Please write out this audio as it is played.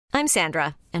I'm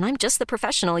Sandra, and I'm just the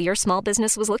professional your small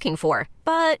business was looking for.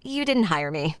 But you didn't hire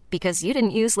me because you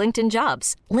didn't use LinkedIn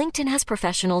Jobs. LinkedIn has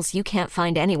professionals you can't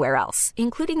find anywhere else,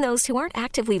 including those who aren't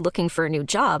actively looking for a new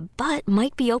job, but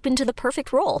might be open to the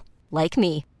perfect role, like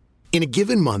me. In a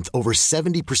given month, over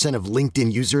 70% of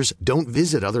LinkedIn users don't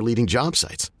visit other leading job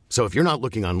sites. So if you're not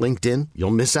looking on LinkedIn,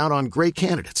 you'll miss out on great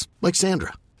candidates like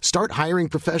Sandra. Start hiring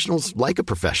professionals like a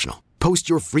professional. Post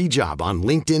your free job on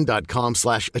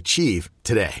linkedin.com/achieve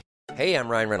today. Hey, I'm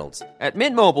Ryan Reynolds. At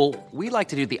Mint Mobile, we like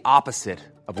to do the opposite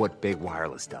of what Big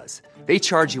Wireless does. They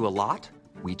charge you a lot,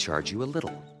 we charge you a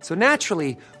little. So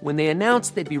naturally, when they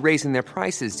announced they'd be raising their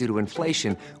prices due to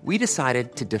inflation, we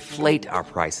decided to deflate our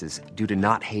prices due to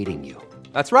not hating you.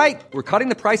 That's right. We're cutting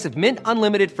the price of Mint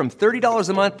Unlimited from $30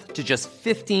 a month to just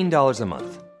 $15 a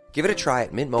month. Give it a try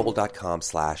at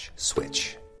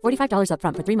mintmobile.com/switch. $45 up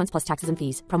front for 3 months plus taxes and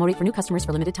fees. Promo rate for new customers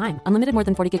for limited time. Unlimited more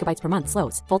than 40 gigabytes per month.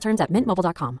 Slows full terms at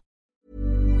mintmobile.com.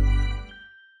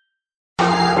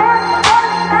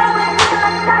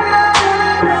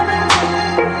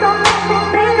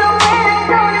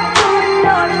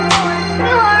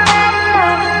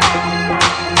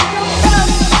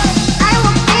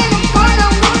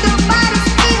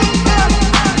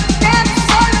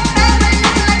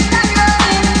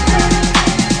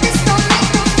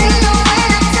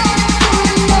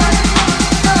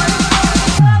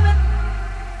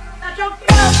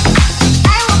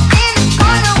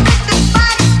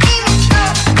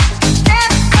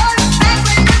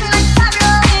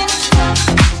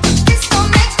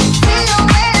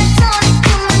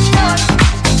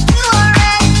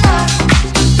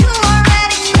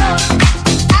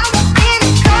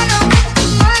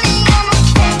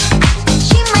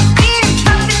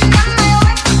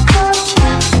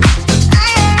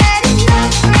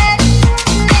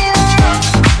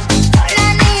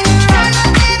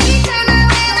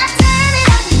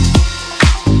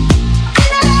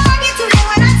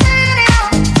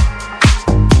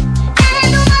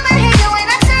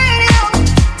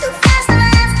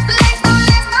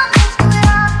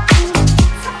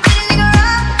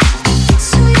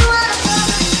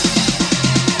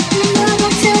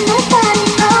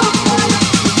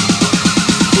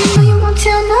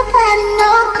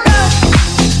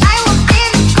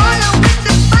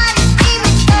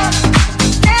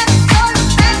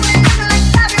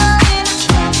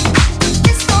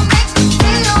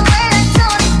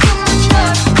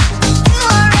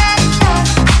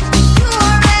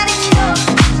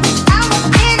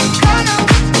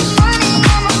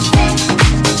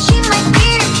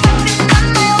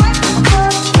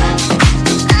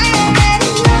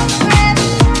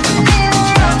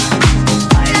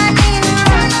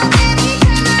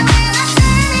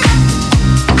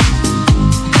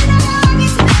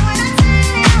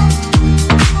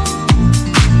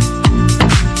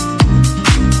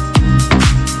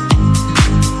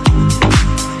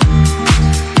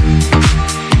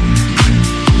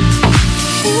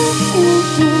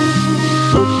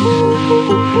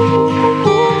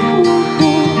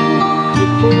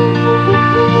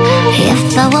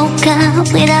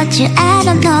 Without you, I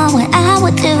don't know what I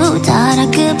would do. Thought I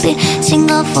could be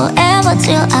single forever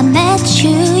till I met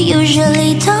you.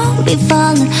 Usually don't be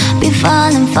falling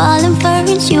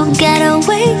first. You got a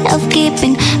way of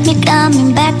keeping me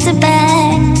coming back to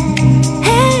back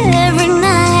every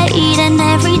night and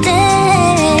every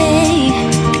day.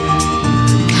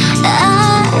 I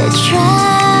try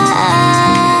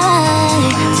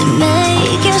to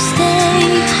make you stay,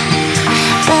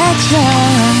 but you're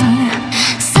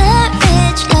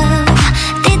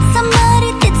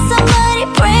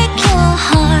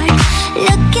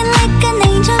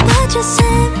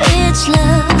savage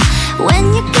love.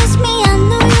 When you kiss me, I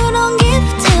know you don't give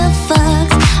two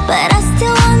fucks, but I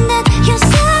still want that. Your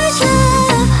savage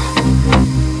love,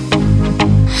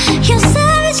 your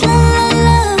savage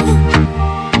love,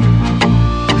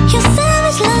 your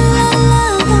savage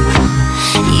love.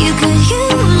 You could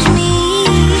use me,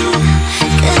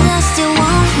 'cause I still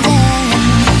want that.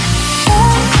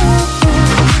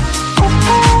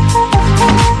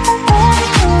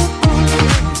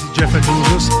 Jeff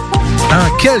Adjous. Dans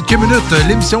quelques minutes,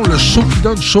 l'émission Le Show qui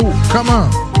donne chaud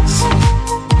commence.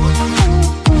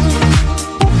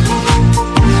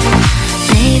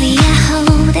 Baby, I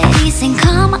hope that he's in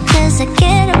coma, 'cause I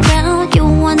get around. You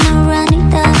wanna run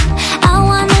it up, I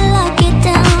wanna lock it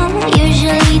down.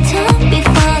 Usually don't be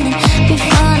falling first.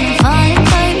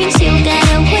 You got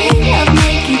a way of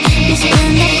making me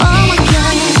spend up all my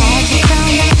blood. I just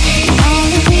found out the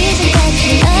only reason that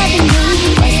you love me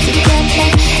was to get back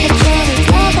at your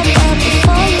love above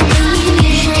before you leave.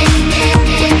 Usually good,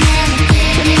 but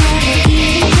never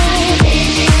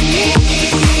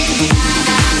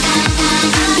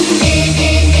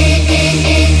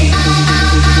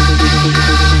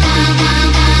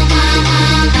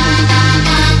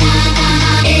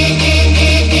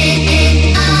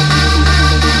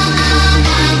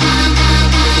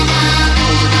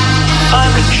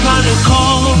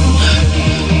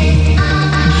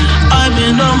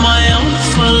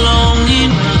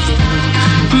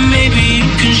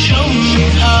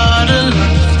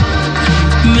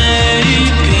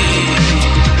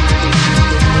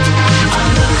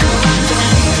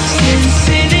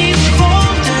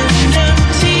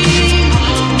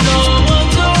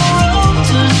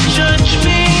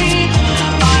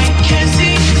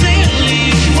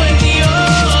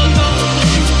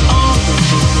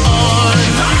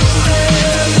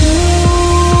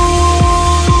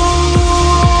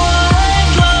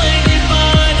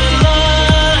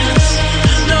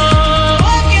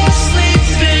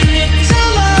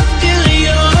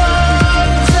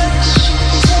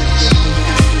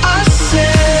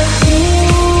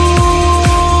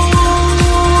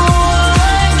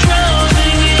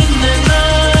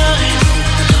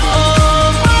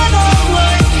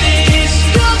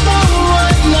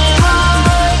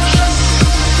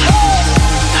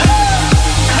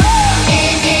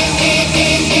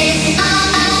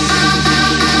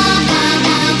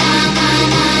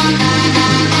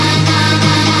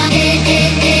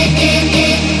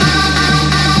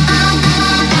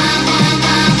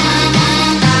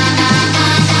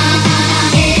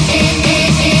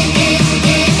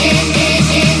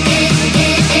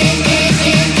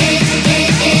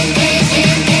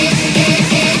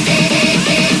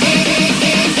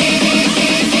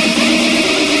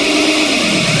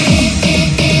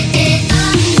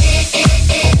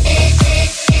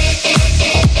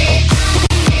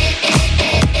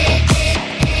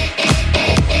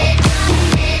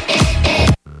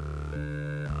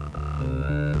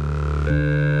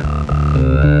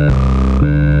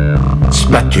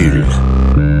Tulle.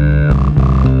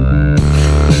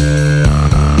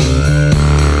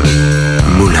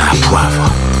 Moulin à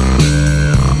poivre.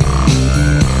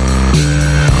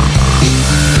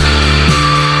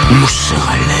 Mousseur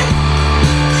à lait.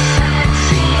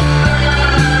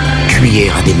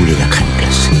 Cuillère à démouler la crème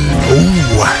glacée.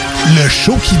 Oh, le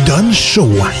show qui donne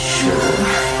chaud.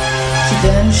 Qui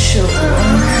donne chaud.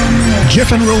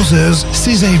 Jeff and Roses,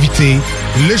 ses invités,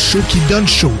 le show qui donne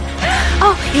chaud.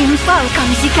 Oh, et une fois au camp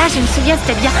musical, je me souviens,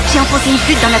 c'était bien, j'ai enfoncé une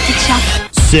flûte dans la petite chatte.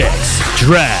 Sex,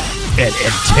 drag and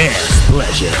intense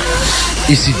pleasure.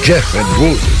 Ici Jeff and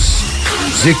Roses.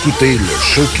 Vous écoutez le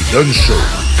show qui donne chaud.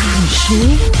 Le show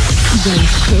qui donne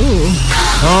chaud.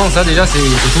 Non, ça déjà, c'est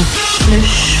tout. Le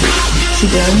show qui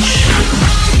donne chaud.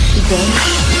 Qui donne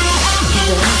chaud. Qui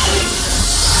donne chaud.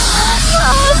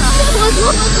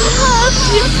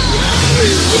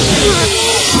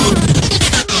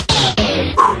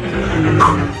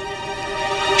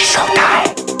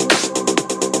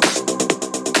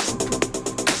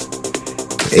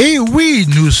 Et oui,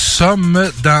 nous sommes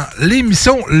dans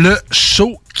l'émission Le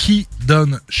Show qui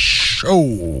donne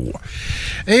chaud.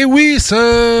 Et oui,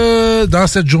 dans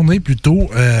cette journée plutôt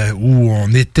où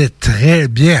on était très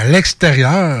bien à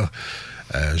l'extérieur,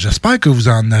 j'espère que vous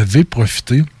en avez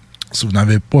profité. Si vous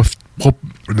n'avez pas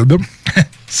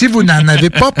si vous n'en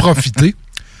avez pas profité,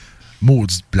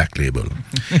 maudit Black Label.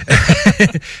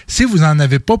 Si vous n'en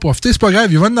avez pas profité, c'est pas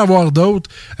grave, il va y en avoir d'autres.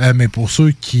 Mais pour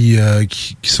ceux qui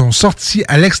sont sortis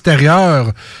à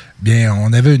l'extérieur, bien,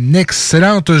 on avait une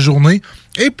excellente journée.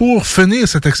 Et pour finir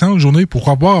cette excellente journée,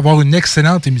 pourquoi pas avoir une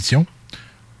excellente émission?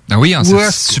 Ah oui, en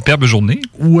cette superbe journée.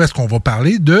 Où est-ce qu'on va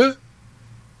parler de...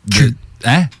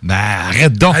 Hein? Ben,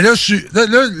 arrête donc! Ben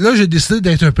là, j'ai décidé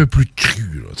d'être un peu plus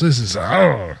cru. Tu sais, c'est ça.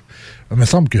 Il me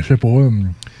semble que, je sais pas,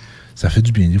 ça fait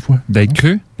du bien des fois. D'être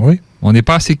cru? Oui. On n'est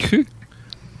pas assez cru?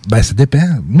 Ben, ça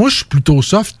dépend. Moi, je suis plutôt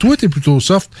soft. Toi, t'es plutôt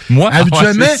soft. Moi?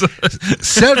 Habituellement,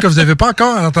 celle que vous n'avez pas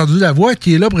encore entendu la voix,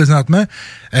 qui est là présentement,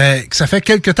 que ça fait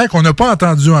quelque temps qu'on n'a pas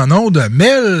entendu en ondes,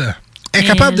 Mel est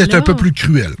capable d'être un peu plus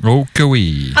cruelle. Oh que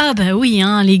oui. Ah ben oui,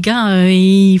 hein, les gars,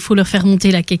 il faut leur faire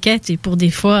monter la quéquette et pour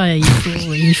des fois,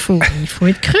 il faut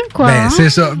être cru, quoi. Ben, hein? c'est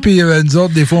ça. Puis nous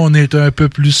autres, des fois, on est un peu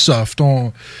plus soft.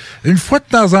 Une fois de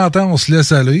temps en temps, on se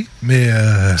laisse aller, mais...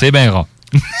 C'est bien rare.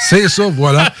 C'est ça,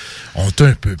 voilà. On est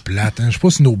un peu plate. Hein. Je sais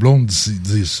pas si nos blondes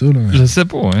disent ça. Là, mais... Je sais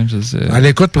pas, hein. Je sais. À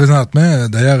l'écoute présentement.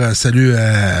 D'ailleurs, salut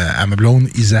à ma blonde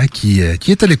Isa qui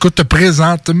est à l'écoute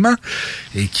présentement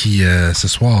et qui, ce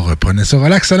soir, prenait ça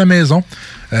relax à la maison.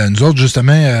 Nous autres,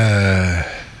 justement,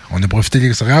 on a profité de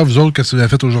l'extérieur. Vous autres, qu'est-ce que vous avez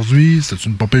fait aujourd'hui? C'était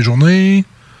une popée journée?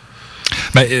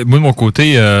 Ben, moi, de mon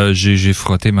côté, j'ai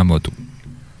frotté ma moto.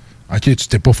 OK, tu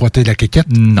t'es pas frotté la quéquette?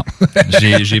 Non.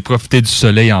 J'ai profité du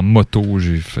soleil en moto.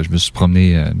 Je me suis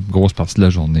promené une grosse partie de la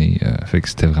journée. Fait que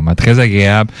c'était vraiment très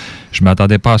agréable. Je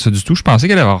m'attendais pas à ça du tout. Je pensais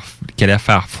qu'elle allait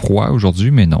faire froid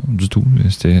aujourd'hui, mais non, du tout.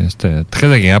 C'était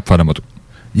très agréable pour faire la moto.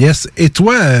 Yes. Et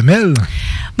toi, Mel?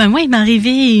 Ben moi, il m'est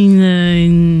arrivé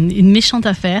une méchante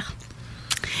affaire.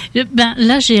 Ben,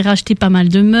 là, j'ai racheté pas mal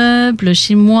de meubles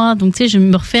chez moi, donc tu sais, je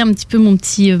me refais un petit peu mon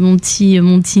petit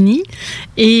nid.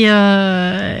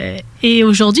 Et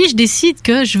aujourd'hui, je décide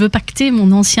que je veux pacter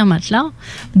mon ancien matelas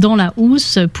dans la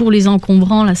housse pour les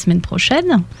encombrants la semaine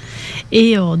prochaine.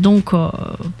 Et donc,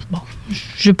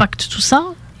 je pacte tout ça.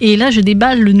 Et là, je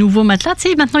déballe le nouveau matelas. Tu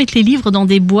sais, maintenant, ils te les livrent dans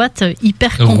des boîtes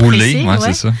hyper compressées. Roulées, ouais,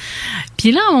 c'est ça.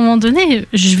 Puis là, à un moment donné,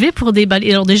 je vais pour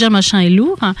déballer. Alors déjà, machin est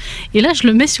lourd. Hein, et là, je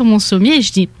le mets sur mon sommier et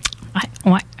je dis,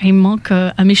 ouais, il me manque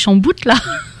un méchant bout, là.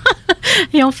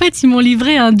 Et en fait, ils m'ont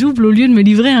livré un double au lieu de me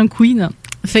livrer un queen.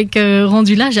 Fait que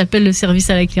rendu là, j'appelle le service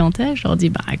à la clientèle. Je leur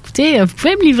dis, écoutez, vous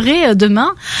pouvez me livrer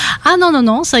demain? Ah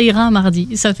non, ça ira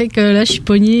mardi. Ça fait que là, je suis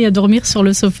pognée à dormir sur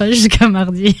le sofa jusqu'à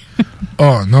mardi.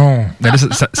 Oh non! Ben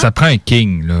là, ça prend un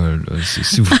king, là,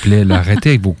 s'il vous plaît. Là, arrêtez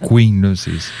avec vos queens. Là,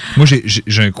 Moi,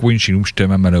 j'ai un queen chez nous, je suis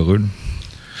tellement malheureux. Là.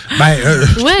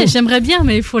 Ouais, j'aimerais bien,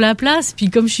 mais il faut la place.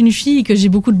 Puis comme je suis une fille et que j'ai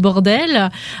beaucoup de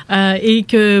bordel et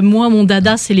que moi, mon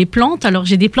dada, c'est les plantes, alors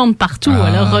j'ai des plantes partout.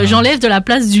 Alors j'enlève de la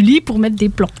place du lit pour mettre des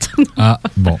plantes. Ah,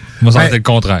 bon. Moi, ça va être le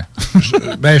contraire.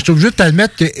 Je suis obligé de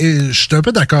t'admettre que je suis un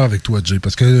peu d'accord avec toi, Jay,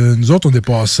 parce que nous autres, on est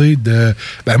passé de...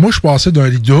 moi, je suis passé d'un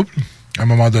lit double, à un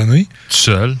moment donné.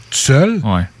 Tout seul?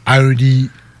 Ouais. À un lit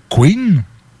queen,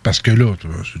 parce que là,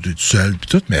 c'était tout seul, puis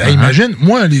tout. Mais imagine,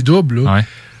 moi, un lit double, là... Ouais.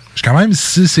 J'ai quand même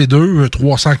 6 et 2,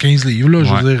 315 livres. Là,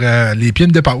 je veux dire, les pieds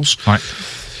me dépassent. Ouais.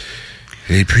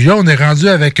 Et puis là, on est rendu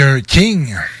avec un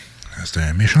king. C'est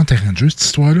un méchant terrain de jeu, cette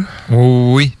histoire-là.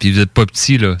 Oui, puis vous n'êtes pas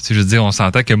petit, là. Je veux dire, on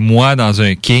s'entend que moi, dans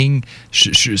un king,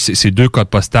 c'est 2 codes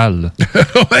postales.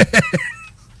 Ouais.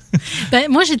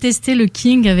 Moi, j'ai testé le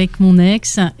King avec mon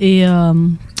ex et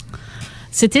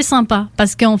c'était sympa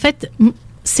parce qu'en fait,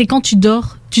 c'est quand tu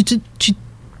dors, tu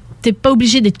t'es pas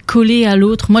obligé d'être collé à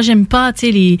l'autre. Moi, j'aime pas,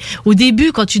 tu sais, au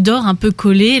début, quand tu dors un peu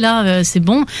collé, là, c'est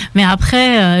bon. Mais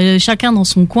après, chacun dans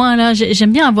son coin, là,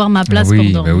 j'aime bien avoir ma place pour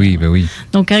dormir. Ben oui.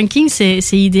 Donc, un king, c'est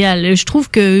idéal. Je trouve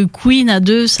que queen à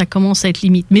 2, ça commence à être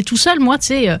limite. Mais tout seul, moi, tu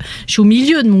sais, je suis au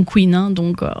milieu de mon queen, hein.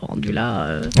 Donc, rendu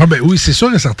là. Ah, ben oui, c'est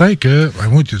sûr et certain que,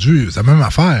 moi, tu dis, c'est la même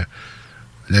affaire.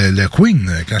 Le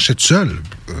queen, quand je suis tout seul,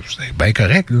 c'est bien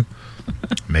correct, là.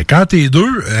 Mais quand t'es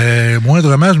deux,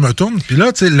 moindrement, je me tourne. Puis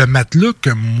là, tu sais, le matelas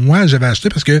que moi, j'avais acheté,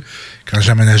 parce que quand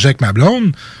j'aménageais avec ma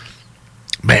blonde,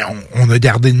 ben, on a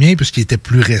gardé le mien puisqu'il était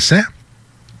plus récent.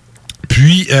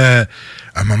 Puis, à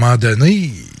un moment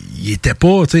donné, il était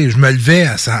pas, tu sais, je me levais,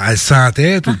 elle le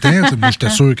sentait tout le temps. Moi,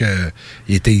 j'étais sûr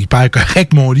qu'il était hyper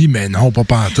correct, mon lit, mais non, pas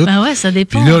pantoute. Ben ouais, ça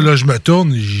dépend. Puis là, je me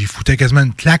tourne, j'y foutais quasiment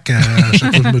une claque à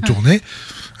chaque fois que je me tournais.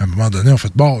 À un moment donné, on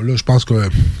fait là, je pense que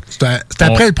c'était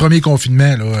après le premier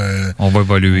confinement. Là, on va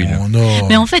évoluer. Là.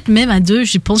 Mais en fait, même à 2,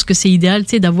 je pense que c'est idéal,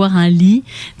 tu sais, d'avoir un lit,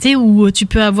 tu sais, où tu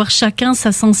peux avoir chacun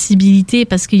sa sensibilité,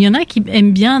 parce qu'il y en a qui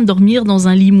aiment bien dormir dans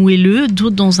un lit moelleux,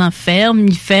 d'autres dans un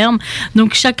mi-ferme.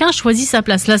 Donc chacun choisit sa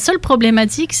place. La seule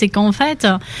problématique, c'est qu'en fait,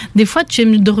 des fois, tu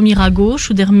aimes dormir à gauche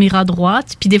ou dormir à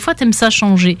droite, puis des fois, tu aimes ça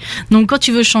changer. Donc quand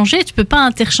tu veux changer, tu peux pas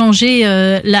interchanger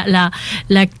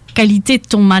la qualité de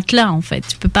ton matelas, en fait.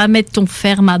 Tu peux pas mettre ton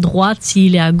ferme à droite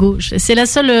s'il est à gauche. C'est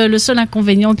le seul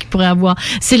inconvénient qu'il pourrait avoir.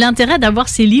 C'est l'intérêt d'avoir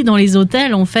ces lits dans les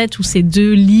hôtels, en fait, où c'est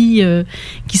 2 lits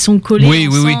qui sont collés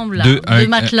ensemble. Oui. Deux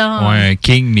matelas. Un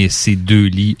king, mais c'est 2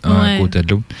 lits, un à côté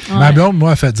de l'autre. Ouais. Ma blonde,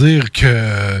 moi, a fait dire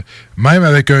que même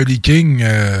avec un lit king,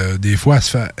 des fois, elle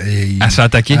se fait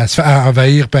attaquer. Elle se fait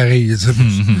envahir pareil.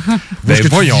 Ben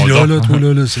voyons là,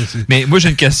 Mais moi, j'ai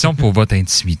une question pour votre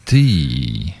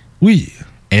intimité. Oui.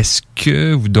 Est-ce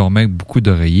que vous dormez avec beaucoup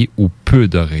d'oreillers ou peu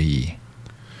d'oreillers?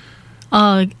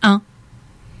 Un. Un.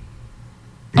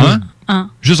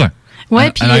 Juste un. Ouais,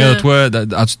 puis. En arrière de toi,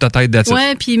 en dessous de ta tête, d'attitude.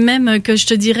 Ouais, puis même que je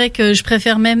te dirais que je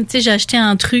préfère même, tu sais, j'ai acheté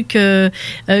un truc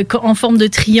en forme de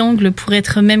triangle pour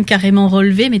être même carrément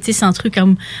relevé, mais tu sais, c'est un truc à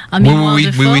mémoire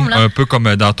de forme. Oui, un peu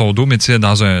comme dans ton dos, mais tu sais,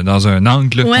 dans un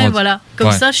angle. Ouais, voilà.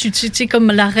 Comme ça, je suis, tu sais, comme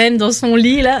la reine dans son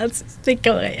lit, là.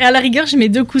 À la rigueur, je mets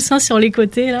 2 coussins sur les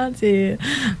côtés, là.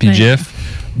 Puis Jeff?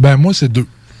 Ben, moi, c'est 2.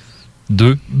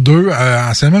 2? 2.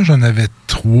 Anciennement, j'en avais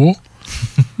 3.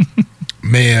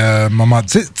 Mais,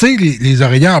 tu sais, les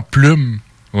oreillers en plumes.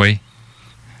 Oui.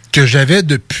 Que j'avais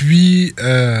depuis.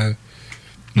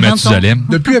 Mathusalem.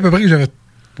 Depuis à peu près que j'avais.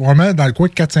 Probablement dans le coin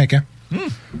de 4-5 ans.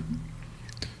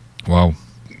 Wow.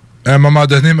 À un moment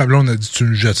donné, ma blonde a dit: tu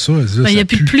me jettes ça. Il n'y a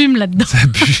plus de plumes là-dedans.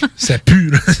 Ça pue,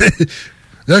 là.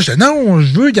 Là, je dis non,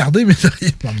 je veux garder mes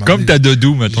oreillers. Comme ta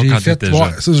doudou, mettons, quand t'étais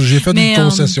jeune. J'ai fait une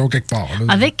concession quelque part. Là.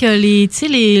 Avec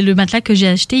le matelas que j'ai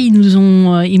acheté,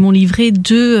 ils m'ont livré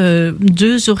 2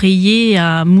 oreillers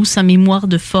à mousse à mémoire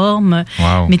de forme.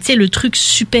 Wow. Mais tu sais, le truc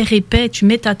super épais, tu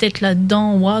mets ta tête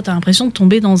là-dedans, wow, t'as l'impression de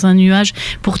tomber dans un nuage.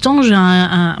 Pourtant,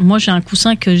 moi, j'ai un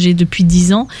coussin que j'ai depuis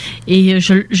 10 ans et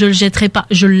je le jetterai pas.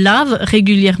 Je le lave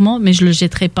régulièrement, mais je le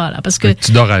jetterai pas, là. Parce que.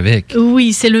 Tu dors avec?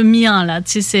 Oui, c'est le mien, là.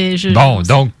 Tu sais,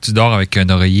 Donc, tu dors avec un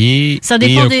oreiller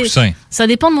et un coussin. Ça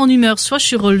dépend de mon humeur. Soit je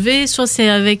suis relevée, soit c'est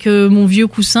avec mon vieux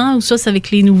coussin, ou soit c'est avec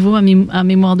les nouveaux à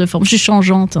mémoire de forme. Je suis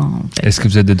changeante. Hein, en fait. Est-ce que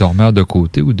vous êtes des dormeurs de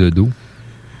côté ou de dos?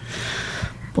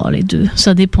 Bon, les deux.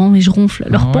 Ça dépend, mais je ronfle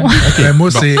leur pont. Okay.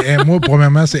 moi,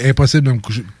 premièrement, c'est impossible de me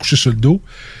coucher sur le dos.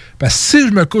 Parce que si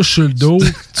je me couche sur le dos,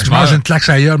 je mange une claque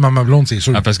à gueule, ma blonde, c'est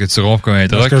sûr. Ah, parce que tu ronfles comme un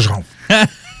truc? Parce que je ronfle.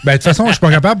 De toute façon, je suis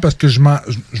pas capable parce que je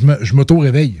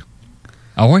m'auto-réveille.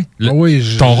 Ah oui?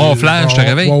 Ton ronflage te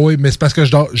réveille? Oui, mais c'est parce que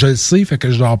je le sais, fait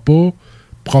que je dors pas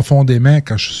profondément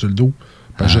quand je suis sur le dos.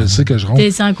 Parce que je le sais que je ronfle.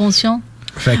 T'es inconscient?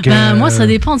 Fait que, moi, ça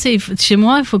dépend. Chez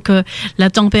moi, il faut que la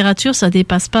température, ça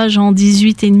dépasse pas genre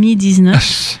 18,5,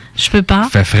 19. Je peux pas.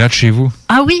 Fait frais chez vous?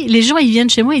 Ah oui, les gens, ils viennent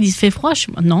chez moi, ils disent fait froid.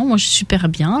 Non, moi, je suis super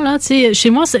bien, là. Chez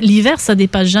moi, l'hiver, ça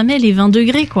dépasse jamais les 20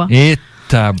 degrés, quoi. Et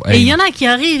il y en a qui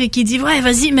arrivent et qui disent ouais,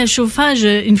 vas-y, mets le chauffage.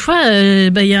 Une fois,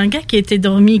 il y a un gars qui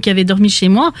avait dormi chez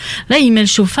moi. Là, il met le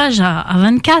chauffage à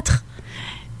 24.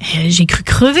 Et j'ai cru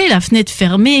crever, la fenêtre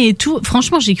fermée et tout.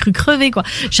 Franchement, j'ai cru crever, quoi.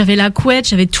 J'avais la couette,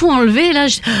 j'avais tout enlevé. Là,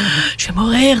 je vais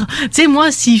mourir. Tu sais,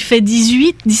 moi, s'il fait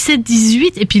 17,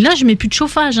 18, et puis là, je mets plus de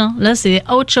chauffage. Hein. Là, c'est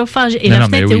out chauffage et la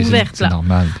fenêtre est ouverte. C'est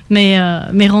normal. Mais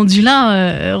rendu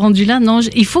là, non.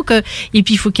 Il faut qu'il y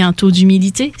ait un taux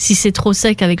d'humidité. Si c'est trop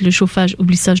sec avec le chauffage,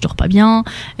 oublie ça, je dors pas bien,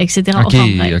 etc. Ok,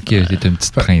 t'es une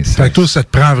petite princesse. Fait que toi, ça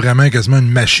te prend vraiment quasiment une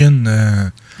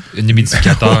machine. Un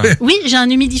humidificateur. Oui, j'ai un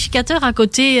humidificateur à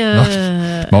côté.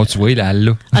 Bon, tu vois,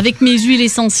 là. Avec mes huiles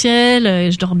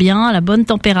essentielles, je dors bien, à la bonne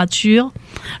température,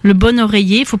 le bon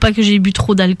oreiller. Faut pas que j'ai bu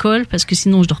trop d'alcool parce que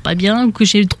sinon je dors pas bien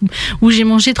ou j'ai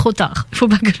mangé trop tard. Faut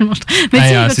pas que je mange.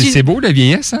 Mais c'est beau la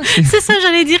vieillesse. Hein? C'est ça,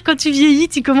 j'allais dire, quand tu vieillis,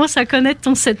 tu commences à connaître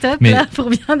ton setup là pour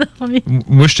bien dormir.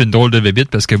 Moi, je suis une drôle de bébite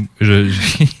parce que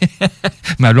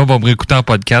ma blonde va me réécouter en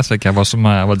podcast, fait qu'elle va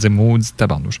sûrement dire maudit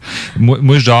tabarnouche.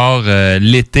 Moi, je dors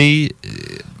l'été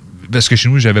parce que chez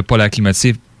nous, j'avais pas la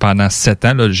climatisée pendant 7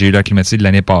 ans. Là, j'ai eu la climatisée de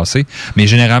l'année passée. Mais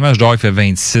généralement, je dors, il fait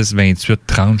 26, 28,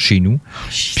 30 chez nous.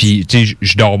 Puis, tu sais,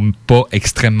 je dors pas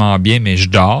extrêmement bien, mais je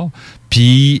dors.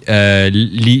 Puis,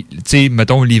 tu sais,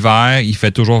 mettons, l'hiver, il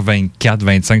fait toujours 24,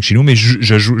 25 chez nous, mais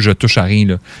je touche à rien,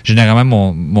 là.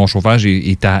 Généralement, mon chauffage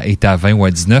est à 20 ou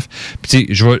à 19. Puis,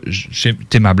 tu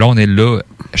sais, ma blonde est là,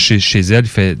 chez elle,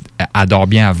 elle dort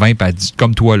bien à 20, puis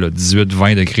comme toi, là, 18,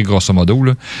 20 degrés, grosso modo,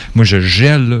 là. Moi, je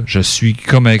gèle, là. Je suis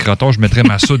comme un croton, je mettrais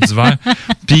ma soude d'hiver.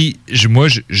 Puis, moi,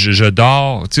 je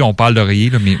dors, tu sais, on parle d'oreiller,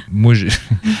 là, mais moi,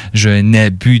 j'ai un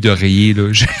abus d'oreiller,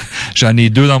 là. J'en ai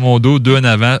 2 dans mon dos, 2 en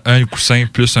avant, un coussin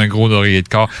plus un gros oreiller de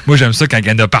corps. Moi, j'aime ça quand il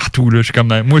y en a partout. Là.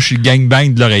 Moi, je suis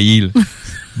gangbang de l'oreiller. Là.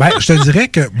 Ben, je te dirais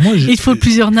que moi... Il te faut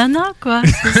plusieurs nanas, quoi.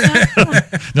 C'est ça.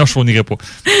 Non, je fournirais pas.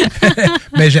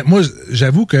 Mais moi,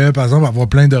 j'avoue que, par exemple, avoir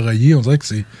plein d'oreillers, on dirait que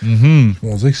c'est...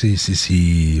 On dirait que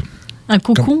c'est... Un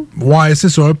cocon? Ouais, c'est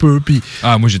ça, un peu. Puis,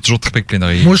 moi, j'ai toujours trippé avec plein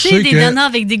d'oreillers. Moi, tu sais, des nanas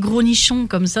avec des gros nichons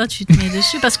comme ça, tu te mets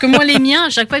dessus. Parce que moi, les miens, à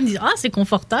chaque fois, ils me disent c'est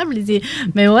confortable.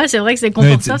 Mais ouais, c'est vrai que c'est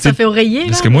confortable, ça fait oreiller.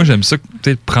 Parce que moi, j'aime ça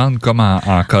peut-être prendre comme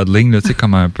en cuddling, là,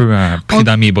 comme un peu pris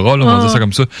dans mes bras, là, on va dire ça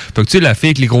comme ça. Fait que tu sais, la fille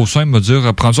avec les gros seins me dit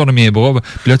prends ça dans mes bras.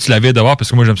 Puis là, tu la viens de bord parce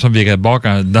que moi, j'aime ça me virer de bord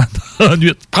quand dans la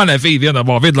nuit. Prends la fille, viens de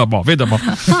bord, viens de bord.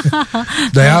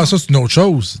 D'ailleurs, ça, c'est une autre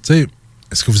chose. Tu sais,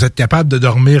 est-ce que vous êtes capable de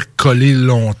dormir collé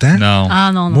longtemps? Non.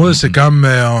 Ah non. Moi, c'est comme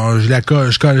je la colle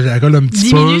un petit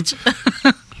 10 peu. 10 minutes?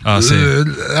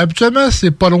 Habituellement,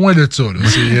 c'est pas loin de ça.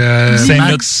 Là. C'est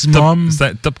maximum.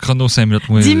 Top chrono 5 minutes.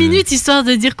 Oui. 10 minutes, histoire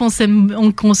de dire qu'on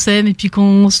s'aime et puis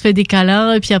qu'on se fait des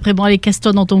câlins. Et puis après, allez,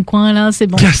 casse-toi dans ton coin, là, c'est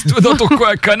bon. Casse-toi dans ton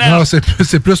coin, connard! Non,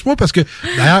 c'est plus moi parce que,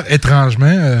 d'ailleurs,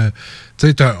 étrangement, tu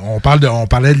sais, on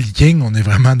parlait de leaking, on est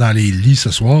vraiment dans les lits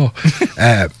ce soir.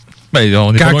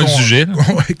 On est pas loin du sujet.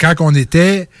 Quand on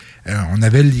était, on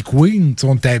avait le lit queen,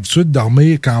 on était habitué de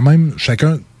dormir quand même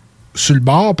chacun sur le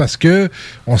bord parce que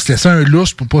on se laissait un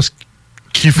lousse pour pas se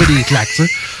griffer des claques. T'sais.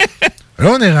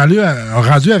 Là, on est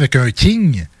rendu avec un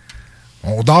king.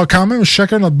 On dort quand même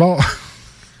chacun notre bord.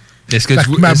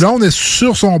 Ma blonde est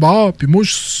sur son bord, puis moi,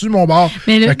 je suis sur mon bord.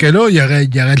 Fait que là, il y aurait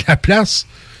de la place.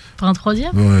 Pour un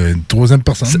troisième? Une troisième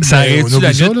personne. Ça arrive-tu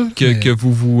la nuit que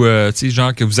vous tu sais,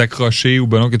 genre que vous accrochez ou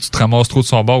que tu te ramasses trop de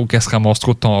son bord ou qu'elle se ramasse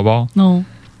trop de ton bord? Non.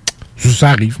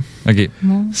 Ça arrive. OK.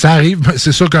 Non. Ça arrive.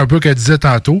 C'est sûr qu'un peu qu'elle disait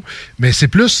tantôt, mais c'est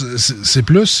plus,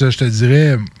 je te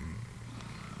dirais,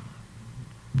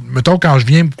 mettons quand je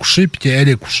viens me coucher puis qu'elle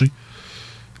est couchée.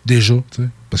 Déjà, tu sais.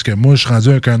 Parce que moi, je suis rendu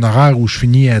avec un horaire où je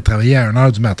finis à travailler à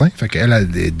 1h du matin. Fait qu'elle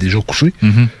est déjà couchée.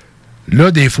 Mm-hmm.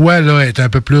 Là, des fois, là, elle est un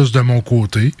peu plus de mon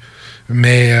côté.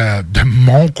 Mais de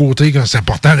mon côté, quand c'est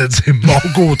important de dire mon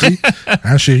côté.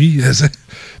 Hein, chérie?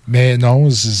 Mais non,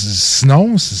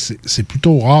 sinon, c'est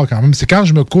plutôt rare quand même. C'est quand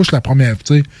je me couche la première...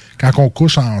 Tu sais, quand on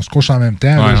se couche en même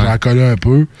temps, là, je la colle un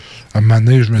peu. À un moment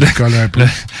donné, je me décolle un peu.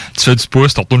 Tu fais du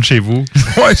pouce, tu retournes chez vous.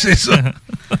 Ouais, c'est ça.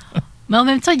 Mais en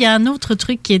même temps, il y a un autre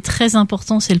truc qui est très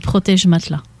important, c'est le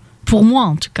protège-matelas. Pour moi,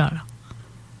 en tout cas. Là.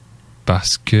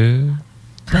 Parce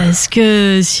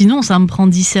que sinon, ça me prend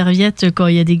 10 serviettes quand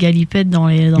il y a des galipettes dans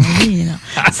le lit. Là.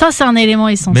 Ça, c'est un élément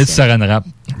essentiel. Mais du saran wrap.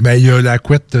 Ben, il y a la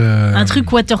couette... Un truc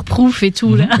waterproof et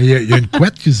tout. Là. Il y a une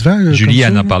couette qui se vend. Julie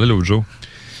en a parlé l'autre jour.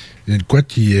 Il y a une couette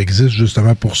qui existe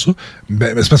justement pour ça.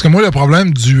 Ben, c'est parce que moi, le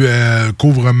problème du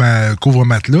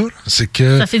couvre-matelas, c'est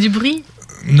que... Ça fait du bruit?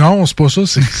 Non, c'est pas ça.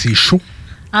 C'est chaud.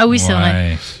 Ah oui, c'est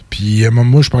vrai. Puis moi,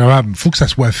 je suis pas capable. Il faut que ça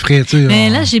soit frais. Mais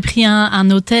là, j'ai pris un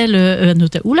hôtel.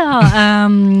 Oula!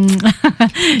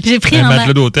 J'ai pris un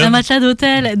matelas d'hôtel. Un matelas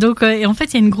d'hôtel. Donc, et en fait,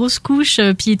 il y a une grosse couche.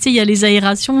 Puis, tu sais, il y a les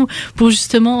aérations pour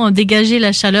justement dégager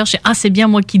la chaleur. C'est bien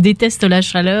moi qui déteste la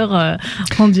chaleur.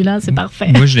 Rendu là, c'est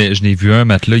parfait. Moi, je l'ai vu un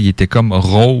matelas. Il était comme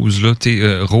rose, là. Tu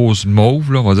sais, rose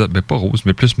mauve, là. On va dire. Ben, pas rose,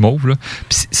 mais plus mauve, là.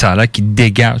 Puis, ça a l'air qu'il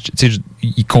dégage. Tu sais,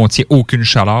 il contient aucune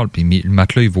chaleur. Puis, le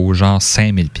matelas, il vaut genre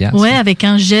 5 000 000 $. Ouais, avec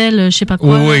un gel, je sais pas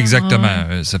quoi. Oui, exactement.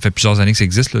 Ça fait plusieurs années que ça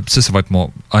existe. Là. Puis ça va être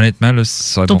honnêtement, là,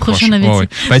 ça va être ton mon prochain investissement. Ouais.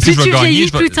 Ben, plus tu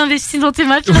vieillis, plus tu investis dans tes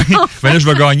matchs. Oui. Ben là, je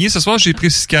vais gagner. Ce soir, j'ai pris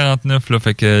 6,49. Là,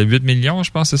 fait que 8 millions,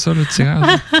 je pense, c'est ça, le tirage.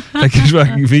 Fait que je vais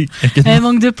arriver.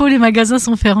 Manque de peau, les magasins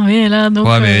sont fermés. Là, donc,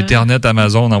 ouais, mais Internet,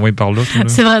 Amazon, envoyé par là.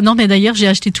 C'est vrai. Non, mais d'ailleurs, j'ai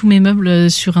acheté tous mes meubles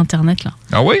sur Internet. Là.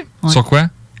 Ah oui? Ouais. Sur quoi?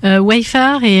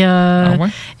 Wayfair et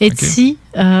Etsy.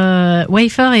 Okay.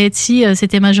 Wayfair et Etsy,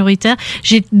 c'était majoritaire.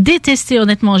 J'ai détesté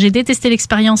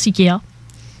l'expérience Ikea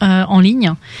en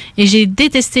ligne et j'ai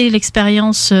détesté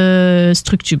l'expérience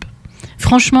Structube.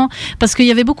 Franchement, parce qu'il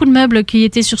y avait beaucoup de meubles qui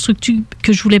étaient sur Structube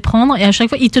que je voulais prendre et à chaque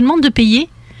fois, ils te demandent de payer,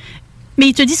 mais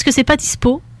ils te disent que c'est pas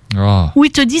dispo. Oh. Ou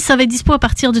ils te disent ça va être dispo à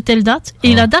partir de telle date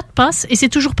et la date passe et c'est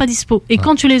toujours pas dispo. Et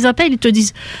quand tu les appelles, ils te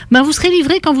disent vous serez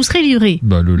livré quand vous serez livré.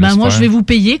 Moi je vais vous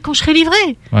payer quand je serai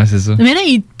livré. Ouais, c'est ça. Mais là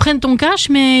ils prennent ton cash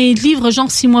mais ils te livrent genre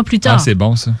 6 mois plus tard. Ah, c'est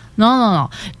bon ça. Non.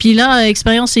 Puis là,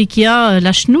 expérience Ikea,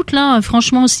 la chenoute là,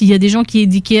 franchement, s'il y a des gens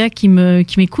d'Ikea qui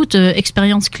m'écoutent,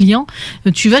 expérience client,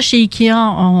 tu vas chez Ikea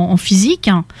en physique,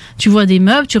 hein, tu vois des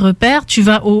meubles, tu repères, tu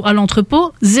vas à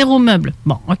l'entrepôt, 0 meuble.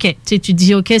 Bon, ok, tu te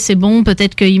dis ok, c'est bon,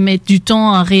 peut-être qu'ils mettent du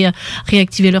temps à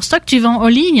réactiver leur stock. Tu vas en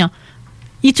ligne,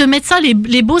 ils te mettent ça,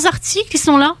 les beaux articles qui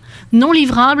sont là, non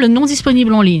livrables, non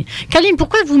disponibles en ligne. Kaline,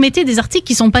 pourquoi vous mettez des articles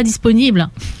qui sont pas disponibles ?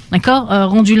 D'accord,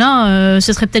 rendu là,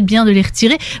 ce serait peut-être bien de les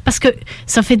retirer parce que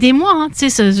ça fait des mois. Hein, tu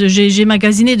sais, j'ai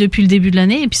magasiné depuis le début de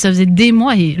l'année et puis ça faisait des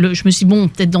mois et je me suis dit, bon,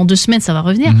 peut-être dans 2 semaines ça va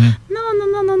revenir.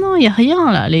 Non, il y a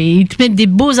rien là. Ils te mettent des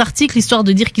beaux articles histoire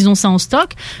de dire qu'ils ont ça en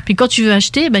stock. Puis quand tu veux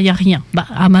acheter, il y a rien.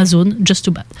 Amazon, just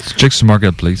too bad. Check sur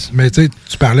Marketplace. Mais tu sais,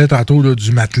 tu parlais tantôt là,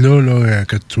 du matelas là,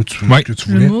 que tu voulais.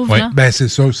 Le mauve, là. C'est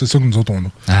ça que nous autres on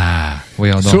a. Ah, oui,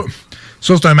 on a. Ça,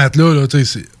 c'est un matelas là, tu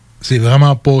sais, c'est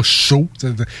vraiment pas chaud.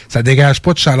 Ça dégage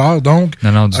pas de chaleur, donc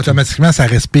automatiquement, ça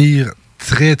respire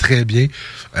très, très bien.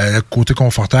 Côté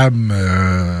confortable,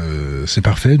 c'est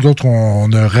parfait. D'autres,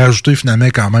 on a rajouté finalement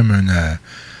quand même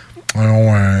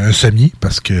un semi,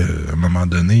 parce qu'à un moment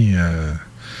donné,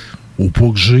 au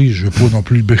poids que j'ai, je veux pas non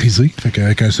plus le briser. Fait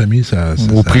qu'avec un semi, ça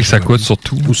au prix que ça coûte,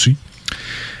 surtout. Aussi.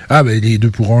 Ah, les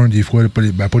 2 pour 1, des fois, pas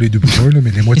les 2 pour 1, là,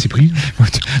 mais les moitiés prix.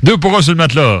 2 pour 1 sur le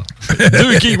matelas.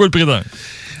 2 qui vaut le prix d'un.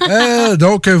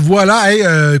 Donc voilà,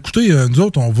 écoutez, nous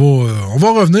autres, on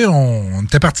va revenir. On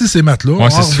était partis ces matelas. Ouais,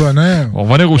 on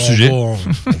va revenir au sujet. On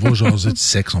va jaser de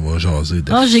sexe, on va jaser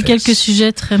de j'ai quelques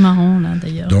sujets très marrants là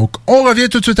d'ailleurs. Donc on revient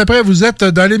tout de suite après. Vous êtes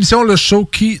dans l'émission Le Show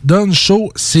qui donne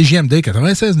show, CJMD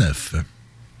 96.9.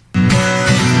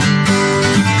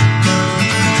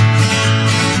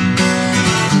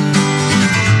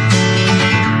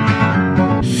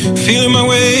 Feeling my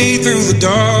way through the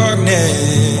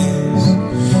darkness,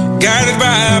 guided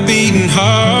by a beating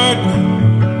heart.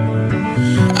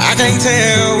 I can't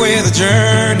tell where the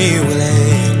journey will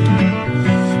end,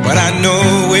 but I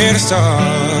know where to start.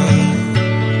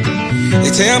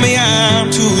 They tell me I'm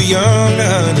too young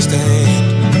to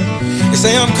understand. They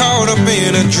say I'm caught up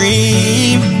in a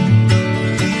dream.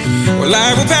 Well,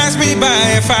 life will pass me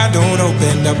by if I don't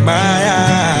open up my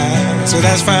eyes, so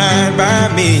that's fine by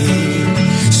me.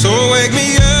 So wake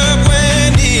me up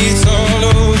when it's all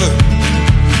over,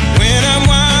 when I'm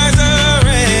wiser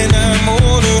and I'm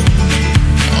older.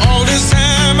 All this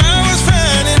time I was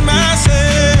finding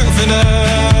myself and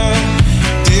I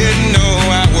didn't know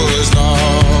I was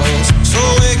lost. So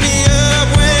wake me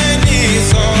up when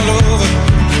it's all over,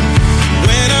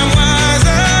 when I'm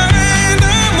wiser and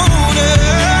I'm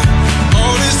older.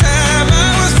 All this time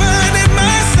I was finding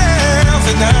myself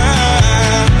and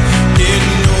I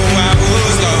didn't know I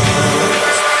was lost.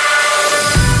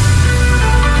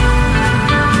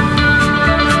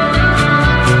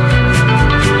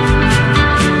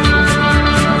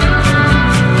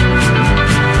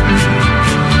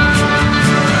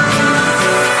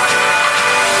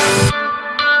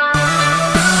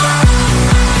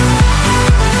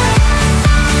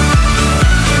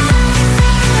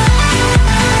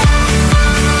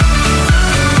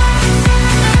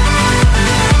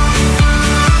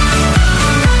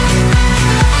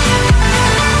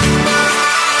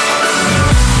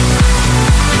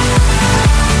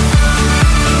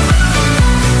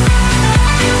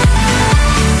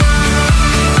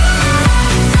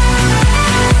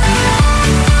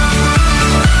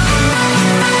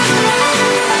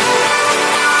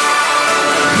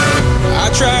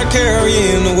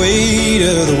 Carrying the weight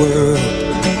of the world,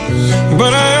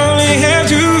 but I only have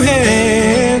 2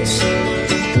 hands.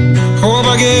 Hope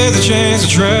I get the chance to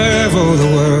travel the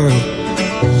world,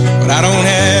 but I don't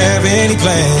have any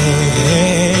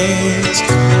plans.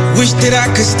 Wish that I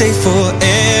could stay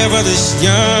forever this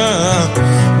young,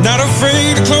 not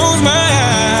afraid to close my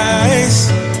eyes.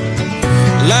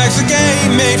 Life's a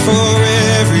game made for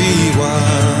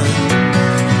everyone,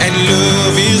 and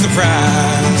love is the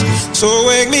prize. So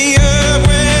wake me up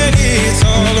when it's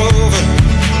all over,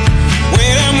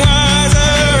 when I'm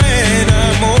wiser and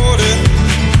I'm older.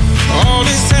 All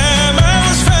this time I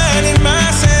was finding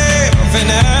myself, and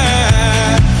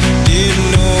I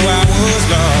didn't know I was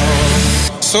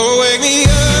lost. So wake me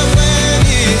up when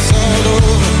it's all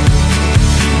over,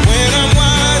 when I'm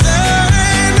wiser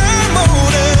and I'm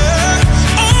older.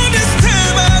 All this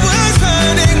time I was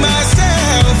finding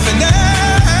myself, and I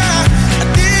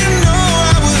didn't know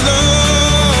I was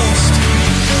lost.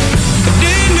 I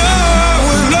didn't know I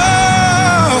was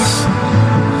lost.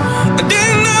 I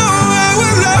didn't know I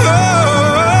was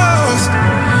lost.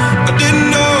 I didn't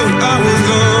know I was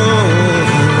lost.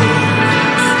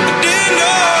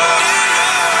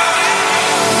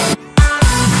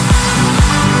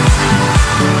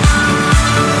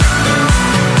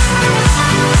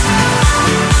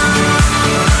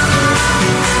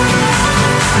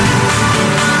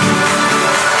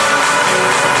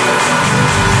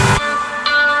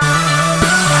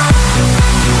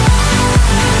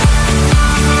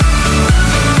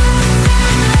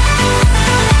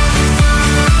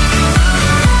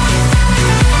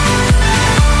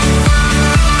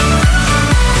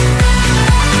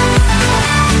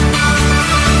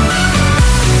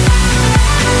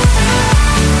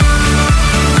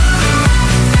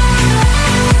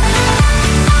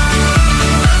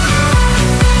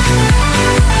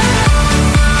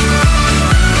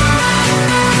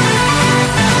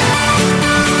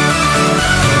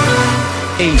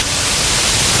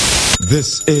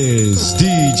 This is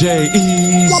DJ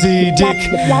Easy Dick,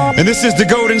 and this is the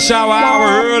Golden Shower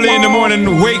Hour. Early in the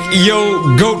morning, wake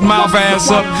your goat mouth ass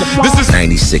up. This is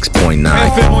 96.9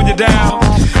 FM on your dial,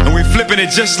 and we're flipping it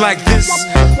just like this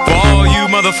for all you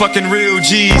motherfucking real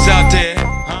G's out there.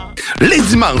 Les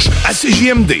dimanches à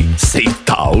CJMD, c'est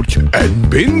Talk and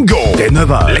Bingo. Dès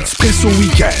 9h, l'Expresso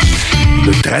Week-end.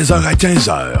 De 13h à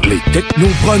 15h, les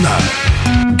Technopreneurs.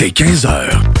 Dès 15h,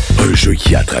 un jeu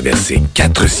qui a traversé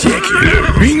 4 siècles, le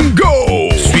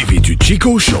Bingo! Suivi du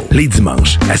Chico Show. Les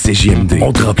dimanches à CJMD,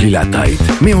 on te remplit la tête,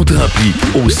 mais on te remplit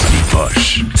aussi les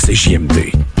poches.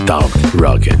 CJMD, Talk,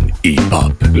 Rock'n'Hip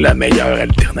Hop, la meilleure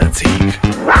alternative.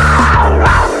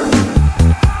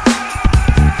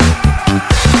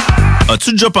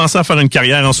 As-tu déjà pensé à faire une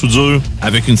carrière en soudure?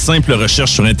 Avec une simple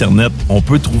recherche sur Internet, on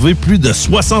peut trouver plus de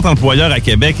 60 employeurs à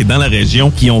Québec et dans la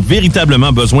région qui ont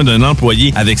véritablement besoin d'un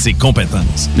employé avec ses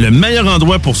compétences. Le meilleur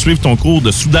endroit pour suivre ton cours de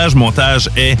soudage-montage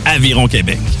est Aviron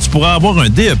Québec. Tu pourras avoir un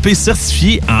DEP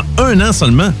certifié en 1 an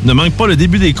seulement. Ne manque pas le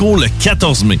début des cours le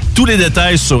 14 mai. Tous les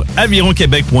détails sur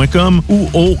avironquebec.com ou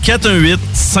au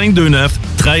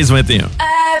 418-529-1321.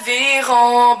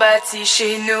 Aviron bâtit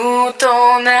chez nous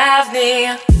ton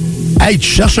avenir. Hey, tu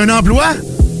cherches un emploi?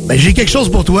 Ben, j'ai quelque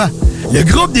chose pour toi. Le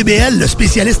groupe DBL, le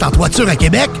spécialiste en toiture à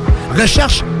Québec,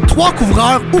 recherche 3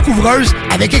 couvreurs ou couvreuses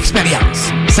avec expérience.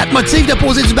 Ça te motive de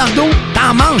poser du bardeau?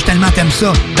 T'en manges tellement t'aimes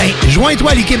ça. Ben, joins-toi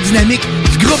à l'équipe dynamique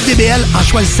du groupe DBL en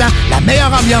choisissant la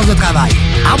meilleure ambiance de travail.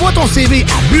 Envoie ton CV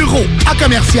à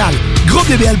bureau@commercial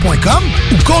groupedbl.com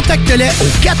ou contacte-les au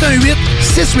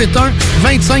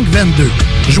 418-681-2522.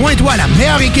 Joins-toi à la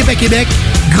meilleure équipe à Québec,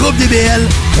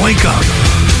 groupedbl.com.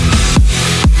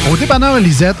 Au dépanneur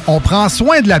Lisette, on prend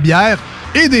soin de la bière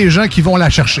et des gens qui vont la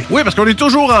chercher. Oui, parce qu'on est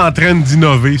toujours en train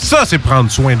d'innover. Ça, c'est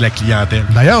prendre soin de la clientèle.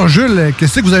 D'ailleurs, Jules,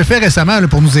 qu'est-ce que vous avez fait récemment là,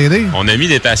 pour nous aider? On a mis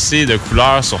des passés de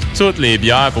couleurs sur toutes les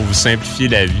bières pour vous simplifier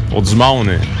la vie. Pour du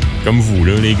monde comme vous,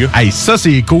 là, les gars. Hey, ça,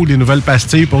 c'est cool, les nouvelles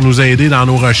pastilles pour nous aider dans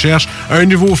nos recherches. Un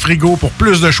nouveau frigo pour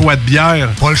plus de choix de bière.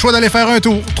 Pas le choix d'aller faire un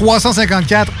tour.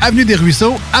 354 Avenue des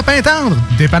Ruisseaux, à Pintendre.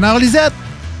 Dépanneur Lisette.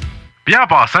 Bien en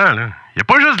passant, là, il n'y a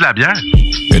pas juste de la bière.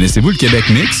 Connaissez-vous le Québec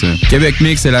Mix? Québec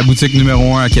Mix est la boutique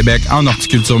numéro 1 à Québec en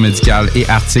horticulture médicale et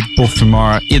articles pour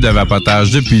fumeurs et de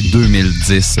vapotage depuis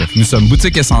 2010. Nous sommes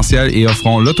boutique essentielle et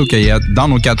offrons l'autocueillette dans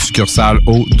nos 4 succursales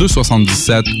au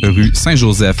 277 rue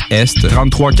Saint-Joseph-Est,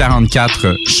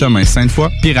 3344 chemin Sainte-Foy,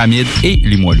 Pyramide et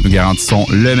Limoilou. Nous garantissons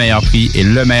le meilleur prix et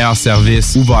le meilleur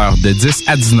service, ouvert de 10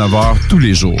 à 19 heures tous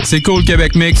les jours. C'est cool,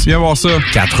 Québec Mix. Viens voir ça.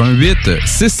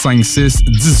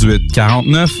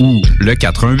 418-656-1849 ou le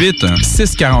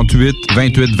 418-648-2828.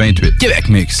 Québec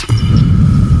Mix.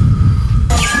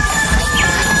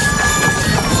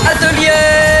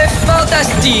 Atelier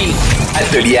fantastique.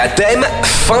 Atelier à thème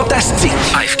fantastique.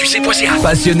 AFQC.ca.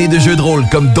 Passionné de jeux de rôle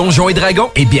comme Donjons et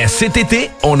Dragons? Eh bien, cet été,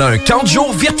 on a un camp de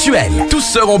jour virtuel. Tous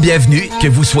seront bienvenus, que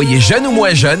vous soyez jeune ou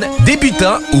moins jeune,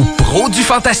 débutant ou pro du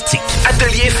fantastique.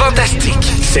 Atelier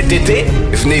fantastique. Cet été,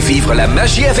 venez vivre la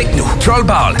magie avec nous.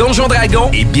 Trollball, Donjons Dragons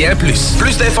et bien plus.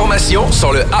 Plus d'informations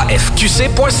sur le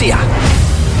AFQC.ca.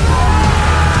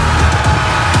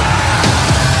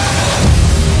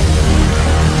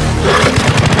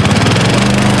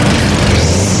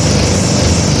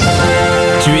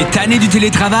 Tu es tanné du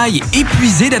télétravail,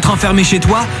 épuisé d'être enfermé chez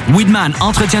toi? Weedman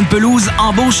Entretien de pelouse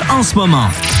embauche en ce moment.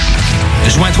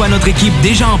 Joins-toi à notre équipe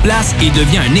déjà en place et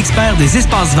deviens un expert des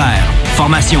espaces verts.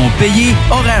 Formation payée,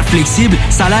 horaires flexibles,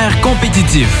 salaire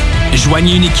compétitif.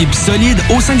 Joignez une équipe solide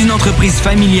au sein d'une entreprise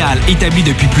familiale établie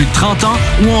depuis plus de 30 ans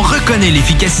où on reconnaît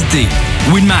l'efficacité.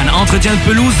 Weedman Entretien de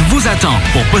pelouse vous attend.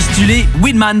 Pour postuler,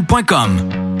 weedman.com.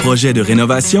 Projet de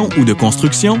rénovation ou de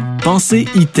construction? Pensez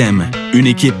ITEM. Une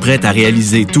équipe prête à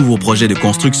réaliser tous vos projets de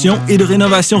construction et de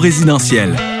rénovation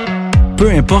résidentielle.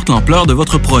 Peu importe l'ampleur de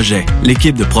votre projet,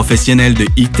 l'équipe de professionnels de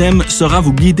ITEM sera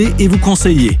vous guider et vous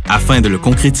conseiller afin de le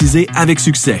concrétiser avec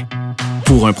succès.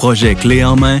 Pour un projet clé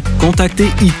en main,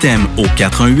 contactez ITEM au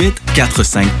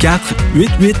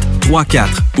 418-454-8834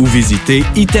 ou visitez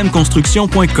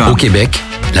itemconstruction.com. Au Québec,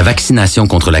 la vaccination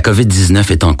contre la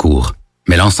COVID-19 est en cours,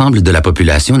 mais l'ensemble de la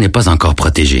population n'est pas encore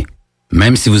protégée.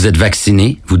 Même si vous êtes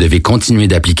vacciné, vous devez continuer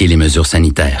d'appliquer les mesures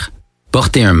sanitaires.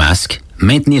 Portez un masque,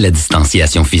 maintenez la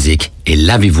distanciation physique et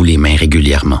lavez-vous les mains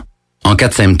régulièrement. En cas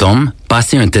de symptômes,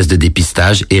 passez un test de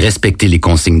dépistage et respectez les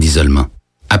consignes d'isolement.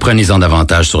 Apprenez-en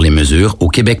davantage sur les mesures au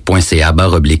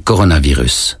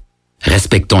québec.ca/coronavirus.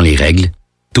 Respectons les règles,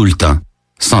 tout le temps,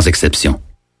 sans exception.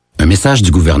 Un message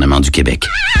du gouvernement du Québec.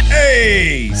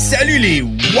 Hey! Salut les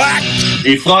WAC!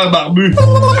 Les frères barbus!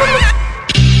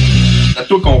 C'est à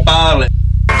toi qu'on parle.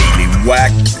 Les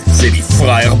WAC, c'est les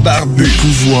frères barbus.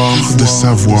 Pouvoir de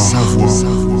savoir.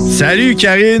 Salut,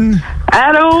 Karine!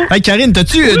 Allô? Hey, Karine,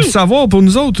 t'as-tu du savoir pour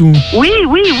nous autres? Ou? Oui.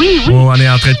 Oh, on est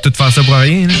en train de tout faire ça pour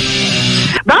rien, là.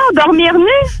 Bon, dormir nu,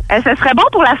 ça serait bon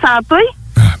pour la santé.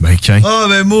 Ben,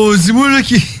 dis-moi, là,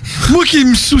 moi qui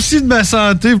me soucie de ma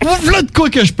santé, voilà de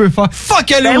quoi que je peux faire.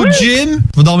 Fuck aller au gym,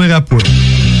 va dormir à poil.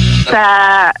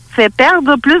 Ça fait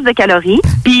perdre plus de calories.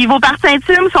 Puis vos parties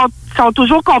intimes sont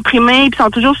toujours comprimées puis sont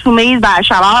toujours soumises à la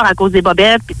chaleur à cause des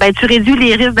bobettes. Puis tu réduis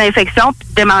les risques d'infection, puis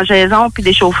de démangeaison, puis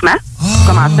d'échauffement.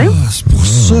 Commencez. C'est pour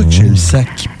ça que j'ai le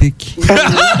sac qui pique.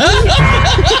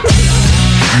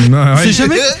 Tu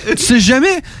sais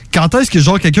jamais quand est-ce que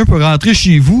genre quelqu'un peut rentrer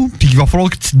chez vous puis qu'il va falloir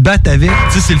que tu te battes avec.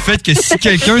 Tu sais, c'est le fait que si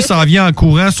quelqu'un s'en vient en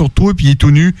courant sur toi puis il est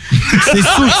tout nu, c'est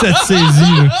sûr que ça te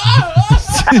saisit. Là.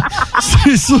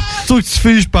 C'est sûr que tu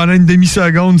figes pendant une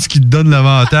demi-seconde, ce qui te donne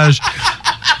l'avantage.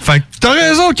 Fait que t'as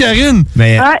raison, Karine.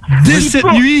 Mais dès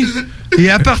cette nuit et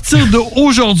à partir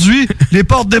d'aujourd'hui, les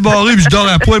portes débarrées puis je dors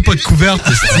à poil, pas de couverte.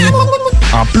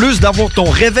 En plus d'avoir ton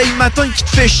réveil matin qui te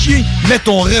fait chier, mets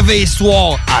ton réveil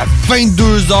soir à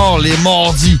 22h les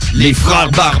mardis. Les frères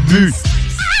barbus.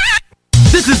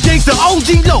 This is Gangsta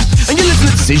OG Low, and you're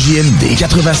listening to CJMD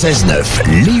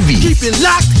 96.9 Lévis. Keep it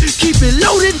locked, keep it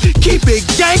loaded, keep it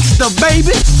gangsta,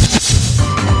 baby.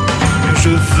 Je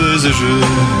veux et je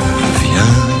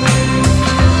viens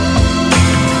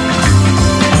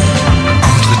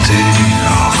entre tes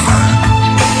reins.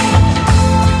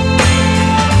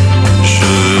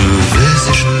 Je vais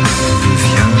et je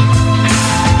viens,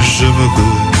 je me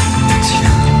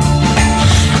retiens.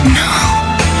 Non.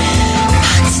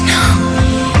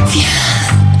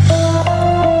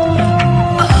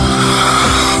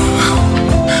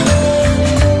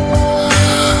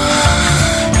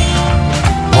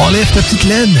 Enlève ta petite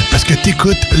laine parce que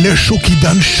t'écoutes le show qui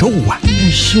donne chaud.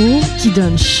 Le show qui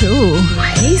donne chaud.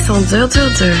 Ouais, ils sont durs.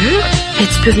 Mais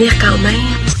tu peux venir quand même.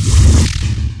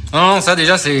 Non, ça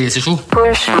déjà, c'est chaud.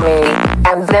 Push me,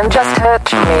 and then just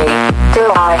hurt me, till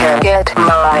I get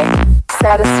my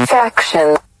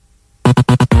satisfaction.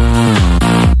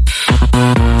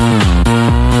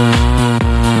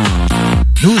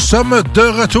 Nous sommes de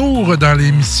retour dans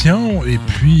l'émission et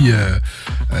puis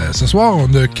ce soir,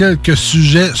 on a quelques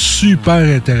sujets super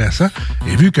intéressants.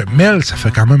 Et vu que Mel, ça fait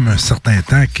quand même un certain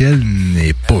temps qu'elle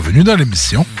n'est pas venue dans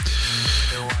l'émission,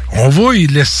 on va y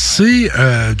laisser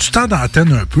du temps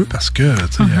d'antenne un peu parce que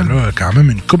elle a quand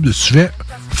même une couple de sujets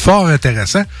fort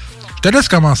intéressants. Je te laisse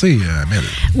commencer, Mel.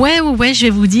 Ouais, je vais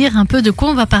vous dire un peu de quoi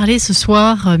on va parler ce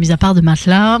soir, mis à part de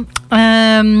matelas.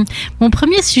 Mon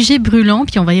premier sujet brûlant,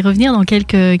 puis on va y revenir dans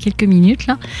quelques minutes,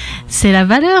 là, c'est la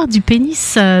valeur du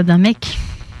pénis d'un mec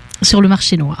sur le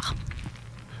marché noir.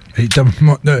 Et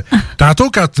tantôt,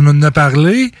 quand tu m'en as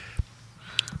parlé,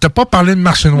 t'as pas parlé de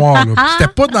marché noir. Là.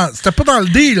 C'était pas dans le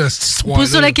dé, là, cette histoire.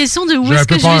 Pose la question de où est-ce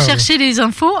que je vais chercher les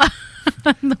infos.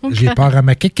 Donc, j'ai peur à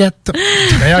ma quéquette.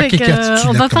 D'ailleurs, quéquette.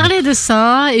 On va parler de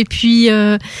ça. Et puis,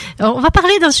 on va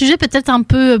parler d'un sujet peut-être un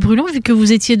peu brûlant, vu que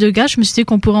vous étiez deux gars. Je me suis dit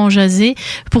qu'on pourrait en jaser.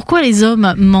 Pourquoi les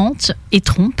hommes mentent et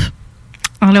trompent?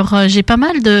 Alors, j'ai pas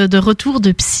mal de retours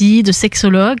de psy, de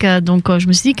sexologues, donc je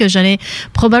me suis dit que j'allais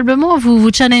probablement vous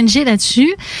challenger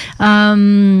là-dessus.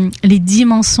 Les 10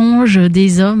 mensonges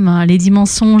des hommes, les 10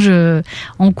 mensonges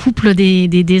en couple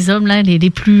des hommes, là,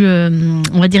 les plus,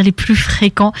 on va dire les plus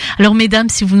fréquents. Alors, mesdames,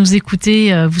 si vous nous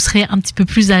écoutez, vous serez un petit peu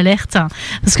plus alerte.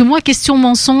 Parce que moi, question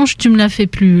mensonge, tu me la fais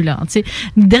plus, là. Tu sais,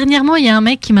 dernièrement, il y a un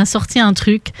mec qui m'a sorti un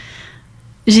truc.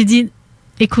 J'ai dit,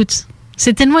 écoute,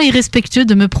 c'est tellement irrespectueux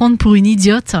de me prendre pour une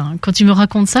idiote quand tu me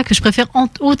racontes ça que je préfère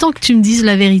autant que tu me dises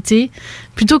la vérité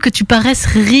plutôt que tu paraisses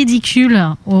ridicule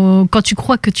quand tu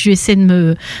crois que tu essaies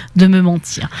de me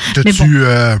mentir. T'as-tu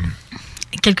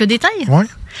quelques détails? Ouais.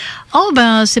 Oh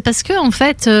ben c'est parce que en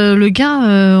fait le gars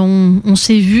on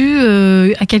s'est vu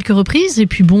à quelques reprises et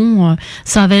puis bon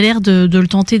ça avait l'air de le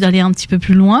tenter d'aller un petit peu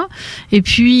plus loin et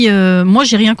puis moi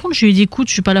j'ai rien contre, je lui ai dit écoute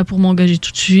je suis pas là pour m'engager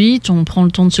tout de suite, on prend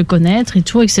le temps de se connaître et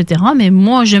tout etc, mais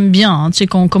moi j'aime bien hein, tu sais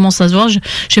quand on commence à se voir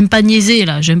j'aime pas niaiser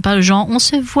là, j'aime pas le genre on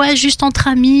se voit juste entre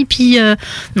amis puis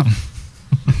non.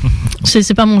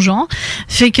 C'est pas mon genre.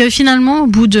 Fait que finalement, au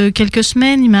bout de quelques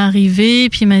semaines, il m'est arrivé,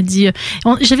 puis il m'a dit...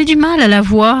 J'avais du mal à la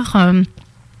voir...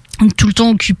 tout le temps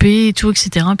occupé et tout,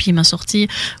 etc. Puis il m'a sorti,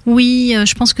 oui,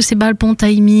 je pense que c'est pas le bon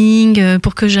timing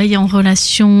pour que j'aille en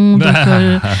relation, donc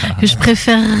je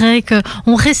préférerais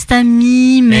qu'on reste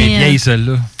amis, mais... Elle est vieille,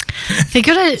 celle-là. Fait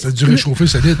que là, ça a dû réchauffer,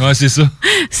 ça dit. Ouais, c'est ça.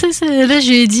 Là, je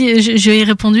lui ai dit, je lui ai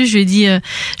répondu, je lui ai dit,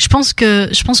 je pense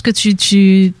que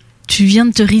tu viens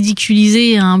de te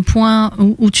ridiculiser à un point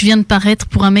où tu viens de paraître,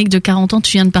 pour un mec de 40 ans,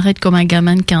 tu viens de paraître comme un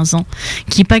gamin de 15 ans,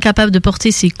 qui est pas capable de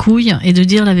porter ses couilles et de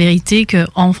dire la vérité que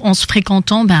en se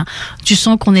fréquentant, ben, tu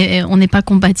sens qu'on n'est pas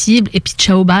compatible et puis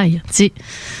ciao bye, tu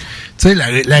sais.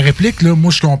 La réplique, là,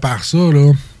 moi, je compare ça,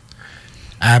 là,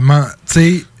 à, tu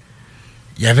sais,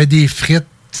 il y avait des frites,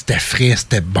 c'était frais,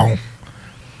 c'était bon.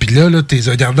 Puis là, tu les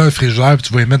as gardés dans le frigidaire puis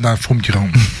tu vas les mettre dans le four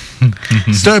micro-ondes.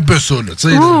 C'est un peu ça, là, tu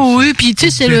sais. Oui, puis tu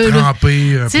sais, c'est le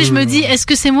tu sais, je me dis, est-ce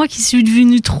que c'est moi qui suis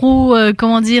devenu trop,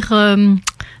 comment dire, tu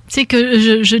sais, que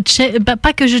je check,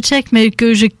 pas que je check, mais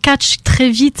que je catch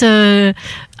très vite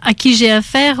à qui j'ai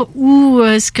affaire, ou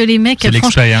est-ce que les mecs...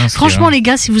 Franchement, les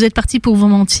gars, si vous êtes partis pour vous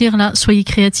mentir, là, soyez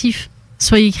créatifs.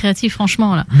 Soyez créatifs,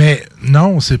 franchement, là. Mais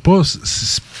non, c'est pas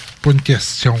une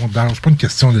question d'âge, c'est pas une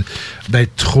question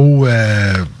d'être trop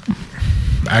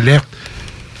alerte.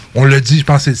 On l'a dit, je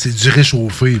pense que c'est du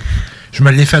réchauffé. Je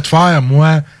me l'ai fait faire,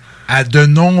 moi, à de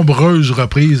nombreuses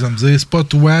reprises, à me dire, c'est pas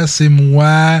toi, c'est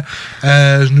moi,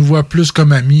 je nous vois plus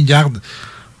comme amis, garde.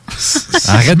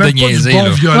 Arrête de niaiser, là.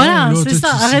 Violon, voilà, là. C'est ça,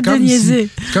 arrête de niaiser.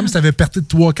 C'est comme si t'avais perdu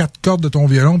 3-4 cordes de ton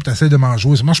violon et t'essayes de m'en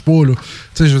jouer. Ça marche pas, là.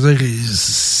 Tu sais, je veux dire,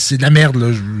 c'est de la merde, là.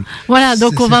 Voilà,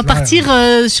 donc on va partir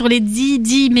sur les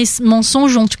 10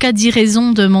 mensonges, en tout cas 10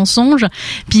 raisons de mensonges.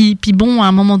 Puis bon, à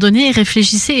un moment donné,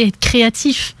 réfléchissez et être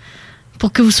créatif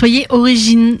pour que vous soyez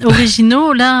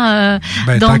originaux là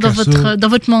dans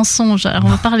votre mensonge. Alors on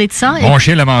va parler de ça. Mon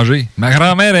chien l'a mangé. Ma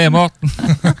grand-mère est morte.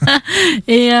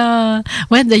 Et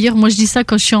ouais, d'ailleurs moi je dis ça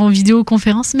quand je suis en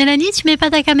vidéoconférence. Mélanie, tu mets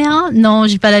pas ta caméra? Non,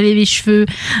 j'ai pas lavé les cheveux.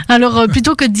 Alors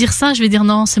plutôt que de dire ça, je vais dire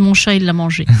non, c'est mon chat, il l'a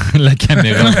mangé. La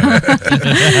caméra.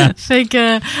 Fait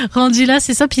que rendu là,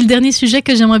 c'est ça. Puis le dernier sujet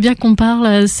que j'aimerais bien qu'on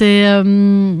parle,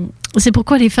 c'est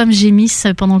pourquoi les femmes gémissent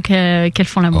pendant qu'elles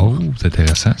font l'amour. Oh, c'est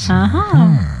intéressant, ça.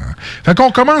 Fait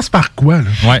qu'on commence par quoi, là?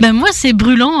 Ouais. Ben moi, c'est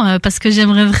brûlant parce que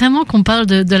j'aimerais vraiment qu'on parle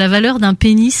de la valeur d'un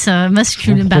pénis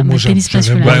masculin. Pénis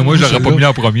masculin. Ben, moi, je l'aurais pas mis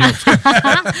en premier.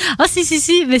 Ah,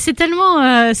 si. Mais c'est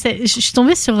tellement... je suis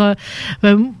tombée sur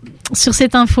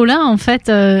cette info-là. En fait,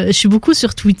 je suis beaucoup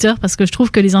sur Twitter parce que je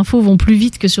trouve que les infos vont plus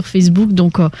vite que sur Facebook.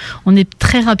 Donc, on est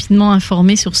très rapidement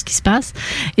informé sur ce qui se passe.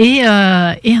 Et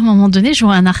à un moment donné, je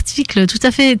vois un article tout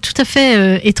à fait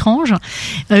étrange,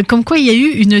 comme quoi il y a eu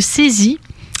une saisie.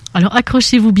 Alors,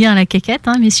 accrochez-vous bien à la quéquette,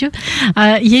 hein, messieurs.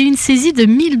 Il y a eu une saisie de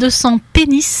 1200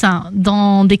 pénis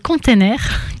dans des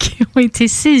containers qui ont été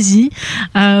saisis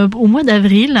au mois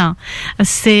d'avril.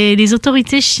 C'est les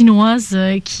autorités chinoises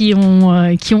qui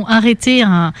ont arrêté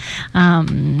un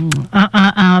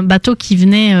bateau qui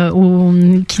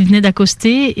venait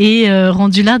d'accoster et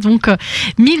rendu là donc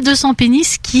 1200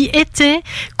 pénis qui étaient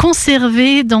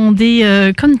conservés dans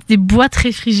comme des boîtes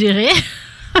réfrigérées.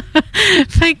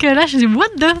 Fait que là, je dis, what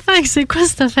the fuck, c'est quoi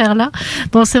cette affaire-là?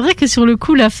 Bon, c'est vrai que sur le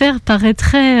coup, l'affaire paraît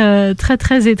très,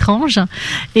 très étrange.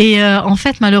 Et en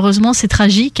fait, malheureusement, c'est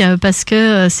tragique parce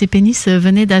que ces pénis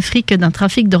venaient d'Afrique d'un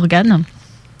trafic d'organes.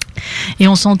 Et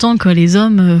on s'entend que les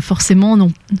hommes, forcément,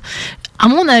 n'ont... À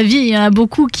mon avis, il y en a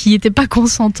beaucoup qui n'étaient pas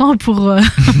consentants pour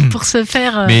se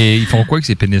faire... Mais ils font quoi avec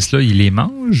ces pénis-là? Ils les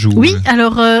mangent ou... Oui,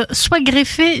 alors, soit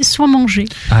greffés, soit mangés.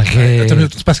 Arrête.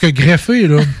 C'est parce que greffé,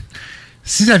 là,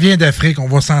 si ça vient d'Afrique, on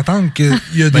va s'entendre qu'il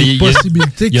y a des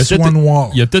possibilités qu'ils soient noirs.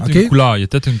 Il y a peut-être une couleur. Il y a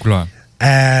peut-être une couleur.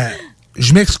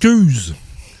 Je m'excuse,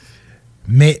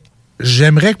 mais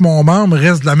j'aimerais que mon membre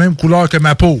reste de la même couleur que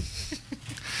ma peau.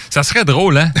 Ça serait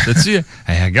drôle, hein? Sais-tu?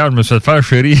 Hey, regarde, je me suis fait faire,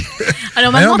 chérie.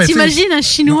 Alors maintenant, t'imagines un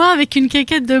Chinois avec une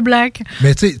caquette de black.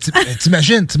 Mais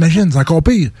t'imagines, c'est encore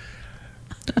pire.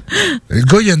 Le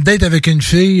gars, il a une date avec une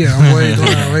fille.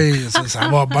 Ça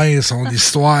va bien, son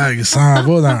histoire. Il s'en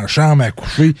va dans la chambre à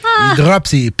coucher. Il drop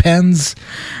ses pens.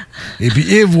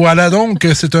 Et voilà donc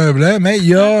que c'est un blanc, mais il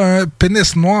y a un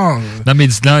pénis noir. Non, mais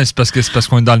dis-le, c'est parce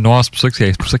qu'on est dans le noir. C'est pour ça qu'il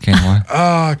est noir.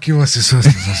 Ah, ok, ouais, c'est ça.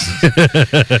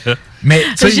 Mais,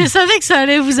 je savais que ça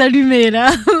allait vous allumer,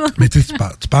 là. Mais tu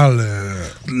parles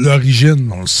de l'origine,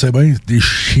 on le sait bien, des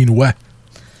Chinois.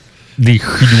 Des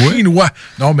Chinois? Chinois.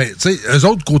 Non, mais, tu sais, eux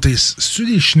autres côtés, c'est-tu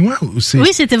des Chinois ou c'est... Oui,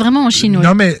 c'était vraiment en chinois.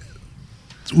 Non, mais,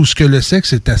 où est-ce que le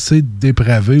sexe est assez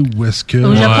dépravé ou est-ce que...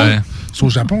 Au Japon. C'est au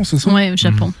Japon, c'est ça? Oui, au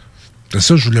Japon.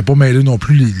 Ça, je voulais pas mêler non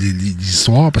plus les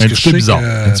histoires. Parce un que petit peu bizarre.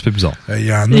 Un petit peu bizarre.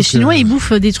 Les Chinois, ils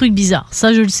bouffent des trucs bizarres.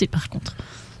 Ça, je le sais, par contre.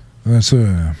 Ça...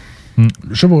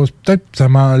 Je sais pas, peut-être que ça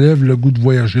m'enlève le goût de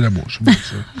voyager là-bas.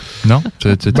 Non? Tu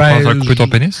vas faire couper ton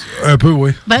pénis? Un peu,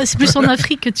 oui. C'est plus en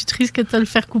Afrique que tu te risques de te le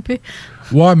faire couper.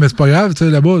 Ouais, mais c'est pas grave.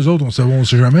 Là-bas, eux autres, on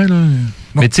sait jamais. Là.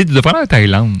 Mais tu sais, de prendre la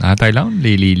Thaïlande. En Thaïlande,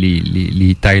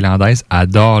 les Thaïlandaises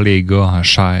adorent les gars en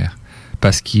chair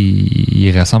parce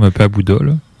qu'ils ressemblent un peu à Bouddha.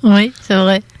 Là. Oui, c'est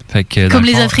vrai. Fait que, comme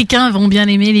les Africains vont bien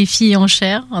aimer les filles en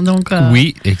chair. Donc,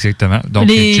 oui, exactement. Donc,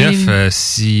 Jeff,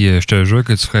 si je te jure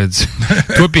que tu ferais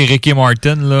toi et Ricky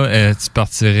Martin, là, tu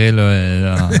partirais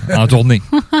là, en tournée.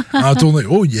 En tournée.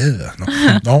 Oh yeah!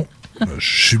 Non,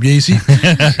 je suis bien ici.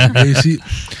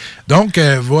 Donc,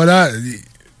 voilà.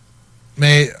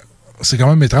 Mais c'est quand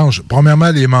même étrange.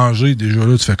 Premièrement, les manger, déjà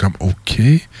là, tu fais comme OK.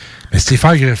 Mais si t'es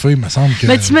faire greffer, il me semble que...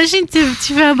 t'imagines,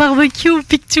 tu fais un barbecue,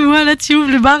 puis que tu vois, là, tu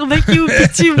ouvres le barbecue, puis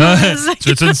tu vois... Tu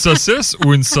veux-tu une saucisse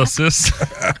ou une saucisse?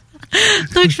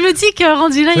 Donc, je me dis que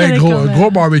rendu là, il y a gros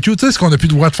barbecue, tu sais, ce qu'on n'a plus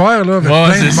le droit de faire, là,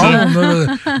 avec plein de monde,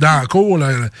 là, dans la cour,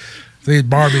 là. Tu sais,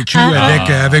 barbecue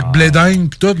avec blé d'Inde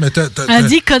pis tout, mais un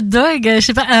dick hot dog, je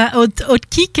sais pas, un hot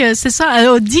kick, c'est ça, un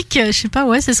hot dick, je sais pas,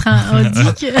 ouais, ce sera un hot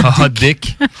dick. Hot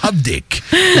dick. Hot dick.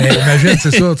 Mais imagine,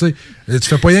 c'est ça, tu sais. Tu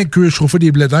fais pas rien que chauffer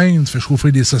des blés d'Inde, tu fais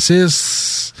chauffer des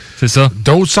saucisses. C'est ça.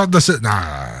 D'autres sortes de saucisses. Non.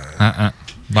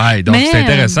 Ouais, donc c'est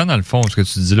intéressant dans le fond ce que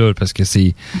tu dis là, parce que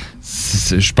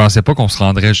je pensais pas qu'on se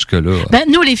rendrait jusque-là.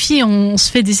 Nous, les filles, on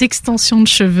se fait des extensions de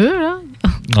cheveux, là.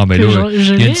 Non, mais là, il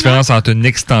y a une différence entre une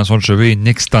extension de cheveux et une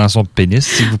extension de pénis,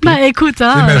 s'il vous plaît. Écoute,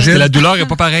 hein. La douleur est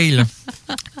pas pareille, là.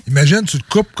 Imagine, tu te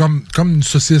coupes comme une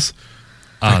saucisse.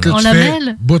 En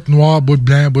lamelle. Bout noir, bout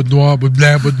blanc, bout noir, bout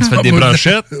blanc, bout noir. Tu fais des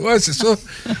branchettes? Ouais, c'est ça.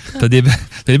 T'as des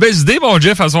belles idées, mon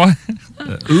Jeff, à soir.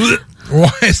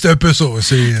 Ouais, c'est un peu ça.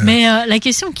 Mais la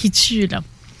question qui tue, là.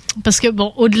 Parce que,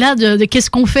 bon, au-delà de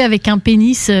qu'est-ce qu'on fait avec un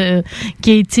pénis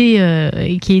qui a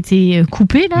été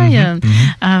coupé, là,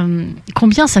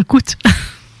 combien ça coûte?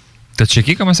 T'as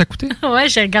checké comment ça coûtait? Ouais,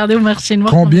 j'ai regardé au marché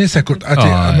noir. Combien ça coûte?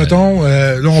 Mettons,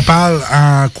 là, on parle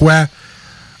en quoi?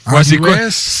 En c'est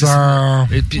US, en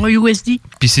USD.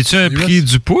 Puis c'est-tu un prix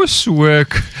du pouce ou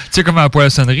tu sais comme à la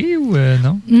poissonnerie ou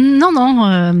non? Non,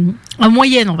 en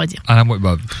moyenne, on va dire.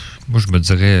 Moi, je me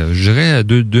dirais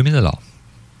 2000 $.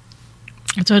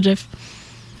 Et toi, Jeff?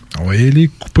 On va y aller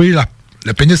couper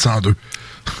le pénis en deux.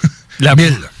 La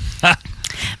 1000.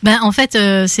 En fait,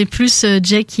 c'est plus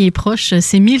Jack qui est proche.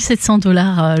 C'est 1700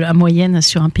 $ la moyenne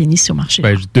sur un pénis sur le marché.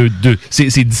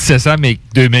 C'est 1700, mais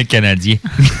 2000 Canadiens.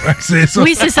 C'est ça.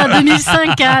 Oui, c'est ça,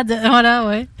 2005 CAD. Voilà,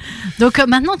 ouais. Donc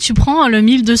maintenant, tu prends le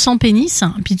 1200 pénis,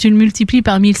 puis tu le multiplies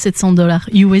par 1700 $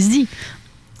 USD.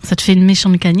 Ça te fait une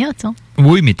méchante cagnotte, hein?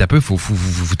 Oui, mais t'as peu, faut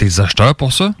des acheteurs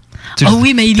pour ça.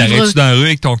 Oui, mais il livre... T'arrêtes-tu dans la rue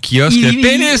avec ton kiosque?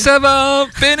 Pénis à vendre!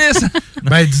 Pénis!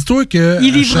 Dis-toi que...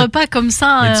 Il livre pas comme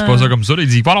ça. Il dit pas ça comme ça. Il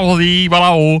dit, voilà. Il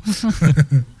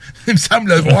me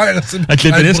semble le voir. Avec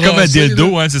le pénis comme un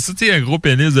dildo, hein. C'est ça, tu sais, un gros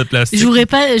pénis de plastique. Je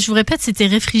vous répète, c'était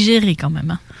réfrigéré quand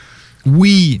même. Hein.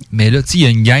 Oui, mais là, tu sais, il y a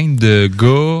une gang de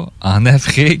gars en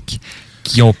Afrique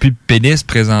qui ont plus de pénis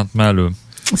présentement, là.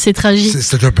 C'est tragique.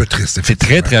 C'est un peu triste. C'est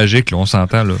très tragique, là, on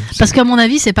s'entend. Là. Parce qu'à mon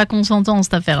avis, c'est pas consentant,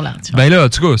 cette affaire-là. Ben là, en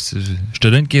tout cas, je te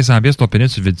donne 1500 pièces ton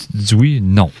pénis, tu dis oui,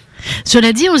 non.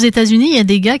 Cela dit, aux États-Unis, il y a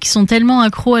des gars qui sont tellement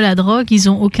accros à la drogue, ils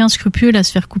ont aucun scrupule à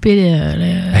se faire couper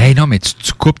Hey, non, mais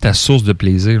tu coupes ta source de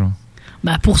plaisir. Là.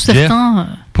 Bah, pour certains...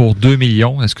 Pour 2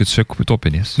 millions, est-ce que tu fais couper ton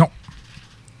pénis? Non.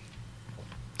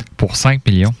 Pour 5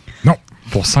 millions? Non.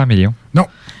 Pour 100 millions? Non.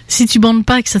 Si tu bandes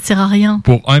pas, que ça te sert à rien.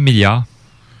 Pour 1 milliard?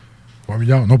 Pour 1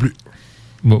 milliard, non plus.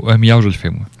 Bon, 1 milliard, je le fais,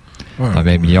 moi. Ouais, ah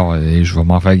ben, 1 milliard, je vais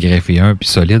m'en faire greffer un, puis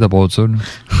solide à bord de ça. Là.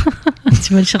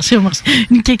 Tu vas le chercher au marché.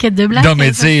 Une quéquette de blague. Non,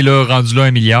 mais tu sais, là, rendu là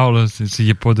 1 milliard, il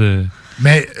n'y a pas de...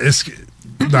 Mais est-ce que,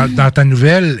 dans ta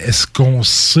nouvelle, est-ce qu'on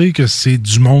sait que c'est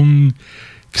du monde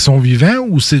qui sont vivants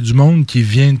ou c'est du monde qui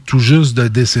vient tout juste de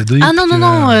décéder? Ah non,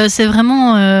 non, c'est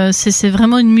vraiment, c'est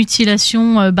vraiment une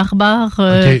mutilation barbare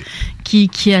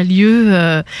qui a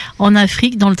lieu en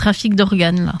Afrique dans le trafic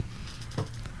d'organes, là.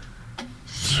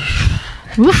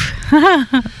 Ouf.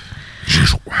 J'ai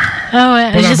chaud. Ah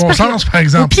ouais, pas dans le bon sens, par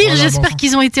exemple. Au pire, j'espère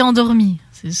qu'ils ont été endormis.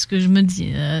 C'est ce que je me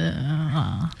dis.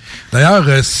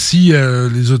 D'ailleurs, si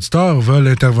les auditeurs veulent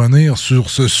intervenir sur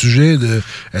ce sujet de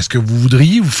est-ce que vous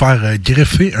voudriez vous faire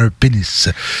greffer un pénis?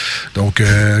 Donc,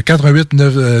 88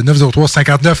 903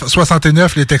 59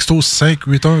 69, les textos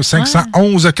 581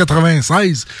 511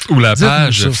 96. Ou la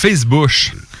page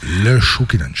Facebook. Le show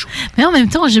qui donne chaud. Mais en même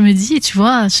temps, je me dis, tu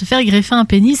vois, se faire greffer un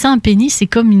pénis, c'est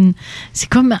comme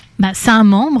c'est un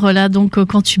membre, là, donc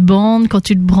quand tu bandes, quand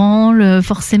tu te branles,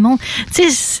 forcément, tu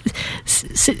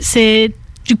sais,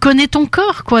 tu connais ton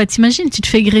corps, quoi. T'imagines, tu te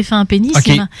fais greffer un pénis,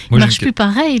 il marche plus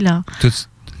pareil, là.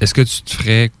 Est-ce que tu te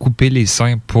ferais couper les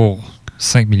seins pour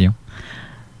 5 millions?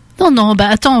 Non, bah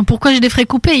attends, pourquoi je les ferais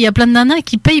couper? Il y a plein de nanas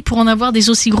qui payent pour en avoir des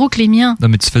aussi gros que les miens. Non,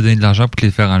 mais tu fais donner de l'argent pour te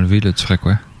les faire enlever, là, tu ferais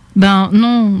quoi? Ben,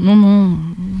 non.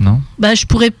 Non? Ben, je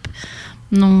pourrais...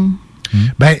 Non.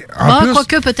 Ben, plus...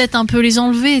 quoique peut-être un peu les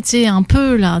enlever, tu sais, un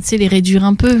peu, là, tu sais, les réduire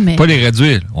un peu, mais... Pas les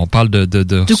réduire, on parle de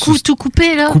tout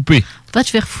couper, là? Couper. Va te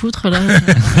faire foutre, là.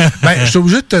 Ben, je suis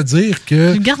obligé de te dire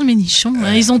que... Je garde mes nichons,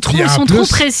 là. Ils sont trop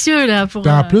précieux, là, pour...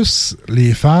 En plus,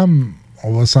 les femmes,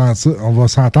 on va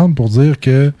s'entendre pour dire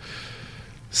que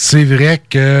c'est vrai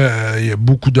qu'il y a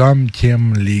beaucoup d'hommes qui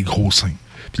aiment les gros seins.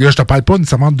 Puis là, je te parle pas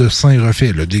nécessairement de seins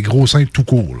refaits, là, des gros seins tout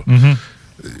court. Mm-hmm.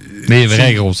 Des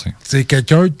vrais gros seins. C'est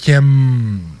quelqu'un qui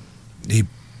aime les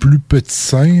plus petits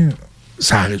seins,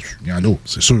 ça arrive. Il y en a,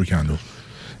 c'est sûr qu'il y en a.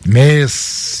 Mais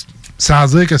sans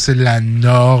dire que c'est la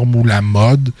norme ou la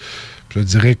mode, je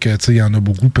dirais que il y en a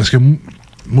beaucoup. Parce que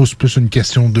moi, c'est plus une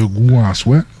question de goût en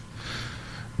soi.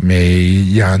 Mais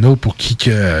il y en a pour qui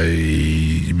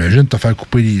imagine te faire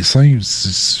couper les seins.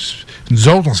 Nous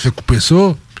autres, on se fait couper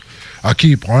ça.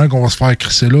 OK, probablement qu'on va se faire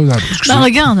crisser là dans la discussion. Ben,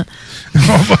 regarde.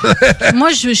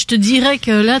 Moi, je te dirais que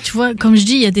là, tu vois, comme je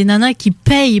dis, il y a des nanas qui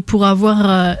payent pour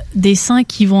avoir des seins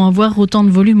qui vont avoir autant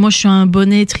de volume. Moi, je suis un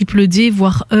bonnet triple D,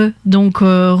 voire E. Donc,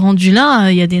 rendu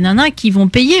là, il y a des nanas qui vont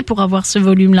payer pour avoir ce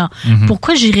volume-là. Mm-hmm.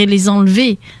 Pourquoi j'irais les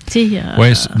enlever?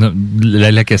 Oui,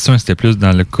 la question, c'était plus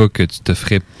dans le cas que tu te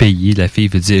ferais payer. La fille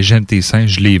veut dire, j'aime tes seins,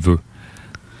 je les veux.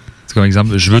 Comme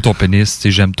exemple, je veux ton pénis,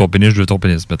 j'aime ton pénis, je veux ton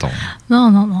pénis, mettons.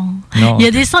 Non. Il y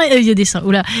a des seins,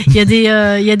 oula. Il y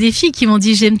a des filles qui m'ont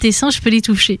dit, j'aime tes seins, je peux les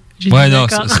toucher. Ouais, non,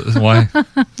 ouais.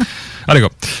 Allez, go.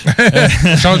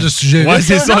 Change de sujet. Ouais,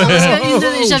 c'est ça.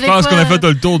 Je pense qu'on a fait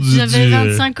le tour du... J'avais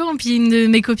 25 ans, puis une de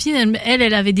mes copines,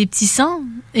 elle avait des petits seins,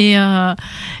 et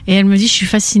elle me dit, je suis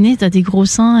fascinée, t'as des gros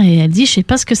seins, et elle dit, je sais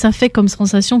pas ce que ça fait comme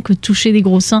sensation que toucher des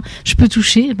gros seins. Je peux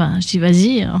toucher? Ben, je dis,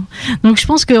 vas-y. Donc, je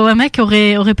pense qu'un mec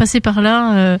aurait passé par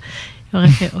là, il aurait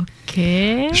fait, OK.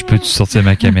 Je peux-tu sortir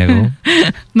ma caméra?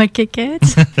 Ma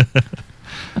quéquette.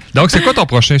 Donc, c'est quoi ton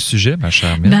prochain sujet, ma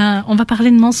chère Mille? Ben, on va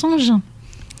parler de mensonges.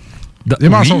 Des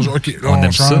mensonges, OK. Là, on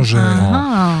aime change,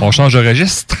 ça. On change de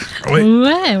registre. Oui.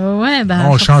 Ouais. Ben,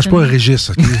 on change pas de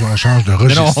registre, OK? On change de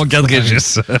registre. Non, on garde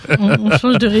registre. On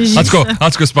change de registre.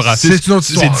 En tout cas, c'est pas grave. C'est une autre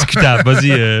histoire. C'est discutable.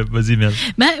 Vas-y, Mel.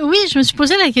 Ben oui, je me suis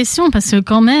posé la question parce que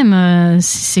quand même,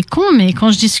 c'est con, mais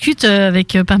quand je discute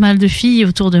avec pas mal de filles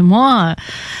autour de moi,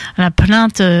 la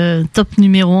plainte top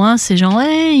numéro 1, c'est genre,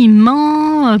 il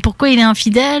ment, pourquoi il est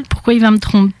infidèle, pourquoi il va me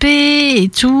tromper et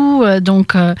tout.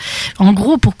 Donc, en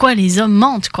gros, pourquoi les hommes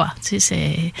mentent, quoi.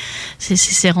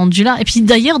 C'est rendu là. Et puis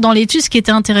d'ailleurs, dans l'étude, ce qui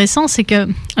était intéressant, c'est que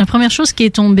la première chose qui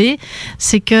est tombée,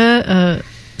 c'est que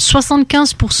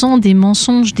 75% des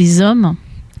mensonges des hommes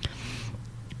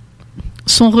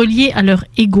sont reliés à leur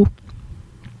ego.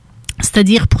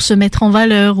 C'est-à-dire pour se mettre en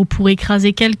valeur ou pour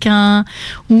écraser quelqu'un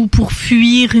ou pour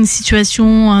fuir une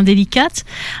situation indélicate,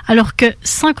 alors que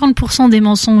 50% des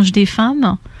mensonges des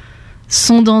femmes,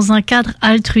 sont dans un cadre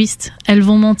altruiste. Elles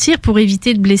vont mentir pour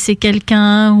éviter de blesser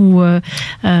quelqu'un ou...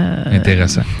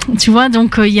 Intéressant. Tu vois,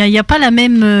 donc il n'y a pas la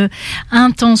même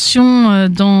intention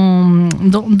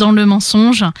dans le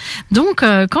mensonge. Donc,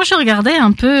 quand je regardais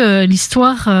un peu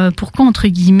l'histoire, pourquoi, entre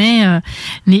guillemets,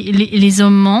 les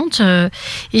hommes mentent,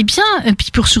 eh bien, et puis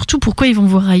surtout, pourquoi ils vont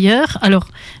voir ailleurs. Alors,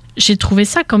 j'ai trouvé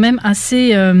ça quand même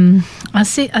assez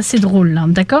drôle, là,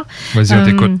 d'accord ? Vas-y, on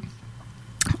t'écoute.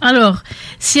 Alors,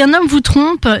 si un homme vous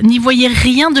trompe, n'y voyez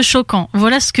rien de choquant.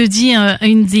 Voilà ce que dit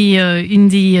une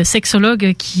des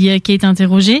sexologues qui a été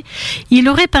interrogée. Il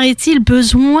aurait, paraît-il,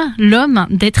 besoin, l'homme,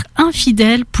 d'être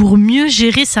infidèle pour mieux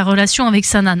gérer sa relation avec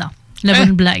sa nana. La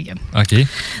bonne blague. OK.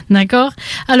 D'accord.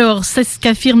 Alors, c'est ce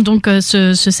qu'affirme donc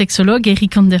ce sexologue,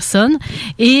 Eric Anderson.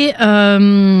 Et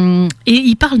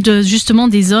il parle justement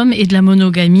des hommes et de la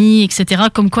monogamie, etc.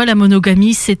 Comme quoi la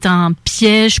monogamie, c'est un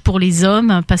piège pour les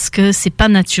hommes parce que c'est pas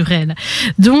naturel.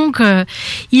 Donc,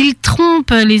 ils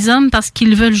trompent les hommes parce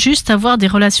qu'ils veulent juste avoir des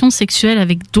relations sexuelles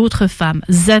avec d'autres femmes.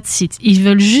 That's it. Ils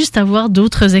veulent juste avoir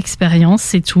d'autres expériences,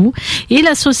 c'est tout. Et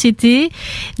la société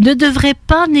ne devrait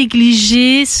pas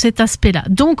négliger cet aspect-là.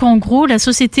 Donc, en gros, la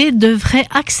société devrait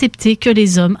accepter que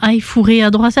les hommes aillent fourrer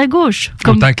à droite à gauche.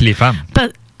 Autant que les femmes.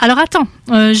 Alors, attends,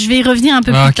 je vais y revenir un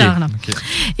peu plus tard. Là. Okay.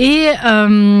 Et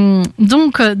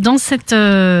donc, dans cette...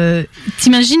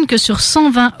 t'imagines que sur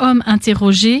 120 hommes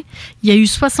interrogés, il y a eu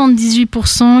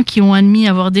 78% qui ont admis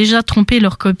avoir déjà trompé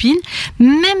leur copine,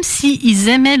 même s'ils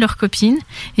aimaient leur copine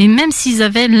et même s'ils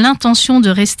avaient l'intention de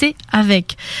rester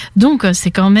avec. Donc, c'est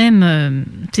quand même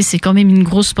une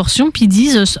grosse portion. Puis ils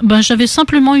disent, j'avais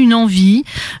simplement une envie,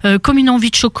 comme une envie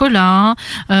de chocolat,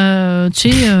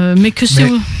 mais que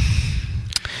c'est...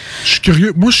 Je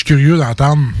suis curieux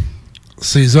d'entendre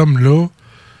ces hommes-là.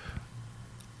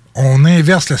 On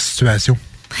inverse la situation.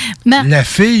 La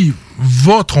fille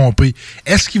va tromper.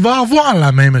 Est-ce qu'il va avoir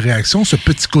la même réaction, ce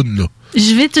petit coude-là?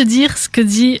 Je vais te dire ce que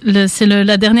dit, c'est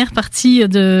la dernière partie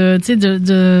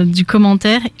du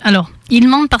commentaire. Alors, ils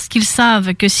mentent parce qu'ils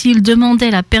savent que s'ils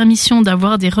demandaient la permission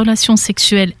d'avoir des relations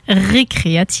sexuelles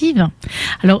récréatives,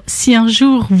 alors si un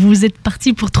jour vous êtes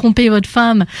parti pour tromper votre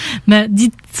femme,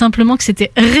 dites simplement que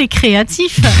c'était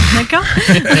récréatif, d'accord?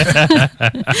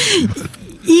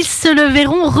 Ils se le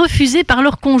verront refuser par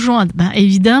leur conjointe.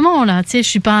 Évidemment, là, tu sais, je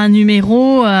suis pas un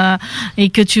numéro et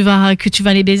que tu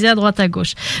vas les baiser à droite à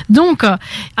gauche. Donc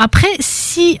après,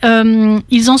 si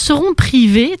ils en seront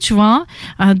privés, tu vois,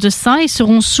 de ça, ils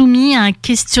seront soumis à un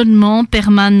questionnement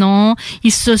permanent.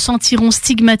 Ils se sentiront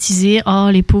stigmatisés. Oh,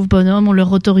 les pauvres bonhommes, on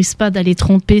leur autorise pas d'aller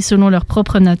tromper selon leur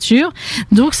propre nature.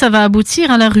 Donc ça va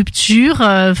aboutir à la rupture,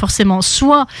 forcément.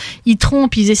 Soit ils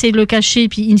trompent, ils essayent de le cacher,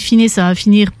 puis in fine, ça va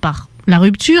finir par la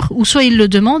rupture, ou soit ils le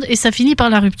demandent et ça finit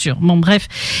par la rupture. Bon, bref.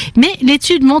 Mais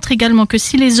l'étude montre également que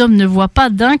si les hommes ne voient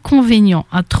pas d'inconvénient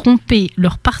à tromper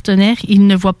leur partenaire, ils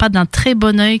ne voient pas d'un très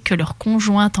bon œil que leur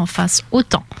conjointe en fasse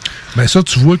autant. Ben ça,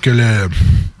 tu vois que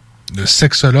le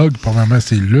sexologue, probablement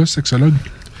c'est le sexologue,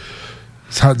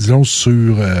 ça, disons,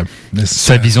 sur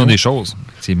sa vision des choses,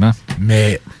 effectivement.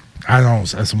 Mais, non,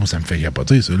 moi, ça me fait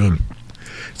capoter, ça, là. Tu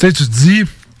sais, tu te dis...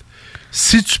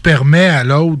 Si tu permets à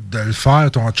l'autre de le faire,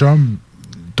 ton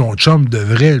chum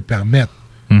devrait le permettre.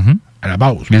 Mm-hmm. À la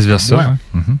base. Vice-versa.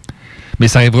 Ouais. Mm-hmm. Mais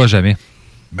ça n'arrivera jamais.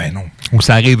 Ben non. Ou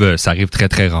ça arrive très,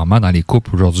 très rarement dans les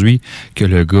couples aujourd'hui que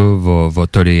le gars va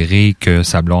tolérer que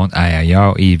sa blonde aille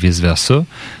ailleurs et vice-versa.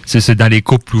 C'est dans les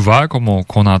couples ouverts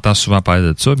qu'on entend souvent parler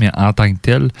de ça, mais en tant que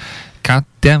tel, quand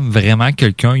t'aimes vraiment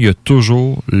quelqu'un, il y a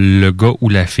toujours le gars ou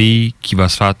la fille qui va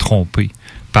se faire tromper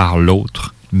par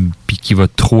l'autre, puis qui va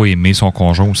trop aimer son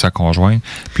conjoint ou sa conjointe,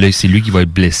 puis là, c'est lui qui va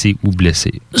être blessé ou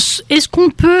blessé. Est-ce qu'on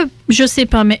peut, je sais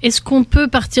pas, mais est-ce qu'on peut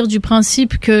partir du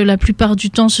principe que la plupart du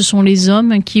temps, ce sont les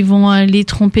hommes qui vont aller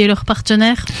tromper leur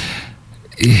partenaire?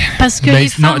 Parce que les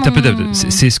femmes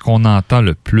c'est ce qu'on entend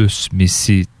le plus, mais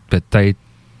c'est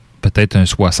peut-être un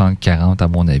 60-40 à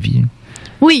mon avis.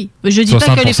 Oui, je dis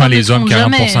pas que les femmes ne trompent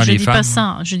jamais. Je dis femmes. pas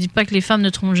ça. Je dis pas que les femmes ne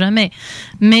trompent jamais.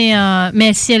 Mais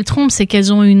si elles trompent, c'est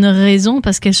qu'elles ont une raison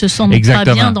parce qu'elles se sentent pas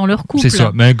bien dans leur couple. C'est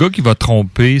ça. Mais un gars qui va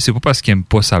tromper, c'est pas parce qu'il aime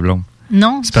pas sa blonde.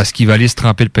 Non. C'est parce qu'il va aller se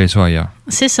tremper le pinceau ailleurs.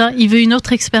 C'est ça. Il veut une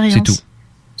autre expérience. C'est tout.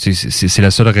 C'est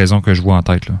la seule raison que je vois en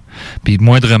tête, là. Puis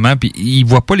moindrement, puis il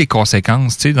voit pas les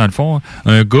conséquences. Tu sais, dans le fond,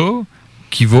 un gars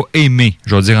qui va aimer,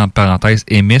 je vais dire entre parenthèses,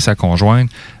 aimer sa conjointe,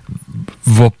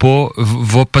 va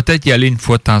peut-être y aller une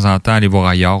fois de temps en temps, aller voir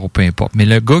ailleurs ou peu importe. Mais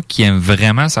le gars qui aime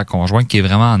vraiment sa conjointe, qui est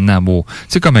vraiment en amour, tu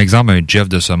sais, comme exemple, un Jeff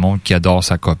de ce monde qui adore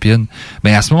sa copine,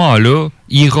 ben à ce moment-là,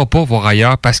 il ira pas voir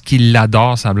ailleurs parce qu'il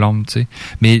adore sa blonde, tu sais.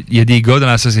 Mais il y a des gars dans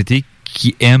la société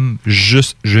qui aiment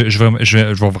juste, je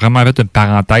vais vraiment mettre une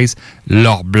parenthèse,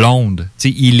 leur blonde. Tu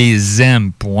sais, ils les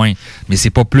aiment, point. Mais c'est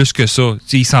pas plus que ça. Tu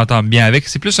sais, ils s'entendent bien avec.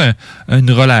 C'est plus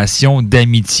une relation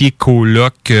d'amitié,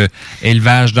 coloc,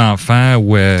 élevage d'enfants.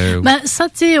 Ou, ça,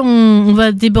 tu sais, on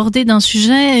va déborder d'un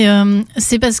sujet.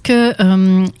 C'est parce que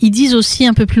ils disent aussi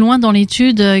un peu plus loin dans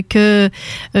l'étude que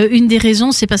une des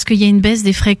raisons, c'est parce qu'il y a une baisse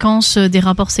des fréquences des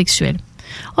rapports sexuels.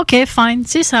 Ok, fine. Tu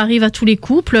sais, ça arrive à tous les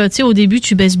couples. Tu sais, au début,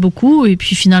 tu baisses beaucoup et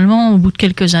puis finalement, au bout de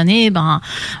quelques années,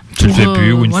 tu le fais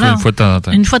plus ou une fois de temps en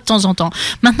temps. Une fois de temps en temps.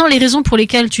 Maintenant, les raisons pour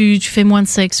lesquelles tu fais moins de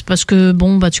sexe, parce que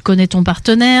tu connais ton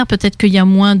partenaire, peut-être qu'il y a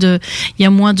moins de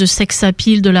sex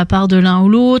appeal de la part de l'un ou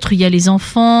l'autre, il y a les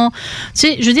enfants. Tu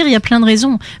sais, je veux dire, il y a plein de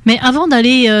raisons. Mais avant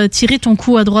d'aller tirer ton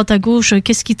coup à droite à gauche,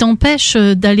 qu'est-ce qui t'empêche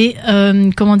d'aller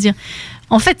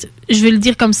en fait, je vais le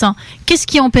dire comme ça. Qu'est-ce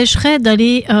qui empêcherait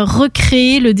d'aller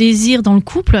recréer le désir dans le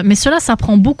couple? Mais cela, ça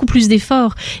prend beaucoup plus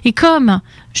d'efforts. Et comme,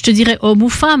 je te dirais homme ou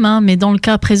femme, mais dans le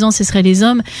cas présent, ce serait les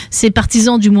hommes, c'est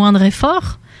partisan du moindre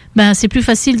effort. C'est plus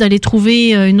facile d'aller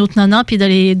trouver une autre nana puis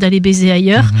d'aller baiser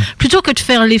ailleurs, plutôt que de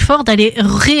faire l'effort d'aller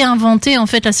réinventer en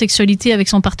fait la sexualité avec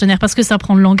son partenaire, parce que ça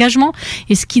prend de l'engagement.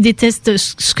 Et ce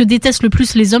que détestent le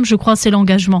plus les hommes, je crois, c'est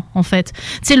l'engagement en fait.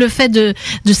 C'est le fait de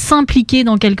s'impliquer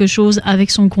dans quelque chose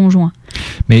avec son conjoint.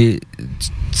 Mais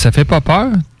ça fait pas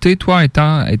peur, toi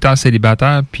étant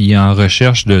célibataire puis en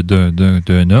recherche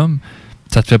d'un homme,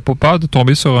 ça te fait pas peur de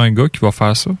tomber sur un gars qui va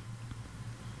faire ça?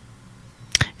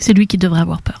 C'est lui qui devrait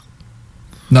avoir peur.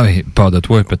 Non, mais peur de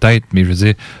toi, peut-être, mais je veux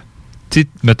dire, tu sais,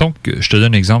 mettons que je te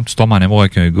donne un exemple, tu tombes en amour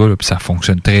avec un gars, puis ça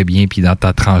fonctionne très bien, puis dans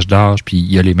ta tranche d'âge, puis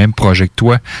il a les mêmes projets que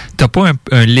toi. T'as pas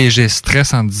un léger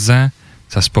stress en te disant,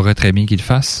 ça se pourrait très bien qu'il le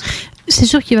fasse? C'est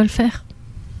sûr qu'il va le faire.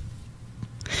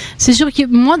 C'est sûr que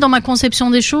moi, dans ma conception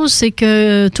des choses, c'est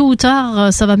que tôt ou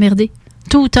tard, ça va merder.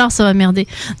 Tôt ou tard, ça va merder.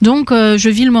 Donc, je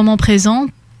vis le moment présent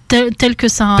tel que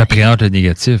ça... T'appréhendes le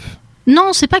négatif?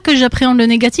 Non, c'est pas que j'appréhende le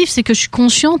négatif, c'est que je suis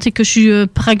consciente et que je suis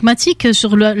pragmatique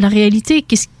sur la réalité.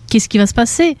 Qu'est-ce qui va se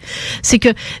passer? C'est que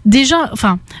déjà,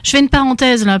 je fais une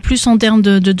parenthèse là, plus en termes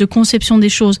de conception des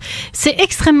choses. C'est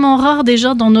extrêmement rare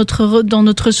déjà dans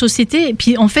notre société, et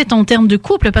puis en fait en termes de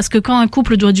couple, parce que quand un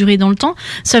couple doit durer dans le temps,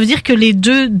 ça veut dire que les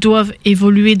deux doivent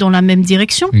évoluer dans la même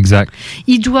direction. Exact.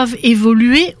 Ils doivent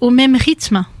évoluer au même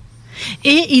rythme.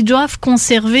 Et ils doivent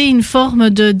conserver une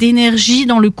forme d'énergie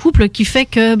dans le couple qui fait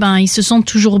que ils se sentent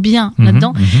toujours bien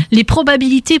là-dedans. Les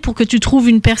probabilités pour que tu trouves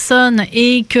une personne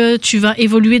et que tu vas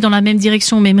évoluer dans la même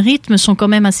direction, au même rythme, sont quand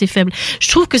même assez faibles. Je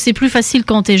trouve que c'est plus facile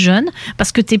quand t'es jeune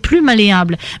parce que t'es plus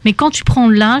malléable. Mais quand tu prends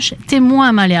de l'âge, t'es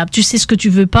moins malléable. Tu sais ce que tu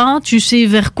veux pas, tu sais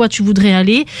vers quoi tu voudrais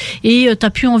aller et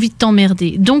t'as plus envie de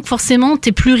t'emmerder. Donc forcément,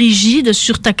 t'es plus rigide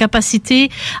sur ta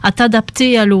capacité à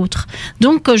t'adapter à l'autre.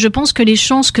 Donc je pense que les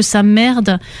chances que ça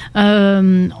merde,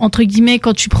 entre guillemets,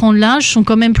 quand tu prends l'âge, sont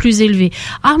quand même plus élevées.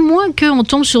 À moins qu'on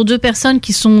tombe sur deux personnes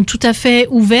qui sont tout à fait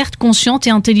ouvertes, conscientes et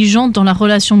intelligentes dans la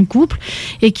relation de couple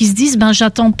et qui se disent,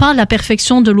 j'attends pas la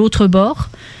perfection de l'autre bord.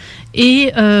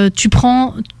 Et tu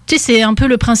prends... Tu sais, c'est un peu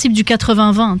le principe du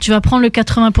 80-20. Tu vas prendre le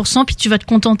 80%, puis tu vas te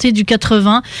contenter du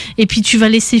 80%, et puis tu vas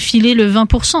laisser filer le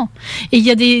 20%. Et il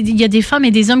y a des femmes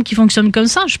et des hommes qui fonctionnent comme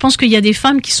ça. Je pense qu'il y a des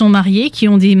femmes qui sont mariées, qui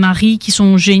ont des maris qui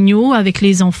sont géniaux avec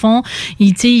les enfants.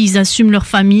 Ils assument leur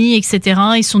famille, etc.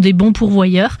 Ils sont des bons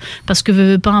pourvoyeurs, parce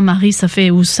que pas un mari, ça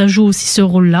joue aussi ce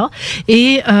rôle-là.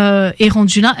 Et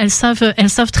rendu là, elles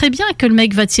savent très bien que le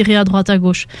mec va tirer à droite à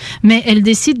gauche. Mais elles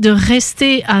décident de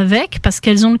rester avec parce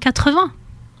qu'elles ont le 80%.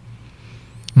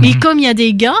 Et comme il y a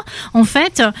des gars, en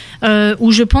fait,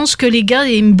 où je pense que les gars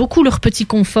aiment beaucoup leur petit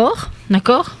confort,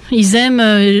 d'accord? Ils aiment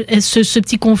ce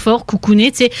petit confort,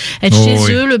 coucouner, tu sais, être chez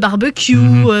eux, le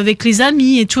barbecue, avec les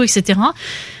amis et tout, etc.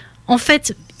 En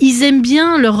fait, ils aiment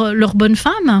bien leur bonne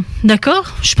femme,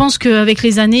 d'accord? Je pense qu'avec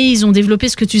les années, ils ont développé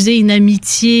ce que tu disais, une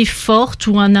amitié forte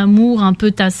ou un amour un peu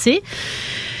tassé.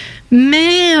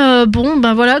 Mais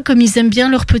voilà, comme ils aiment bien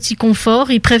leur petit confort,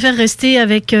 ils préfèrent rester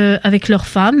avec leur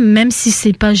femme, même si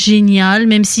c'est pas génial,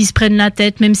 même s'ils se prennent la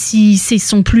tête, même s'ils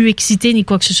sont plus excités ni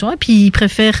quoi que ce soit, et puis ils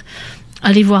préfèrent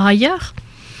aller voir ailleurs.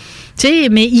 Tu sais,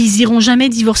 mais ils iront jamais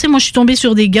divorcer. Moi, je suis tombée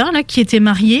sur des gars là qui étaient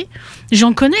mariés,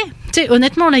 j'en connais. Tu sais,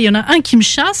 honnêtement, là, il y en a un qui me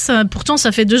chasse. Pourtant,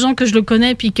 ça fait 2 ans que je le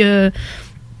connais, puis que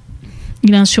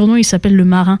il a un surnom, il s'appelle le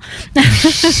marin.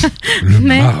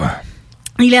 Marin.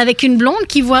 Il est avec une blonde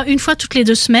qui voit une fois toutes les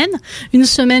 2 semaines, une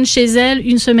semaine chez elle,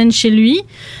 une semaine chez lui.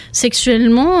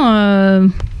 Sexuellement,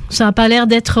 ça n'a pas l'air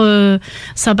d'être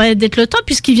le top,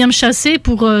 puisqu'il vient me chasser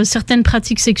pour certaines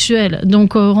pratiques sexuelles.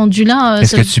 Donc rendu là,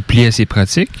 est-ce que tu plies à ces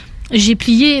pratiques? j'ai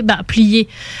plié.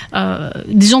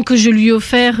 Disons que je lui ai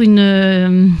offert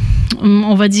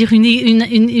on va dire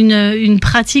une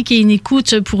pratique et une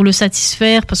écoute pour le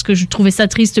satisfaire parce que je trouvais ça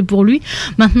triste pour lui.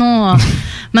 Maintenant,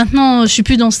 je suis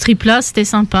plus dans ce trip-là. C'était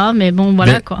sympa, mais bon,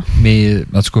 voilà quoi. Mais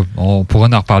en tout cas, on pourra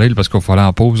en reparler parce qu'il faut aller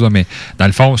en pause. Là, mais dans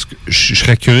le fond, je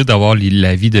serais curieux d'avoir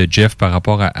l'avis de Jeff par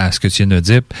rapport à ce que tu viens de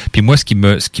dire. Puis moi, ce qui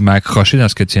m'a accroché dans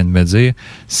ce que tu viens de me dire,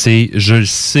 c'est je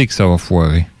sais que ça va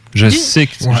foirer. Je sais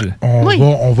que...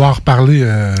 On va en reparler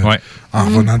en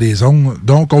revenant des ondes.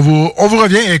 Donc, on vous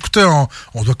revient. Écoutez,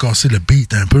 on doit casser le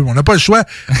beat un peu. On n'a pas le choix.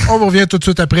 On vous revient tout de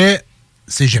suite après.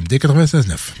 C'est GMD 96.9.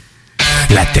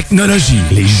 La technologie,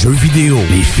 les jeux vidéo,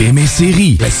 les films et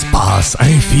séries, l'espace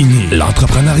infini,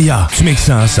 l'entrepreneuriat. Tu mixes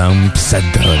ça ensemble, pis ça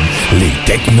te donne les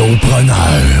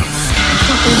technopreneurs.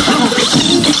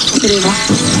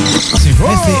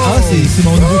 C'est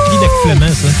mon nouveau cri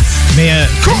d'accouplement, ça. Mais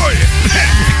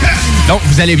donc,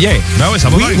 vous allez bien? Ben oui, ça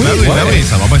va bien. Oui,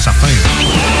 ça va bien, certain.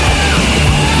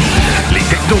 Les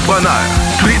technopreneurs,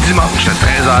 tous les dimanches de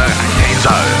 13h à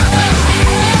 15h.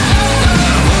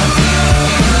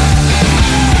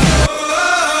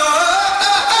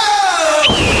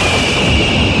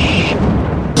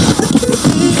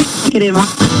 Queremos.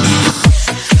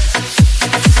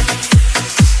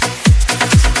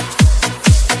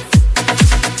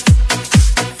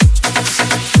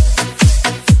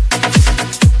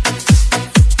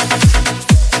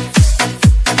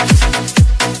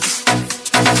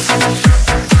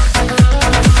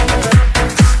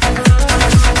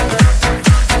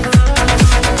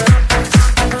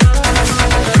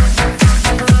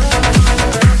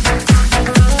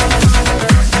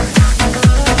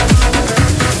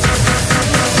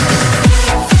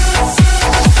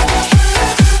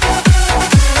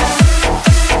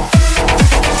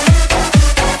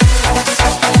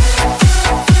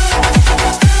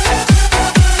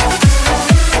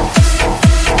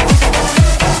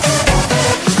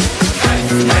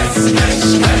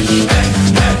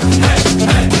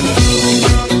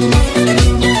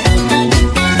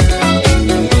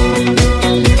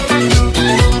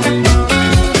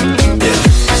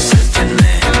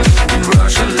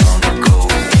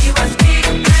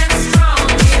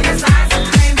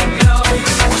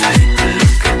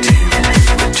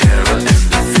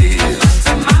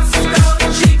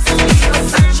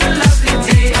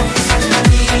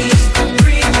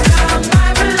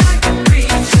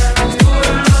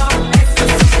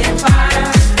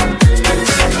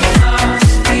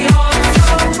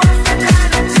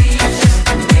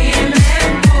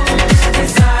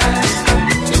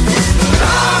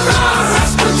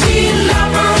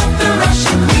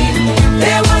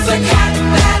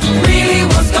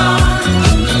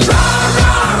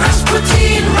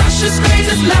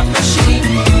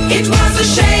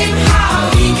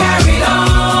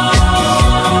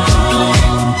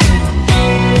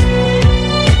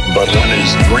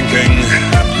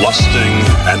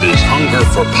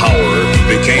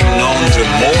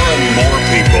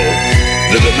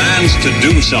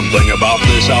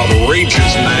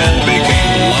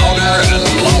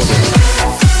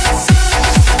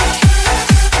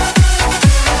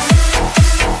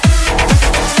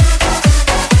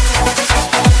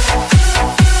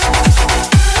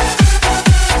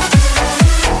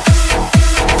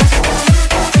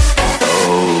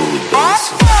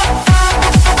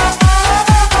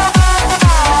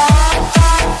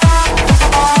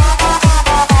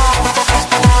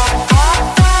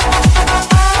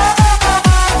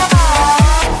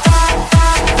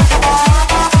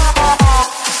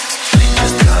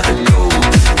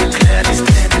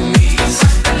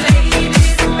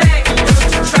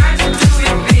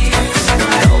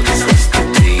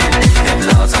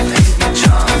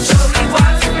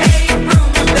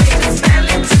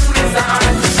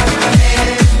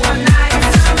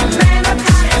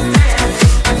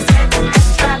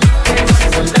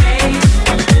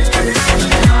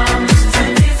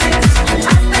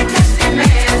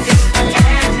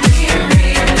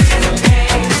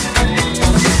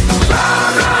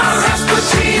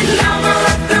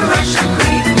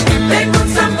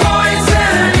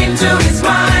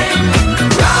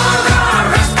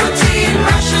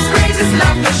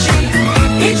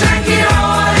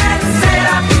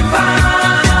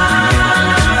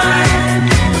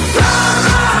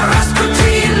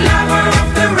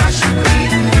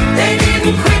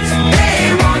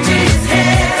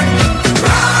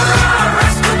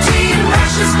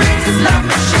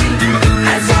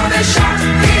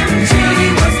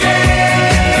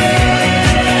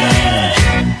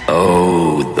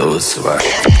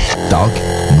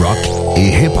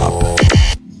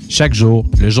 Chaque jour,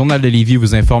 le Journal de Lévis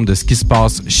vous informe de ce qui se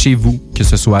passe chez vous, que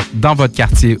ce soit dans votre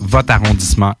quartier, votre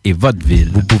arrondissement et votre ville.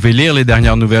 Vous pouvez lire les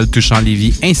dernières nouvelles touchant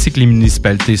Lévis ainsi que les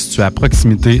municipalités situées à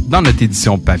proximité dans notre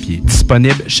édition papier.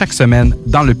 Disponible chaque semaine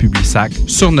dans le Publisac,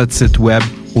 sur notre site web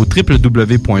au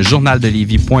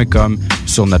www.journaldelevis.com,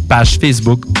 sur notre page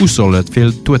Facebook ou sur notre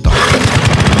fil Twitter.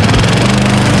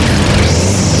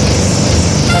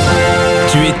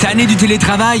 Tu es tanné du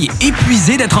télétravail,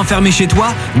 épuisé d'être enfermé chez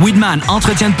toi? Weedman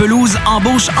Entretien de pelouse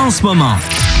embauche en ce moment.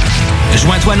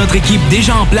 Joins-toi à notre équipe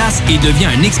déjà en place et deviens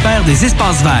un expert des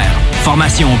espaces verts.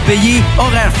 Formation payée,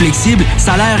 horaires flexibles,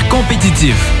 salaire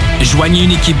compétitif. Joignez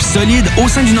une équipe solide au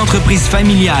sein d'une entreprise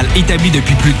familiale établie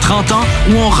depuis plus de 30 ans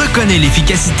où on reconnaît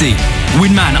l'efficacité.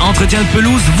 Weedman Entretien de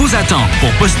pelouse vous attend. Pour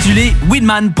postuler,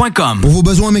 weedman.com. Pour vos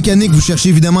besoins mécaniques, vous cherchez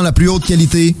évidemment la plus haute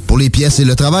qualité pour les pièces et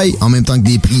le travail, en même temps que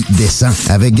des prix décents.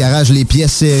 Avec Garage Les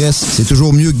Pièces CRS, c'est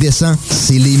toujours mieux que décent.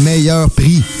 C'est les meilleurs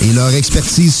prix et leur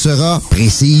expertise sera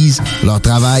précise, leur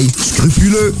travail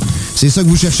scrupuleux. C'est ça que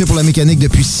vous cherchez pour la mécanique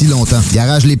depuis si longtemps.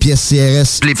 Garage Les Pièces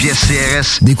CRS. Les pièces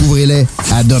CRS. Découvrez-les,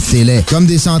 adoptez-les. Comme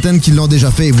des centaines qui l'ont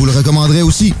déjà fait, vous le recommanderez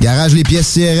aussi. Garage Les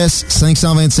Pièces CRS,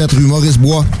 527 rue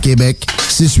Maurice-Bois, Québec.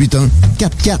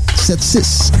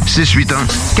 681-4476.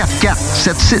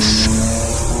 681-4476.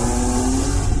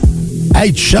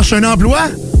 Hey, tu cherches un emploi?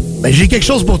 Ben, j'ai quelque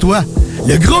chose pour toi.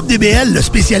 Le groupe DBL, le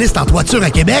spécialiste en toiture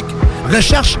à Québec,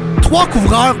 recherche 3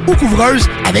 couvreurs ou couvreuses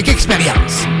avec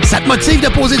expérience. Ça te motive de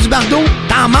poser du bardeau?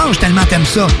 T'en manges tellement t'aimes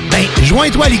ça. Ben,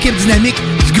 joins-toi à l'équipe dynamique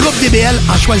du groupe DBL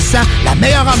en choisissant la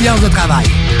meilleure ambiance de travail.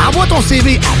 Envoie ton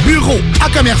CV à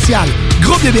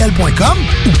bureau@commercial-groupedbl.com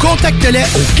ou contacte-les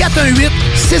au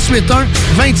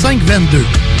 418-681-2522.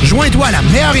 Joins-toi à la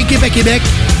meilleure équipe à Québec,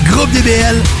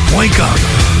 groupedbl.com.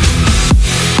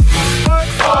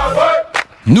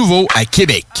 Nouveau à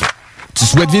Québec. Tu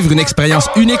souhaites vivre une expérience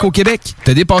unique au Québec,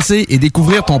 te dépasser et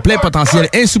découvrir ton plein potentiel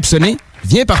insoupçonné?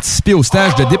 Viens participer au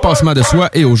stage de dépassement de soi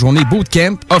et aux journées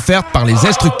bootcamp offertes par les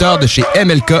instructeurs de chez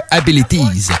MLK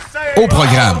Abilities. Au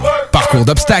programme, parcours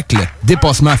d'obstacles,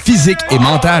 dépassement physique et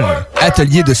mental,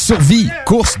 ateliers de survie,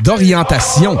 courses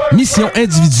d'orientation, missions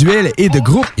individuelles et de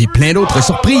groupe et plein d'autres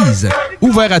surprises.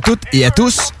 Ouvert à toutes et à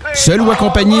tous, seul ou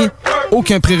accompagné,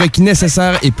 aucun prérequis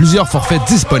nécessaire et plusieurs forfaits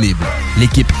disponibles.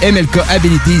 L'équipe MLK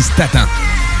Abilities t'attend.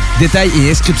 Détails et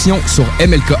inscriptions sur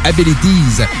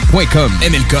mlkabilities.com.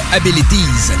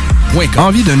 mlkabilities.com.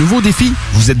 Envie d'un nouveau défi?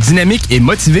 Vous êtes dynamique et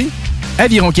motivé?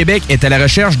 Aviron Québec est à la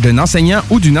recherche d'un enseignant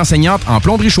ou d'une enseignante en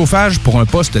plomberie-chauffage pour un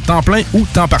poste temps plein ou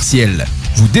temps partiel.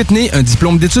 Vous détenez un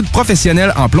diplôme d'études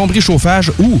professionnelles en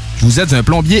plomberie-chauffage ou vous êtes un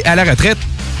plombier à la retraite?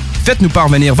 Faites-nous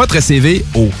parvenir votre CV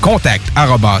au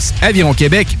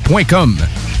contact@avironquebec.com.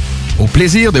 Au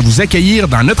plaisir de vous accueillir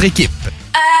dans notre équipe.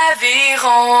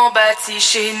 Aviron bâtit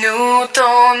chez nous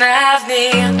ton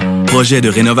avenir. Projet de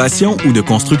rénovation ou de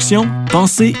construction?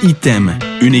 Pensez ITEM.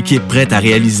 Une équipe prête à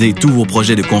réaliser tous vos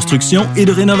projets de construction et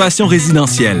de rénovation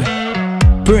résidentielle.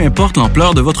 Peu importe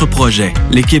l'ampleur de votre projet,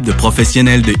 l'équipe de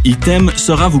professionnels de ITEM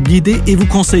saura vous guider et vous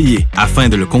conseiller afin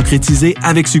de le concrétiser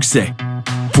avec succès.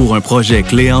 Pour un projet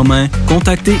clé en main,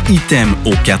 contactez ITEM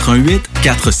au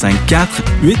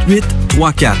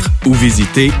 418-454-8834 ou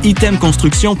visitez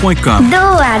itemconstruction.com. Dos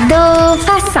à dos,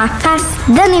 face à face,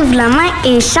 donnez-vous la main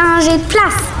et changez de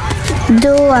place.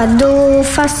 Dos à dos,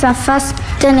 face à face,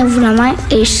 donnez-vous la main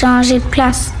et changez de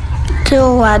place.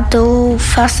 Dos à dos,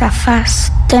 face à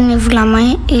face, donnez-vous la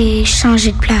main et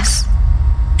changez de place.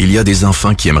 Il y a des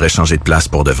enfants qui aimeraient changer de place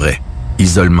pour de vrai.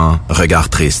 Isolement, regard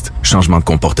triste, changement de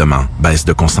comportement, baisse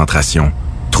de concentration,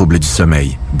 trouble du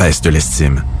sommeil, baisse de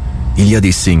l'estime. Il y a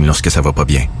des signes lorsque ça va pas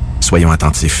bien. Soyons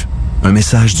attentifs. Un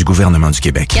message du gouvernement du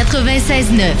Québec.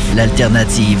 96.9.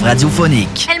 L'alternative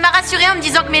radiophonique. Elle m'a rassurée en me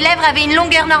disant que mes lèvres avaient une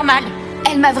longueur normale.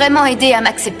 Elle m'a vraiment aidée à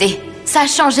m'accepter. Ça a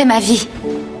changé ma vie.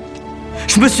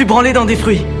 Je me suis branlé dans des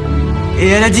fruits. Et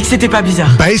elle a dit que c'était pas bizarre.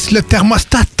 Baisse le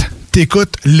thermostat.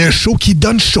 T'écoutes le show qui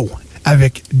donne chaud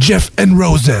avec Jeff and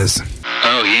Roses.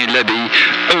 Un rien de l'habille,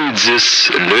 un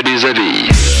 10 le déshabille.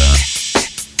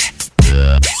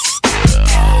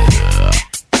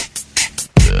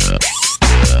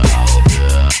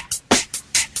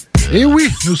 Et oui,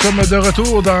 nous sommes de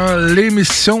retour dans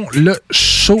l'émission Le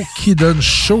Show qui donne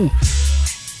chaud.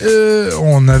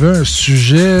 On avait un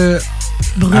sujet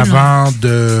brûlant avant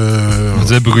de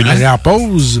aller en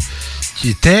pause qui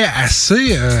était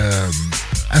assez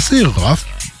rough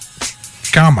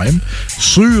quand même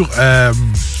sur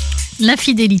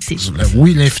l'infidélité.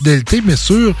 Oui, l'infidélité, mais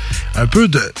sur un peu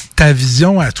de ta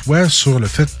vision à toi sur le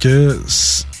fait que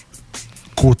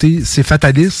côté c'est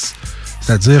fataliste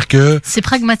C'est-à-dire que... C'est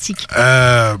pragmatique.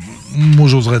 Moi,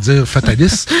 j'oserais dire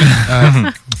fataliste.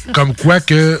 Comme quoi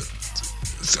que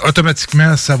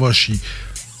automatiquement, ça va chier.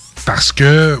 Parce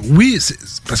que, oui,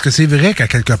 parce que c'est vrai qu'à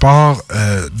quelque part,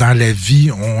 dans la vie,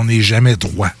 on n'est jamais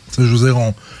droit. T'sais, je veux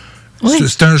dire,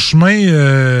 c'est un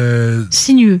chemin...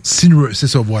 sinueux. Sinueux, c'est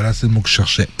ça, voilà, c'est le mot que je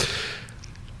cherchais.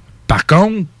 Par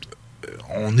contre,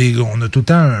 on a tout le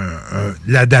temps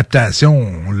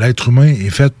l'adaptation. L'être humain est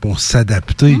fait pour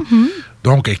s'adapter. Mm-hmm.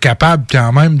 Donc, est capable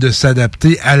quand même de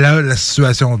s'adapter à la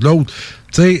situation de l'autre.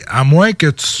 Tu sais, à moins que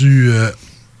tu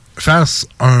fasses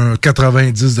un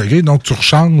 90 degrés, donc tu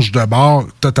rechanges de bord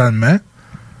totalement,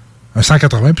 un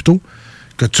 180 plutôt,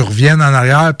 que tu reviennes en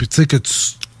arrière, puis tu sais que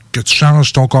tu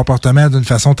changes ton comportement d'une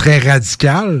façon très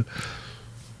radicale.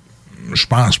 Je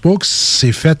pense pas que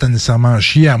c'est fait à nécessairement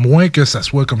chier, à moins que ça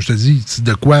soit, comme je te dis,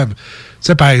 de quoi... Tu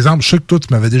sais, par exemple, je sais que toi, tu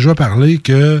m'avais déjà parlé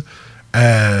que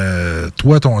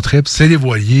toi, ton trip, c'est les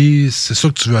voiliers, c'est ça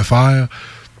que tu veux faire.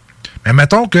 Mais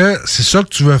mettons que c'est ça que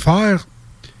tu veux faire,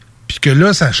 puis que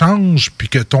là, ça change, puis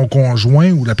que ton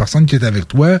conjoint ou la personne qui est avec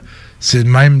toi, c'est le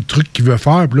même truc qu'il veut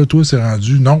faire, puis là, toi, c'est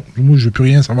rendu, non, moi, je veux plus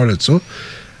rien savoir de ça.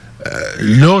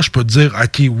 Là, je peux te dire,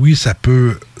 OK, oui, ça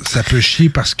peut chier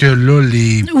parce que là,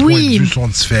 les points de vue sont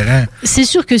différents. C'est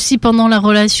sûr que si pendant la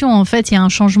relation, en fait, il y a un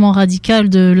changement radical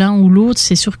de l'un ou l'autre,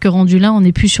 c'est sûr que rendu là, on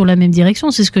n'est plus sur la même direction.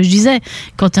 C'est ce que je disais.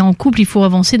 Quand tu es en couple, il faut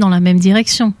avancer dans la même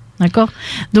direction. D'accord ?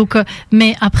 Donc,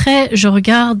 mais après, je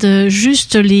regarde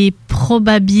juste les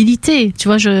probabilités. Tu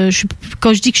vois,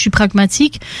 quand je dis que je suis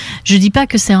pragmatique, je dis pas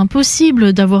que c'est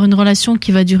impossible d'avoir une relation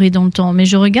qui va durer dans le temps, mais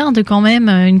je regarde quand même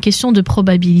une question de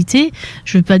probabilité.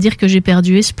 Je veux pas dire que j'ai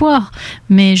perdu espoir,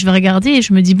 mais je vais regarder et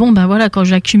je me dis bon, ben voilà, quand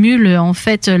j'accumule en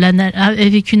fait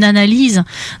avec une analyse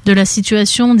de la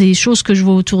situation, des choses que je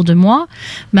vois autour de moi,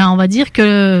 ben on va dire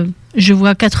que je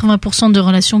vois 80% de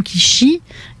relations qui chient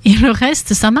et le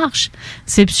reste, ça marche.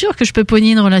 C'est sûr que je peux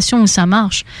pogner une relation où ça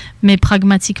marche, mais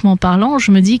pragmatiquement parlant,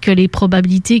 je me dis que les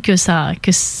probabilités que ça...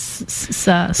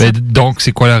 Donc,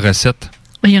 c'est quoi la recette?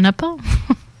 Il n'y en a pas.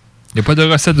 Il n'y a pas de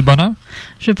recette du bonheur?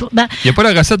 Il n'y a pas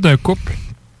la recette d'un couple?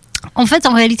 En fait,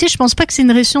 en réalité, je pense pas que c'est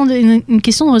une question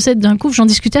de recette d'un couple. J'en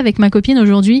discutais avec ma copine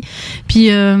aujourd'hui, puis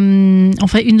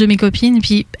enfin une de mes copines,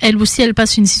 puis elle aussi, elle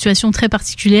passe une situation très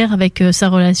particulière avec sa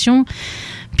relation.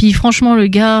 Puis franchement, le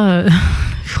gars,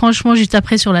 franchement, j'y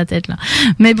taperais sur la tête là.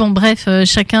 Mais bon, bref,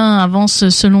 chacun avance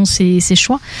selon ses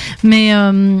choix. Mais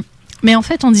en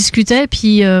fait, on discutait,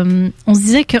 puis on se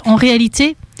disait qu'en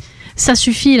réalité, ça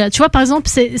suffit là. Tu vois, par exemple,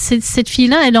 cette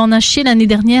fille-là, elle en a chié l'année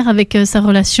dernière avec sa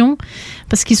relation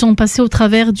parce qu'ils sont passés au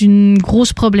travers d'une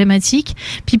grosse problématique.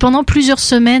 Puis pendant plusieurs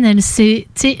semaines,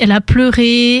 elle a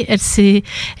pleuré,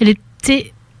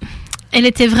 elle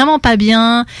était vraiment pas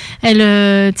bien.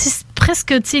 Elle,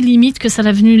 presque, limite que c'est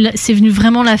venu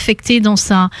vraiment l'affecter dans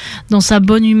sa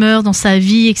bonne humeur, dans sa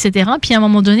vie, etc. Puis à un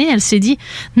moment donné, elle s'est dit,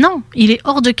 non, il est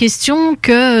hors de question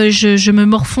que je me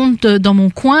morfonde dans mon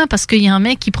coin parce qu'il y a un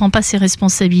mec qui prend pas ses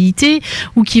responsabilités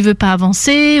ou qui veut pas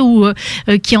avancer ou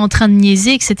qui est en train de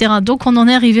niaiser, etc. Donc on en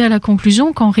est arrivé à la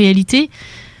conclusion qu'en réalité,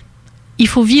 il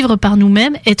faut vivre par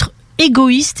nous-mêmes, être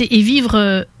égoïste et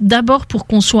vivre d'abord pour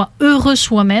qu'on soit heureux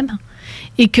soi-même.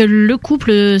 Et que le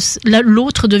couple,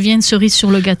 l'autre devienne cerise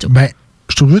sur le gâteau. Ben,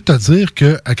 je suis obligé de te dire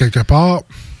qu'à quelque part,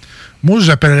 moi, je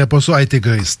n'appellerais pas ça être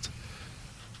égoïste.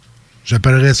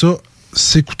 J'appellerais ça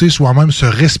s'écouter soi-même, se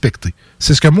respecter.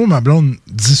 C'est ce que moi, ma blonde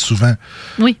dit souvent.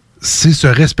 Oui. C'est se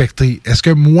respecter. Est-ce que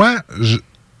moi,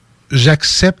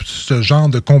 j'accepte ce genre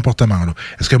de comportement-là?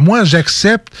 Est-ce que moi,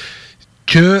 j'accepte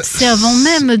que... C'est avant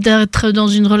même d'être dans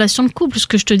une relation de couple, ce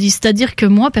que je te dis. C'est-à-dire que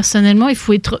moi, personnellement, il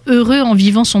faut être heureux en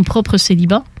vivant son propre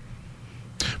célibat.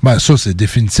 Ben, ça, c'est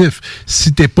définitif.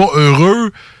 Si t'es pas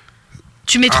heureux...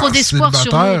 Tu mets trop d'espoir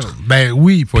sur l'autre. Ben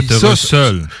oui. Faut être heureux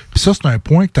seul. Puis ça, c'est un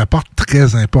point que tu apportes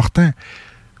très important.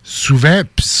 Souvent,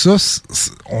 puis ça,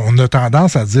 on a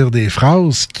tendance à dire des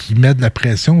phrases qui mettent de la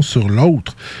pression sur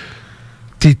l'autre.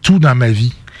 T'es tout dans ma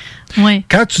vie. Ouais.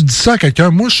 Quand tu dis ça à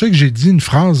quelqu'un, moi, je sais que j'ai dit une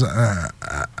phrase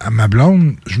à ma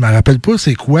blonde, je me rappelle pas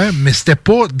c'est quoi, mais c'était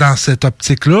pas dans cette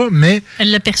optique-là, mais...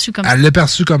 Elle l'a perçu comme ça. Elle l'a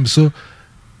perçu comme ça.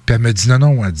 Puis elle me dit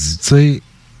non, elle dit, tu sais,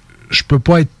 je peux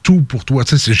pas être tout pour toi.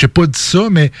 Tu sais, j'ai pas dit ça,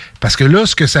 mais parce que là,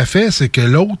 ce que ça fait, c'est que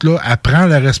l'autre, là, elle prend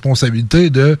la responsabilité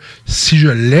de, si je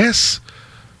le laisse,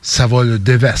 ça va le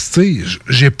dévaster.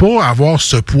 J'ai pas à avoir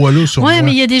ce poids-là sur moi. Ouais,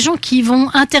 mais il y a des gens qui vont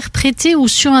interpréter ou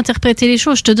surinterpréter les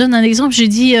choses. Je te donne un exemple. J'ai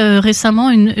dit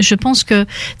récemment, je pense que, tu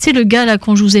sais, le gars là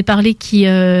quand je vous ai parlé qui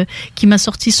m'a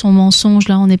sorti son mensonge,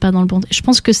 là, on n'est pas dans le bon. Je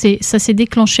pense que ça s'est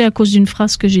déclenché à cause d'une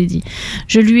phrase que j'ai dit.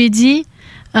 Je lui ai dit,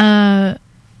 j'ai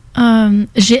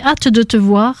hâte de te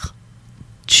voir.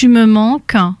 Tu me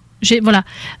manques. J'ai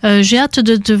hâte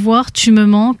de te voir, tu me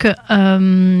manques,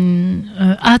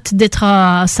 hâte d'être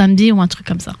à samedi ou un truc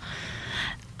comme ça.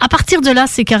 À partir de là,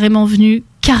 c'est carrément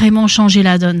changer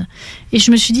la donne. Et je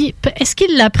me suis dit, est-ce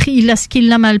qu'il l'a pris, est-ce qu'il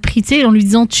l'a mal pris, en lui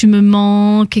disant tu me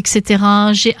manques, etc.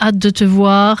 J'ai hâte de te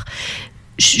voir.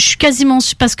 Je suis quasiment,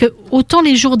 parce que autant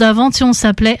les jours d'avant, on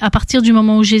s'appelait, à partir du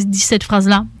moment où j'ai dit cette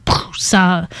phrase-là,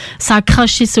 ça a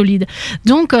craché solide.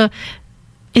 Donc,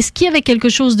 est-ce qu'il y avait quelque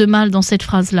chose de mal dans cette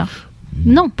phrase-là?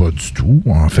 Non. Pas du tout.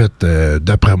 En fait,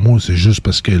 d'après moi, c'est juste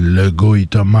parce que le gars, il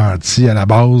t'a menti à la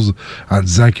base en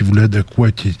disant qu'il voulait de quoi,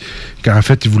 qu'en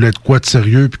fait, il voulait de quoi de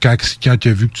sérieux, puis quand il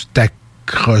a vu que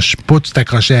tu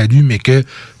t'accrochais à lui, mais que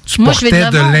tu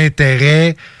portais de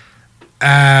l'intérêt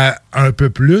à un peu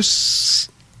plus.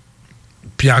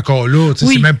 Puis encore là,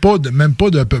 c'est même pas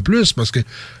d'un peu plus, parce que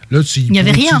là, il n'y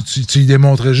avait rien. Tu lui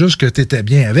démontrais juste que tu étais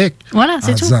bien avec. Voilà,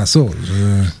 c'est tout. En disant ça.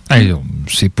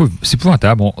 C'est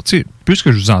épouvantable. Bon, plus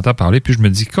que je vous entends parler, plus je me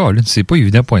dis, Colin, c'est pas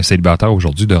évident pour un célibataire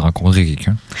aujourd'hui de rencontrer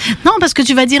quelqu'un. Non, parce que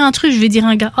tu vas dire un truc, je vais dire à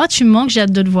un gars, tu me manques, j'ai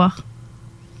hâte de te voir.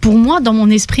 Pour moi, dans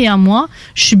mon esprit à moi,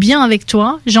 je suis bien avec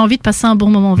toi, j'ai envie de passer un bon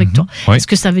moment avec toi. Oui. Est-ce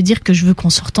que ça veut dire que je veux qu'on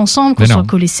sorte ensemble, qu'on soit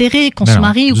collés serrés, qu'on se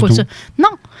marie ou quoi que ce soit? Non.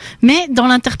 Mais dans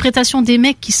l'interprétation des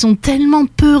mecs qui sont tellement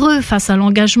peureux face à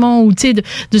l'engagement ou de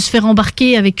se faire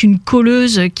embarquer avec une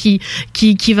colleuse qui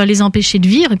va les empêcher de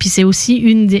vivre, et puis c'est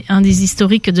aussi un des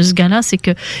historiques de ce gars-là, c'est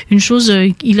que une chose,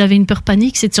 il avait une peur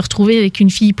panique, c'est de se retrouver avec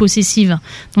une fille possessive.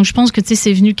 Donc je pense que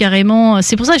c'est venu carrément,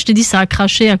 c'est pour ça que je te dis ça a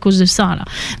craché à cause de ça là.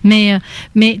 Mais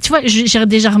tu vois, j'ai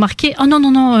déjà remarqué, non,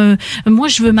 moi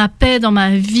je veux ma paix dans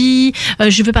ma vie,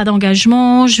 je veux pas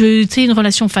d'engagement, je veux une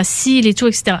relation facile et tout,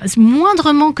 etc.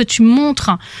 Moindrement que tu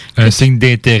montres un signe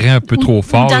d'intérêt un peu trop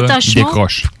fort, là, il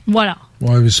décroche. Voilà.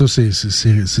 Oui, mais ça,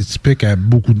 c'est typique à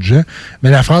beaucoup de gens.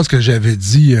 Mais la phrase que j'avais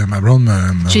dit, ma blonde m'a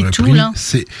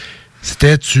repris,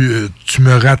 c'était tu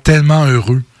me rends tellement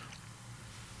heureux.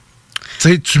 Tu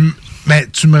sais, tu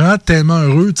me rends tellement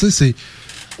heureux, tu sais, c'est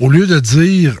au lieu de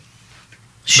dire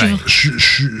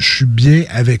je suis bien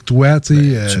avec toi. Tu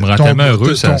me rends tellement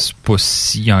heureux, c'est pas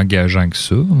si engageant que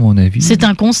ça, à mon avis. C'est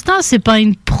un constat, c'est pas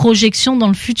une projection dans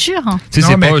le futur. C'est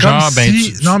pas genre,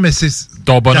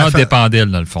 ton bonheur dépend d'elle,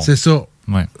 dans le fond. C'est ça.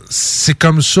 Ouais. C'est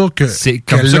comme ça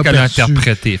qu'elle l'a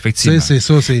interprété, effectivement. C'est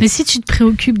ça. Mais si tu te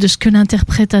préoccupes de ce que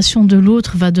l'interprétation de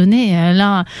l'autre va donner,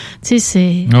 là, tu sais,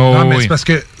 c'est... non, mais c'est parce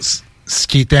que ce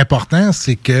qui est important,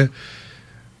 c'est que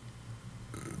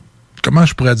comment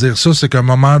je pourrais dire ça? C'est qu'à un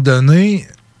moment donné,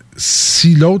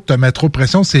 si l'autre te met trop de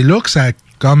pression, c'est là que ça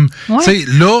comme... Ouais. Tu sais,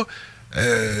 là...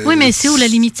 oui, mais c'est où la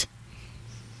limite?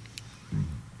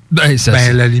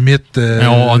 La limite...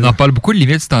 On en parle beaucoup de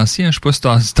limites ce temps-ci. Je sais pas si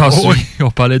t'en souviens. On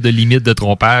parlait de limite de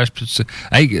trompage. Tout ça.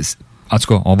 Hey, en tout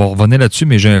cas, on va revenir là-dessus,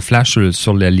 mais j'ai un flash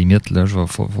sur la limite. Là. Je vais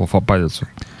faire parler de ça.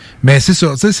 Mais c'est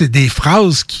ça. Tu sais, c'est des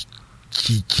phrases qui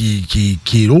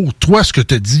est lourd. Toi, ce que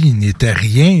tu as dit n'était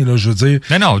rien, là, je veux dire.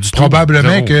 Non, du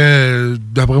probablement tout. Que,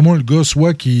 d'après moi, le gars,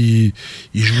 soit qu'il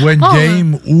jouait une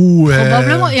game ou...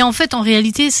 Probablement. Et en fait, en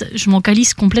réalité, je m'en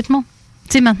calisse complètement.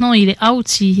 Tu sais, maintenant, il est out,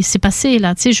 c'est passé,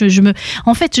 là. Tu sais,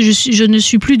 en fait, je ne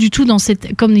suis plus du tout dans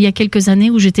cette, comme il y a quelques années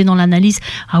où j'étais dans l'analyse.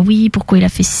 Ah oui, pourquoi il a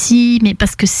fait ci, mais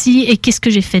parce que si, et qu'est-ce que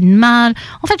j'ai fait de mal?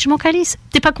 En fait, je m'en calisse.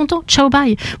 T'es pas content? Ciao,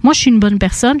 bye. Moi, je suis une bonne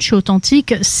personne, je suis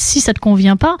authentique. Si ça te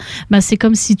convient pas, c'est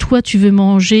comme si toi, tu veux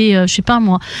manger, je sais pas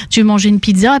moi, tu veux manger une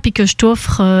pizza et puis que je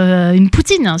t'offre une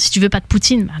poutine. Si tu veux pas de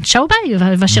poutine, ciao, bye.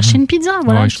 Va chercher une pizza.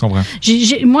 Voilà. Ouais, je comprends.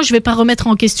 Moi, je vais pas remettre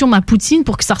en question ma poutine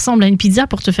pour que ça ressemble à une pizza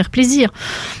pour te faire plaisir.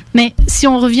 Mais si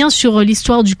on revient sur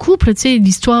l'histoire du couple, tu sais,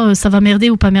 l'histoire ça va merder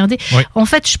ou pas merder. Oui. En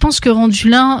fait, je pense que rendu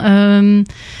là,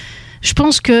 je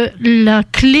pense que la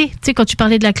clé, tu sais, quand tu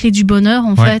parlais de la clé du bonheur,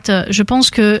 en fait, je pense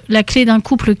que la clé d'un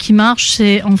couple qui marche,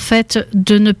 c'est en fait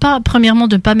de ne pas, premièrement,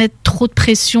 de ne pas mettre trop de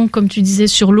pression, comme tu disais,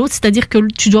 sur l'autre. C'est-à-dire que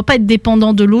tu dois pas être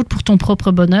dépendant de l'autre pour ton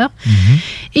propre bonheur.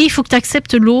 Mm-hmm. Et il faut que tu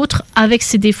acceptes l'autre avec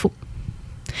ses défauts.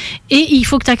 Et il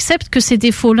faut que tu acceptes que ces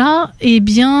défauts-là, eh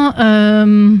bien,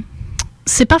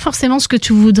 c'est pas forcément ce que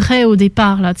tu voudrais au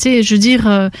départ, là. Tu sais, je veux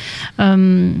dire,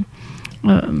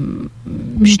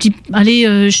 je dis,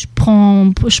 allez, je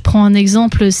prends un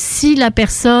exemple. Si la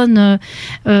personne,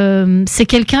 c'est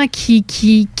quelqu'un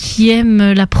qui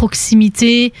aime la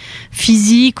proximité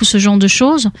physique ou ce genre de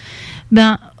choses,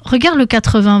 regarde le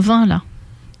 80-20 là.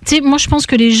 Tu sais, moi je pense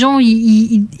que les gens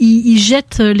ils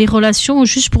jettent les relations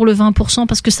juste pour le 20%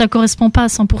 parce que ça correspond pas à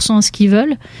 100% à ce qu'ils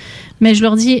veulent. Mais je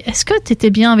leur dis, est-ce que tu étais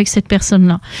bien avec cette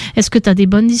personne-là? Est-ce que tu as des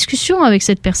bonnes discussions avec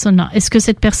cette personne-là? Est-ce que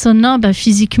cette personne-là,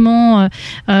 physiquement,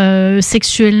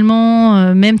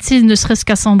 sexuellement, même ne serait-ce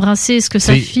qu'à s'embrasser, est-ce que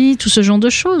ça fit, tout ce genre de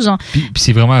choses? Puis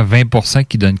c'est vraiment 20%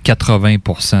 qui donne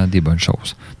 80% des bonnes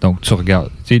choses. Donc, tu regardes,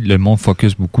 le monde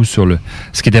focus beaucoup sur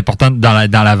ce qui est important dans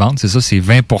la vente, c'est ça, c'est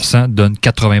 20% donne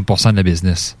 80% de la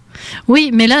business.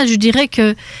 Oui, mais là, je dirais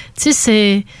que,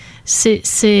 c'est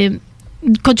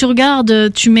quand tu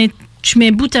regardes, tu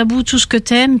mets bout à bout tout ce que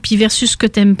t'aimes, puis versus ce que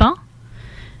t'aimes pas.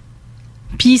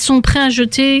 Puis ils sont prêts à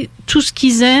jeter tout ce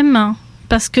qu'ils aiment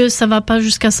parce que ça va pas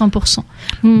jusqu'à 100%.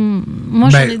 Moi,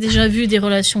 j'en ai déjà vu des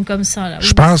relations comme ça. Là,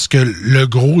 je pense que le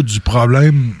gros du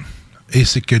problème,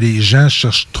 c'est que les gens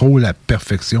cherchent trop la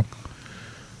perfection.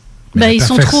 Mais ils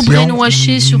sont trop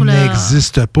brainwashés sur la...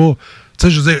 n'existe pas. Tu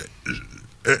sais, je veux dire,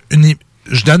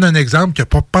 je donne un exemple qui n'a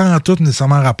pas en tout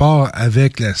nécessairement rapport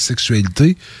avec la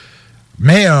sexualité,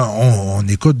 mais on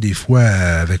écoute des fois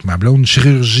avec ma blonde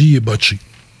chirurgie et botchée.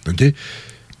 OK?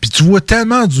 Puis tu vois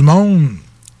tellement du monde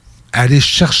aller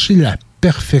chercher la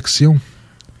perfection.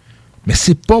 Mais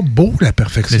c'est pas beau, la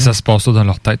perfection. Mais ça se passe dans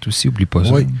leur tête aussi, oublie pas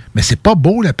ça. Oui, mais c'est pas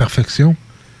beau, la perfection.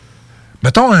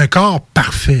 Mettons un corps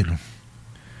parfait, là.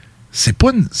 C'est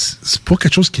pas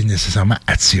quelque chose qui est nécessairement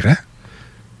attirant.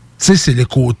 Tu sais, c'est le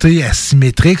côté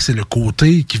asymétrique, c'est le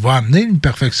côté qui va amener une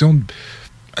perfection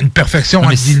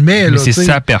entre guillemets. Mais c'est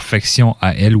sa perfection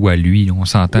à elle ou à lui, on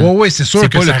s'entend. Oui, c'est sûr que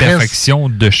c'est pas la perfection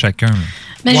de chacun.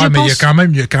 Mais il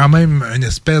y a quand même une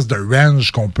espèce de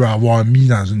range qu'on peut avoir mis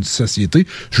dans une société.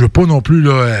 Je veux pas non plus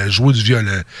là, jouer du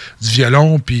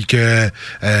violon puis que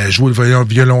jouer le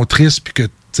violon triste puis que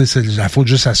c'est la faute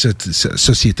juste à cette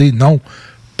société. Non.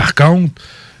 Par contre,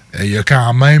 il y a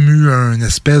quand même eu une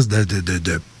espèce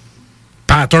de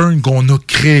pattern qu'on a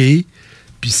créé,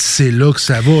 puis c'est là que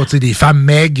ça va. T'sais, des femmes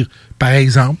maigres, par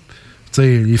exemple,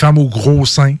 les femmes aux gros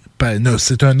seins,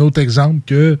 c'est un autre exemple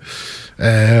que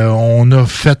on a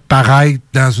fait paraître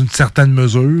dans une certaine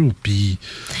mesure. Puis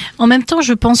en même temps,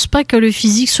 je pense pas que le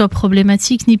physique soit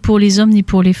problématique ni pour les hommes ni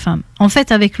pour les femmes. En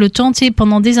fait, avec le temps,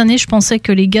 pendant des années, je pensais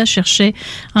que les gars cherchaient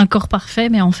un corps parfait,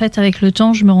 mais en fait, avec le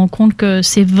temps, je me rends compte que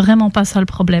c'est vraiment pas ça le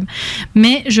problème.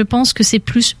 Mais je pense que c'est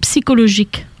plus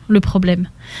psychologique le problème.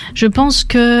 Je pense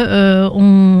que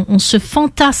on se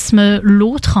fantasme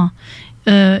l'autre.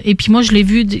 Et puis moi je l'ai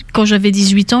vu quand j'avais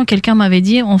 18 ans, quelqu'un m'avait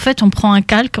dit en fait on prend un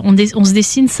calque, on se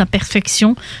dessine sa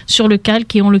perfection sur le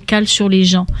calque et on le cale sur les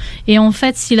gens. Et en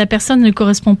fait si la personne ne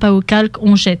correspond pas au calque,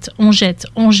 on jette.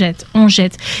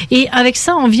 Et avec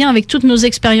ça on vient avec toutes nos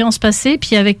expériences passées,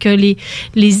 puis avec les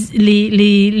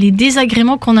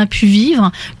désagréments qu'on a pu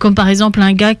vivre, comme par exemple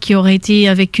un gars qui aurait été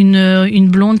avec une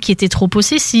blonde qui était trop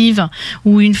possessive,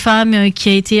 ou une femme qui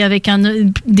a été avec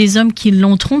des hommes qui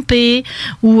l'ont trompée,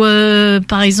 ou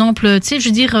par exemple, tu sais, je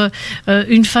veux dire,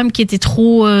 une femme qui était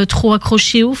trop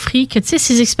accrochée au fric. Tu sais,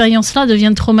 ces expériences-là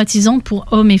deviennent traumatisantes pour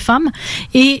hommes et femmes.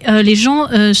 Et les gens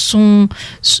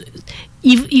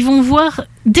ils vont voir,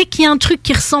 dès qu'il y a un truc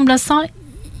qui ressemble à ça,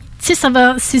 tu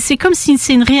sais, c'est comme si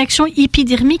c'est une réaction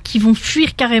épidermique, qui vont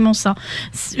fuir carrément ça.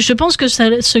 Je pense que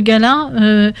ce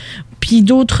gars-là, puis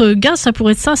d'autres gars, ça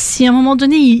pourrait être ça. Si à un moment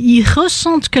donné, ils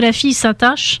ressentent que la fille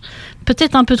s'attache,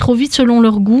 peut-être un peu trop vite selon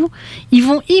leur goût, ils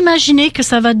vont imaginer que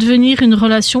ça va devenir une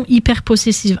relation hyper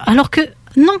possessive. Alors que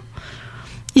non.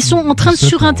 Ils sont en train de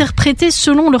surinterpréter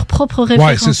selon leur propre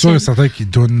référentiel. Oui, c'est sûr et certain qu'il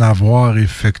doit en avoir,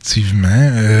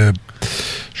 effectivement.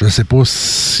 Je ne sais pas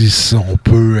si on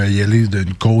peut y aller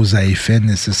d'une cause à effet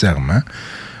nécessairement.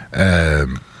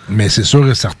 Mais c'est sûr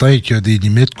et certain qu'il y a des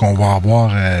limites qu'on va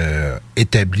avoir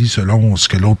établies selon ce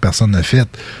que l'autre personne a fait.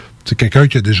 Tu sais, quelqu'un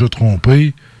qui a déjà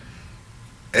trompé,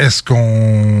 est-ce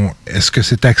que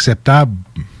c'est acceptable?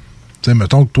 Tu sais,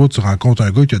 mettons que toi, tu rencontres un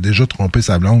gars qui a déjà trompé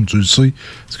sa blonde, tu le sais,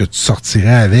 est-ce que tu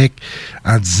sortirais avec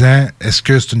en disant, est-ce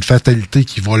que c'est une fatalité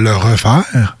qui va le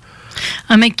refaire?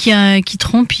 Un mec qui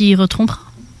trompe, il retrompera.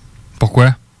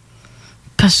 Pourquoi?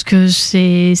 Parce que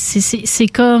c'est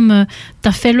comme,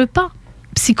 t'as fait le pas.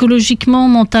 Psychologiquement,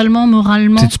 mentalement,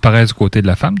 moralement. Tu parais du côté de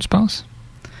la femme, tu penses?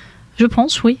 Je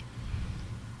pense, oui.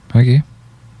 OK.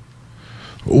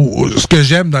 Ce que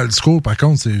j'aime dans le discours, par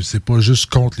contre, c'est pas juste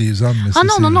contre les hommes.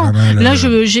 Mais non. Là,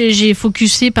 j'ai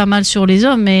focusé pas mal sur les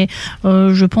hommes, mais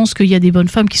je pense qu'il y a des bonnes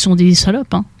femmes qui sont des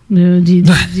salopes, hein.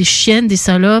 Des chiennes, des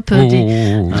salopes.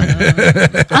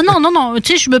 Ah non,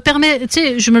 tu sais, je me le permets,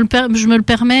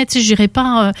 tu sais, j'irai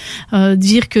pas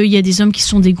dire qu'il y a des hommes qui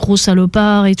sont des gros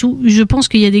salopards et tout. Je pense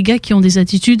qu'il y a des gars qui ont des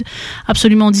attitudes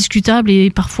absolument discutables et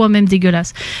parfois même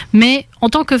dégueulasses. Mais en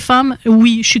tant que femme,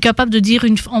 oui, je suis capable de dire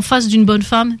en face d'une bonne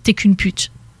femme, t'es qu'une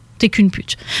pute.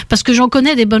 Parce que j'en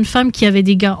connais des bonnes femmes qui avaient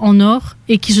des gars en or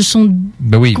et qui se sont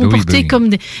comportés comme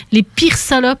les pires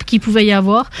salopes qu'il pouvait y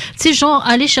avoir. Tu sais, genre,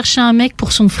 aller chercher un mec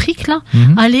pour son fric, là,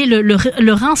 aller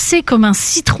le rincer comme un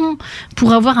citron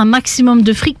pour avoir un maximum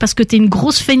de fric parce que t'es une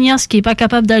grosse feignasse qui est pas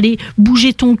capable d'aller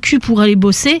bouger ton cul pour aller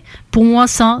bosser. Pour moi,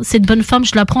 ça, cette bonne femme,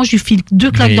 je la prends, je lui file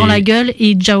 2 claques dans la gueule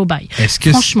et ciao bye.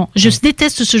 Franchement, je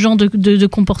déteste ce genre de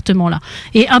comportement-là.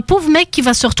 Et un pauvre mec qui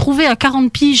va se retrouver à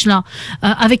 40 piges, là,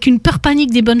 avec une peur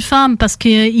panique des bonnes femmes parce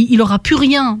qu'il aura plus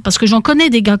rien. Parce que j'en connais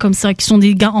des gars comme ça, qui sont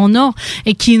des gars en or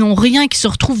et qui n'ont rien, qui se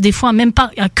retrouvent des fois même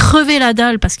pas à crever la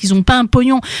dalle parce qu'ils ont pas un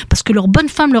pognon, parce que leur bonne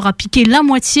femme leur a piqué la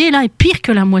moitié, là, et pire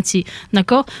que la moitié.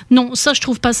 D'accord? Non, ça, je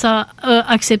trouve pas ça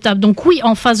acceptable. Donc oui,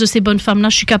 en face de ces bonnes femmes-là,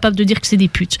 je suis capable de dire que c'est des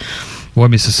putes. Oui,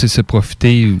 mais ça, c'est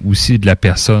profiter aussi de la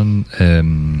personne,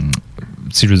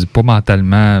 si je veux dire, pas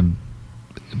mentalement,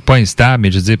 pas instable,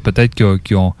 mais je veux dire, peut-être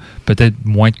qu'ils ont peut-être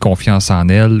moins de confiance en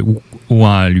elle ou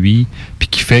en lui, puis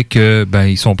qui fait que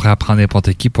ils sont prêts à prendre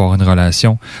n'importe qui pour avoir une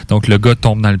relation. Donc, le gars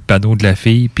tombe dans le panneau de la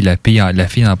fille, puis la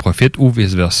fille en profite, ou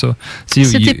vice-versa.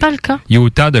 C'était pas le cas. Il y a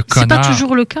autant de connards. C'est pas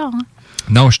toujours le cas, hein.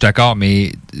 Non, je suis d'accord,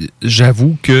 mais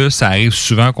j'avoue que ça arrive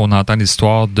souvent qu'on entend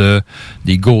l'histoire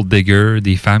des gold diggers,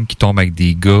 des femmes qui tombent avec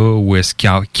des gars ou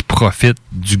qui profitent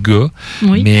du gars.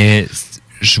 Oui. Mais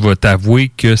je vais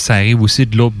t'avouer que ça arrive aussi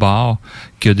de l'autre bord,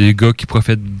 que des gars qui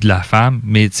profitent de la femme.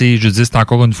 Mais tu sais, je dis, c'est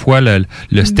encore une fois le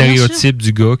stéréotype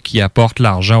du gars qui apporte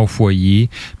l'argent au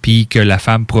foyer, puis que la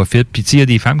femme profite. Puis tu sais, il y a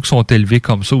des femmes qui sont élevées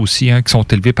comme ça aussi, hein, qui sont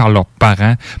élevées par leurs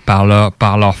parents, par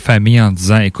leur famille en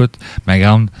disant, écoute, ma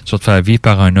grande, tu vas te faire vivre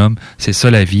par un homme, c'est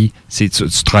ça la vie, tu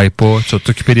travailles pas, tu vas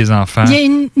t'occuper des enfants. Il y a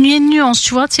une nuance,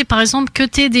 tu vois, tu sais, par exemple, que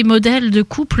tu aies des modèles de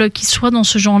couple qui soient dans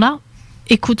ce genre-là.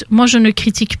 Écoute, moi je ne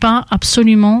critique pas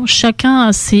absolument. Chacun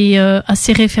a ses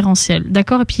référentiels,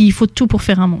 d'accord? Et puis il faut tout pour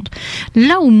faire un monde.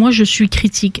 Là où moi je suis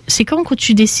critique, c'est quand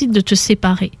tu décides de te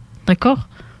séparer, d'accord?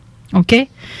 Ok?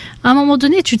 À un moment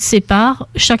donné, tu te sépares,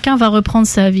 chacun va reprendre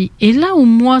sa vie. Et là où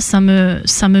moi ça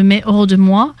me met hors de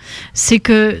moi, c'est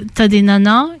que t'as des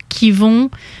nanas qui vont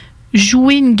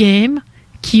jouer une game,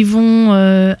 qui vont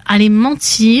aller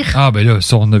mentir. Ah ben là,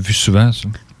 ça on a vu souvent ça.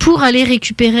 Pour aller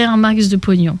récupérer un max de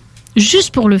pognon.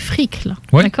 Juste pour le fric, là.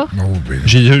 Ouais. D'accord?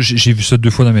 J'ai vu ça 2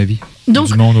 fois dans ma vie. Donc,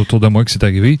 du monde autour de moi qui s'est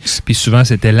arrivé. Puis souvent,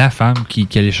 c'était la femme qui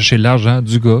allait chercher l'argent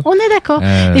du gars. On est d'accord.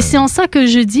 Et c'est en ça que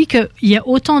je dis qu'il y a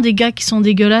autant des gars qui sont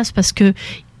dégueulasses parce que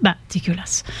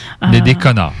dégueulasse. Des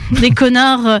connards. Des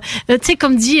connards. Tu sais,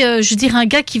 comme dit, je dirais un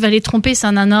gars qui va aller tromper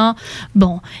sa nana.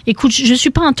 Bon, écoute, je suis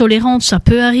pas intolérante, ça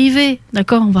peut arriver,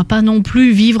 d'accord? On va pas non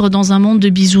plus vivre dans un monde de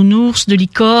bisounours, de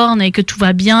licornes, et que tout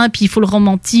va bien, puis il faut le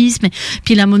romantisme,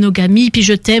 puis la monogamie, puis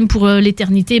je t'aime pour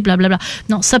l'éternité, blablabla.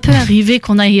 Non, ça peut arriver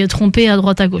qu'on aille tromper à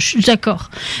droite à gauche, d'accord.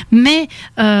 Mais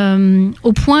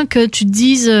au point que tu te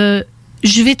dises...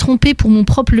 je vais tromper pour mon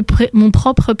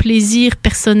propre plaisir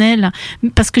personnel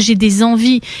parce que j'ai des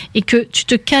envies et que tu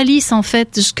te calisses en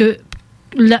fait de ce que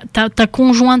ta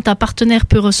conjointe, ta partenaire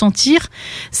peut ressentir.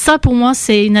 Ça pour moi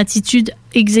c'est une attitude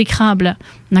exécrable,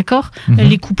 d'accord?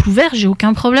 Les couples ouverts, j'ai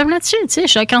aucun problème là-dessus, tu sais,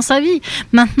 chacun sa vie.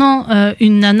 Maintenant,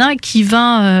 une nana qui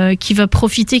va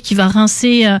profiter, qui va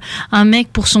rincer un mec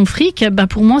pour son fric,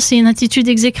 pour moi c'est une attitude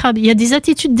exécrable. Il y a des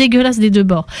attitudes dégueulasses des deux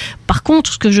bords. Par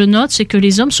contre, ce que je note, c'est que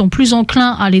les hommes sont plus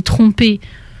enclins à les tromper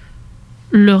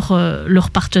leur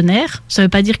partenaire. Ça veut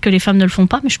pas dire que les femmes ne le font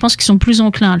pas, mais je pense qu'ils sont plus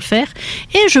enclins à le faire.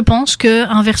 Et je pense que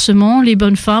inversement, les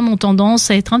bonnes femmes ont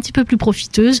tendance à être un petit peu plus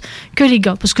profiteuses que les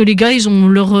gars, parce que les gars, ils ont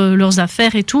leurs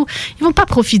affaires et tout. Ils vont pas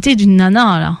profiter d'une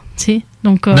nana là, tu sais.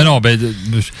 Donc non,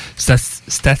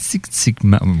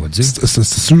 statistiquement, on va dire.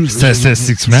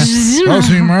 Statistiquement,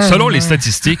 selon les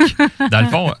statistiques, dans le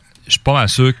fond, je suis pas mal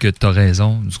sûr que tu as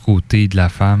raison du côté de la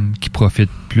femme qui profite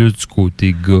plus du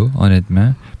côté gars,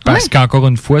 honnêtement. Parce qu'encore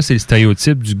une fois, c'est le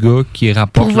stéréotype du gars qui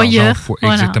rapporte pourvoyeur,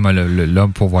 l'argent. Exactement,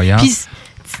 l'homme pourvoyeur. Puis,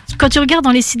 quand tu regardes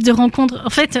dans les sites de rencontres, en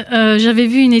fait, j'avais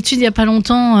vu une étude il y a pas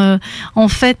longtemps. En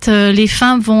fait, les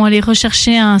femmes vont aller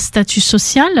rechercher un statut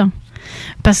social.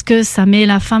 Parce que ça met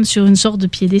la femme sur une sorte de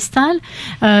piédestal.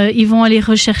 Ils vont aller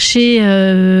rechercher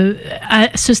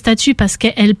ce statut parce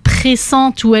qu'elles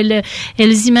pressentent ou elles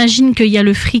imaginent qu'il y a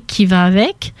le fric qui va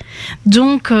avec.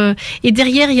 Donc, et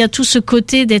derrière, il y a tout ce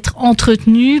côté d'être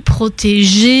entretenu,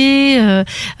 protégé,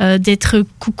 d'être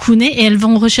coucouné. Et elles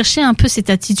vont rechercher un peu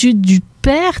cette attitude du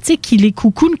père, tu sais, qui les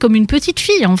coucoune comme une petite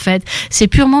fille, en fait. C'est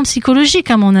purement psychologique,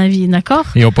 à mon avis, d'accord?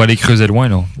 Et on peut aller creuser loin,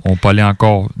 là. On peut aller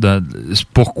encore dans...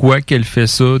 Pourquoi qu'elle fait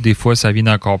ça? Des fois, ça vient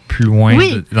encore plus loin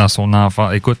dans son enfant.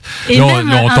 Écoute, là,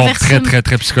 on tombe très, très,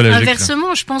 très psychologique. Inversement,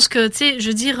 là. Je pense que, tu sais, je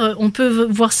veux dire, on peut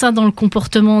voir ça dans le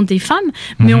comportement des femmes,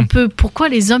 mais on peut... Pourquoi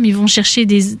les hommes, ils vont chercher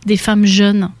des femmes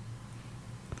jeunes?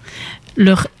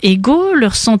 leur ego,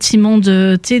 leur sentiment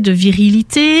de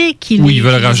virilité. Oui, ils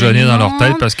veulent rajeunir dans leur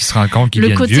tête parce qu'ils se rendent compte qu'ils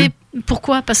viennent vieux.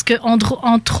 Pourquoi ? Parce que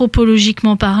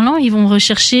anthropologiquement parlant, ils vont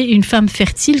rechercher une femme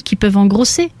fertile qui peuvent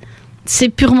engrosser. C'est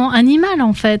purement animal,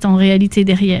 en fait, en réalité,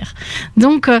 derrière.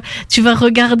 Donc, tu vas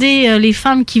regarder les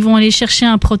femmes qui vont aller chercher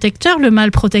un protecteur, le mâle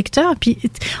protecteur, puis,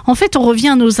 en fait, on revient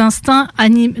à nos instincts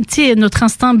notre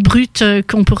instinct brut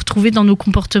qu'on peut retrouver dans nos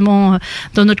comportements,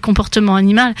 dans notre comportement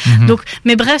animal. Mm-hmm. Donc,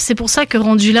 mais bref, c'est pour ça que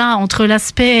rendu là, entre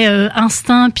l'aspect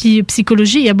instinct puis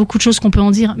psychologie, il y a beaucoup de choses qu'on peut en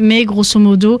dire, mais grosso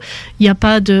modo, il n'y a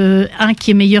pas un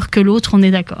qui est meilleur que l'autre, on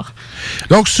est d'accord.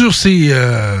 Donc, sur ces...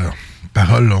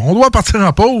 paroles. On doit partir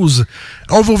en pause.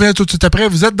 On vous revient tout de suite après.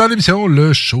 Vous êtes dans l'émission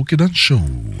Le Show qui donne show.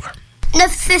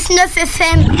 969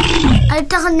 FM,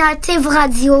 Alternative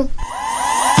Radio.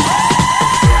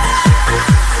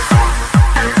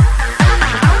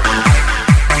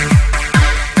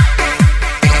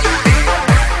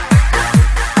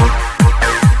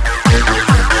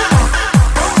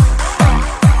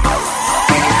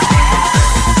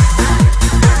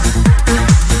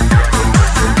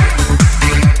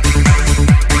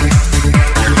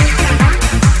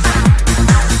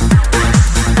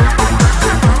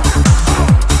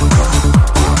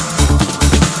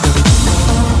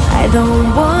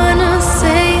 Don't wanna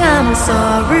say I'm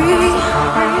sorry,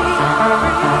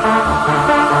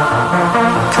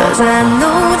 'cause I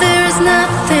know there's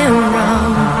nothing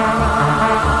wrong.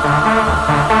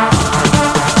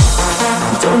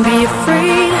 Don't be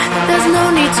afraid, there's no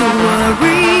need to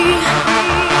worry,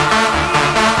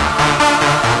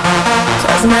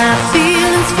 'cause my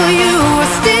feelings for you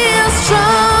are still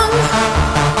strong.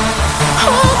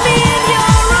 Hold me in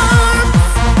your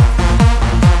arms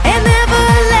and never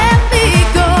let me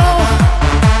go.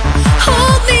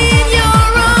 Hold me in your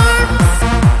arms,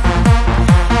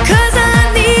 'cause I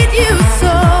need you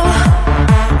so.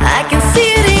 I can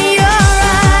see it in your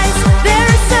eyes. There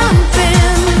is something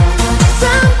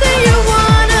you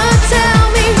wanna tell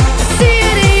me. I see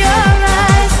it in your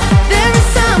eyes. There is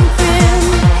something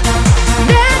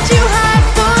that you hide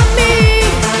from me.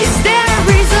 Is there a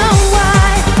reason why?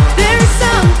 There is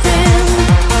something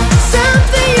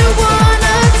you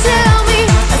wanna tell me.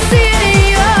 I see it in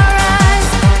your eyes.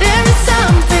 There is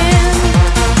something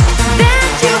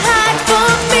that you hide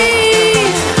from me.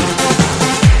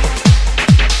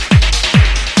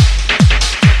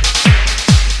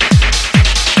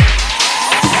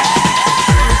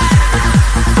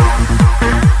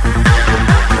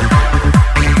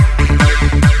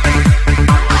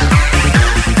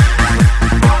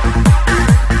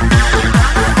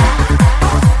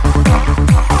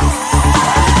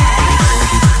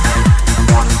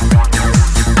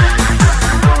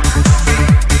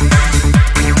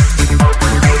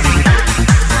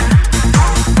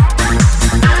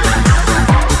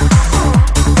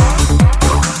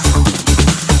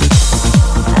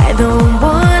 I don't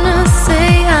wanna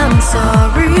say I'm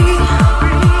sorry,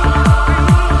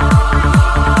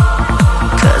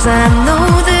 'cause I know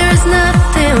there's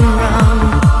nothing wrong.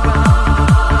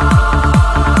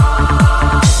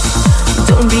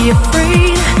 Don't be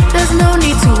afraid, there's no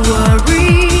need to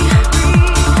worry,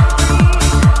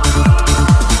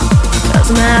 'cause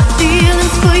my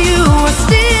feelings for you are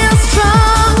still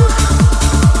strong.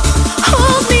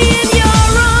 Hold me in your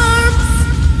arms.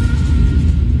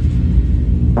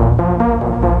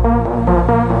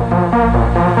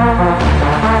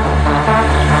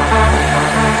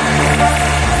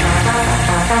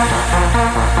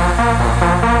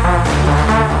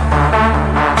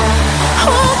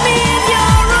 Hold me in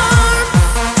your arms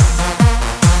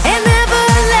and never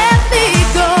let me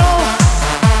go.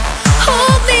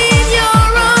 Hold me in your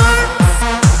arms,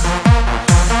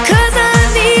 'cause I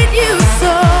need you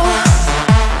so.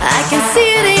 I can see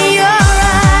it in your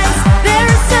eyes. There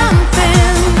is something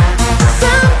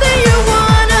you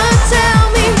wanna tell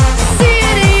me. I see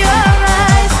it in your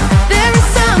eyes. There is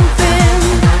something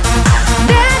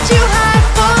that you hide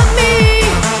from me.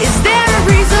 Is there a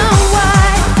reason why?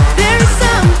 There is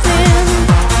something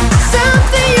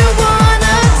you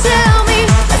wanna tell me.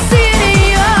 I see it in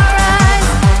your eyes.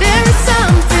 There is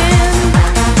something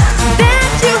that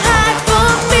you hide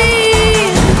from me.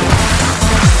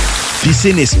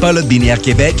 Piscine et Spa Lotbinière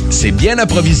Québec, c'est bien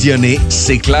approvisionné,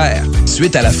 c'est clair.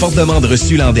 Suite à la forte demande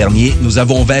reçue l'an dernier, nous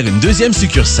avons ouvert une deuxième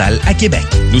succursale à Québec.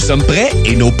 Nous sommes prêts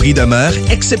et nos prix demeurent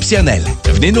exceptionnels.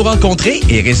 Venez nous rencontrer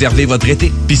et réserver votre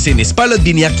été. Piscine et Spa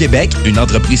Lotbinière Québec, une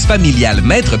entreprise familiale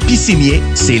maître piscinier,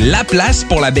 c'est la place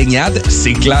pour la baignade,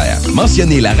 c'est clair.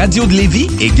 Mentionnez la radio de Lévis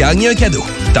et gagnez un cadeau.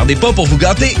 Tardez pas pour vous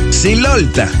gâter, c'est là le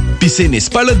temps. Piscine et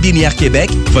Spa Lotbinière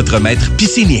Québec, votre maître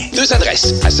piscinier. 2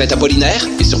 adresses, à Saint-Apollinaire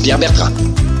et sur Pierre-Bertrand.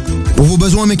 Pour vos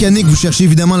besoins mécaniques, vous cherchez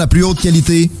évidemment la plus haute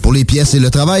qualité pour les pièces et le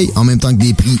travail, en même temps que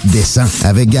des prix décents.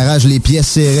 Avec Garage Les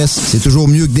Pièces CRS, c'est toujours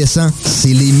mieux que décent.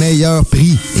 C'est les meilleurs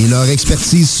prix et leur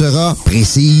expertise sera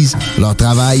précise, leur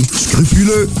travail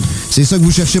scrupuleux. C'est ça que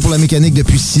vous cherchez pour la mécanique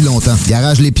depuis si longtemps.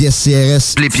 Garage Les Pièces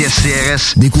CRS. Les pièces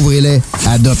CRS. Découvrez-les,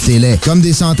 adoptez-les. Comme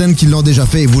des centaines qui l'ont déjà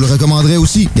fait, et vous le recommanderez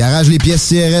aussi. Garage Les Pièces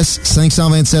CRS,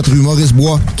 527 rue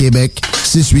Maurice-Bois, Québec,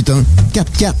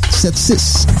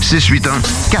 681-4476.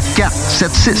 681-4476.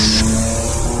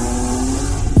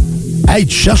 Hey,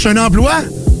 tu cherches un emploi?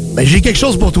 Ben, j'ai quelque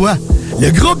chose pour toi.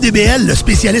 Le groupe DBL, le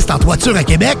spécialiste en toiture à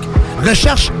Québec,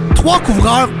 recherche 3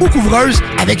 couvreurs ou couvreuses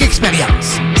avec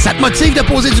expérience. Ça te motive de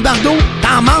poser du bardeau?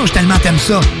 T'en manges tellement t'aimes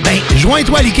ça. Ben,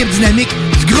 joins-toi à l'équipe dynamique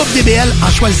du groupe DBL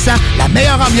en choisissant la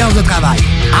meilleure ambiance de travail.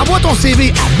 Envoie ton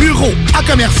CV à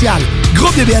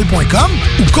bureau@commercial-groupedbl.com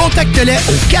ou contacte-les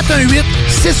au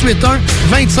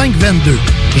 418-681-2522.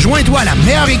 Joins-toi à la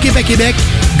meilleure équipe à Québec,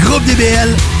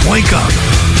 groupedbl.com.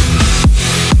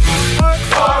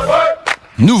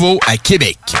 Nouveau à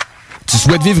Québec. Tu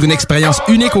souhaites vivre une expérience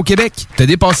unique au Québec, te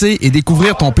dépasser et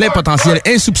découvrir ton plein potentiel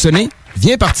insoupçonné?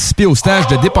 Viens participer au stage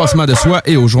de dépassement de soi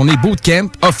et aux journées bootcamp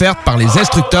offertes par les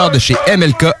instructeurs de chez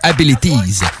MLK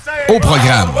Abilities. Au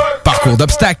programme, parcours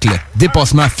d'obstacles,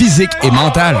 dépassement physique et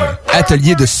mental,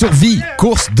 ateliers de survie,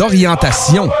 courses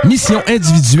d'orientation, missions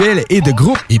individuelles et de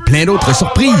groupe et plein d'autres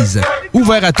surprises.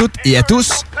 Ouvert à toutes et à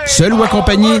tous, seul ou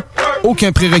accompagné,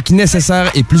 aucun prérequis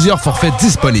nécessaire et plusieurs forfaits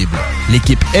disponibles.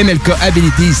 L'équipe MLK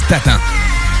Abilities t'attend.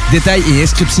 Détails et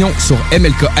inscriptions sur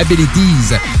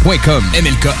mlkabilities.com.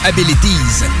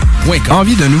 mlkabilities.com.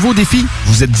 Envie d'un nouveau défi?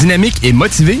 Vous êtes dynamique et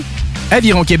motivé?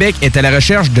 Aviron Québec est à la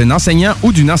recherche d'un enseignant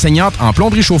ou d'une enseignante en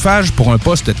plomberie chauffage pour un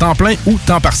poste temps plein ou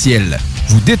temps partiel.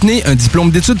 Vous détenez un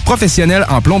diplôme d'études professionnelles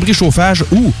en plomberie chauffage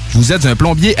ou vous êtes un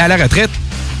plombier à la retraite?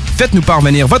 Faites-nous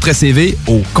parvenir votre CV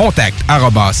au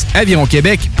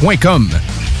contact@avironquebec.com.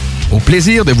 Au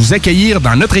plaisir de vous accueillir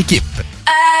dans notre équipe.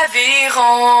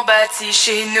 Aviron bâtit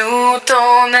chez nous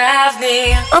ton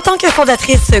avenir. En tant que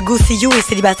fondatrice Go See You et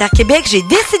Célibataire Québec, j'ai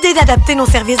décidé d'adapter nos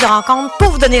services de rencontre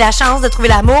pour vous donner la chance de trouver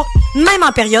l'amour, même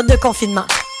en période de confinement.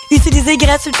 Utilisez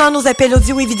gratuitement nos appels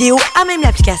audio et vidéo à même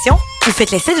l'application ou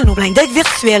faites l'essai de nos blind dates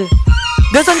virtuels.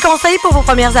 Besoin de conseils pour vos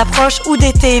premières approches ou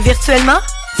d'été virtuellement?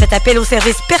 Faites appel au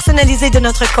service personnalisé de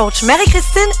notre coach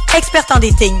Marie-Christine, experte en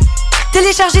dating.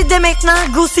 Téléchargez dès maintenant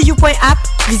GoSeeYou.app,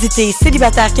 visitez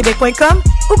célibatairequebec.com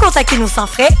ou contactez-nous sans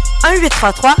frais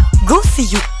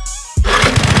 1-833-GO-SEE-YOU.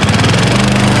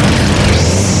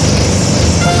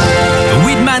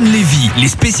 Weedman Lévis, les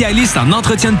spécialistes en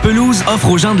entretien de pelouse, offrent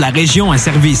aux gens de la région un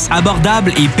service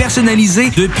abordable et personnalisé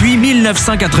depuis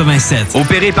 1987.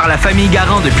 Opéré par la famille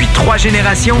Garand depuis 3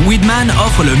 générations, Weedman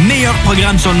offre le meilleur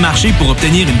programme sur le marché pour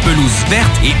obtenir une pelouse verte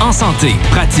et en santé.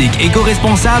 Pratique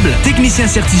éco-responsable, technicien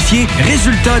certifié,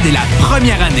 résultat dès la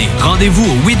première année. Rendez-vous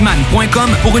au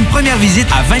weedman.com pour une première visite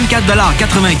à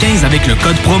 24,95 $ avec le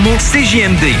code promo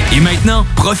CJMD. Et maintenant,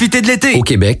 profitez de l'été. Au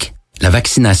Québec, la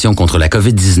vaccination contre la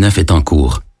COVID-19 est en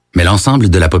cours, mais l'ensemble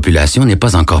de la population n'est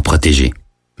pas encore protégée.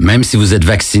 Même si vous êtes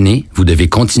vacciné, vous devez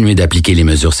continuer d'appliquer les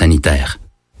mesures sanitaires.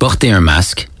 Portez un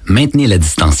masque, maintenez la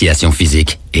distanciation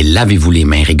physique et lavez-vous les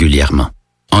mains régulièrement.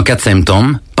 En cas de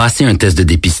symptômes, passez un test de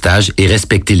dépistage et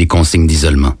respectez les consignes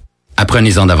d'isolement.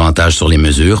 Apprenez-en davantage sur les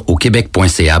mesures au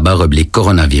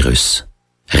québec.ca/coronavirus.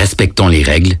 Respectons les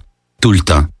règles, tout le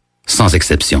temps, sans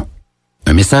exception.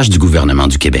 Un message du gouvernement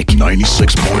du Québec.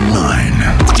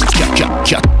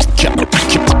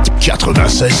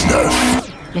 96.9.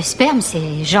 Le sperme,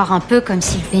 c'est genre un peu comme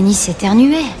si le pénis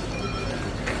éternuait.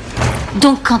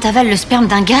 Donc quand t'avales le sperme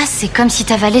d'un gars, c'est comme si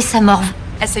t'avalais sa morve.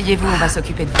 Asseyez-vous, on va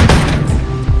s'occuper de vous.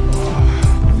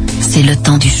 C'est le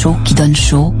temps du show qui donne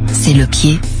chaud. C'est le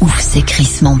pied. Ouf, c'est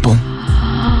crissement bon.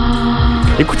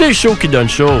 Écoutez le show qui donne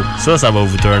chaud. Ça va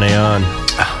vous turner on.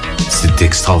 Ah, c'est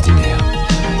extraordinaire.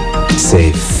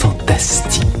 C'est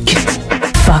fantastique.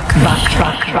 Fuck me.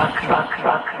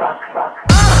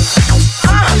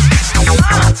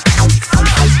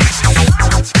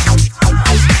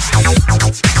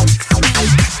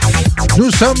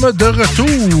 Nous sommes de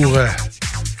retour.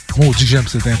 Maudit que j'aime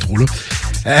cette intro-là.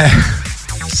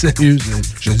 Sérieux,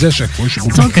 je le dis à chaque fois. Je suis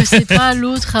Tant que c'est pas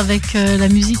l'autre avec la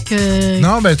musique...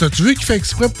 Non, ben t'as-tu vu qu'il fait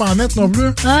exprès de pas en mettre non plus?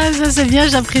 Ah, ça c'est bien,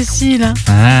 j'apprécie, là.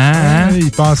 Il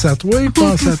pense à toi, il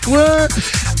pense à toi.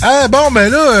 Bon,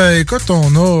 ben là, écoute,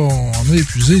 on a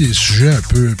épuisé des sujets un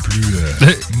peu plus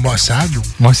maussades.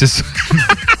 Ouais, c'est ça.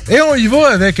 Et on y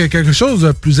va avec quelque chose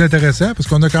de plus intéressant, parce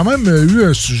qu'on a quand même eu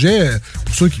un sujet,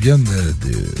 pour ceux qui viennent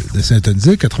de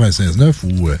syntoniser 96.9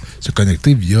 ou se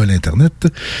connecter via l'Internet.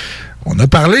 On a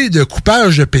parlé de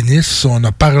coupage de pénis, on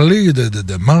a parlé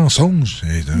de mensonges.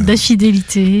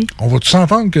 D'infidélité. On va tous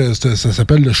entendre que ça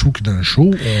s'appelle le show qui donne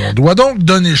chaud. On doit donc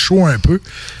donner chaud un peu.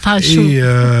 Et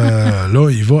là,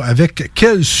 il va avec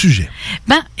quel sujet?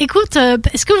 Ben, écoute,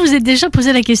 est-ce que vous êtes déjà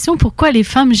posé la question pourquoi les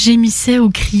femmes gémissaient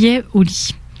ou criaient au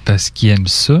lit? Parce qu'ils aiment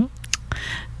ça.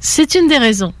 C'est une des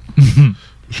raisons.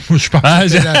 Je pense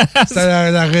que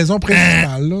c'est la raison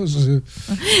principale. Là.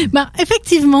 Ben,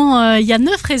 effectivement, il y a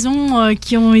 9 raisons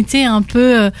qui ont été un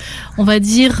peu, on va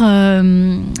dire,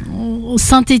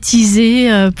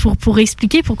 synthétisées pour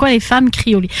expliquer pourquoi les femmes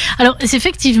crient au lit. Alors, c'est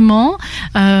effectivement,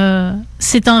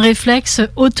 c'est un réflexe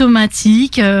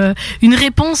automatique. Une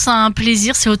réponse à un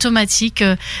plaisir, c'est automatique.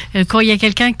 Quand il y a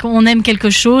quelqu'un, qu'on aime quelque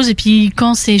chose, et puis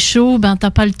quand c'est chaud, ben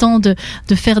t'as pas le temps de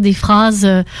faire des phrases.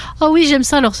 Oh oui, j'aime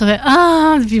ça. Alors ça fait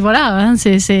puis voilà. Hein,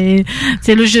 c'est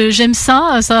le jeu. J'aime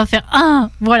ça. Ça va faire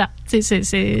voilà. C'est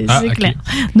clair.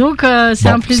 Donc c'est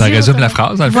un plaisir. Ça résume la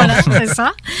phrase. Voilà, c'est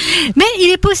ça. Mais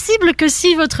il est possible que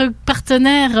si votre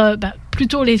partenaire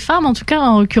plutôt les femmes, en tout cas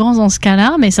en l'occurrence dans ce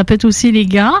cas-là, mais ça peut être aussi les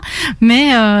gars.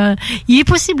 Mais il est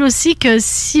possible aussi que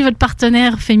si votre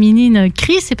partenaire féminine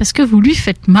crie, c'est parce que vous lui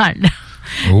faites mal.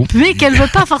 Mais qu'elle veut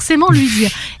pas forcément lui dire.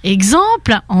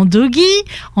 Exemple, en doggy,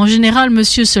 en général,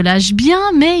 monsieur se lâche bien,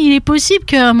 mais il est possible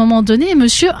qu'à un moment donné,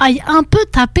 monsieur aille un peu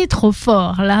taper trop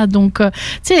fort, là. Donc,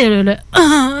 tu sais,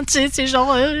 c'est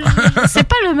genre, c'est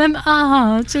pas le même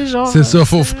tu sais, genre. C'est ça,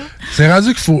 c'est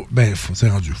rendu qu'il faut,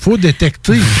 faut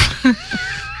détecter.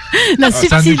 La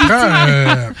subtilité.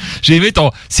 J'ai aimé ton.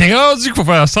 C'est rendu qu'il faut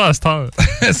faire ça à cette heure.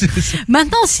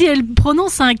 Maintenant, si elle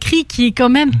prononce un cri qui est quand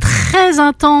même très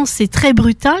intense et très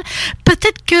brutal,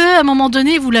 peut-être qu'à un moment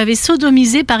donné, vous l'avez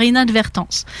sodomisé par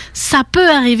inadvertance. Ça peut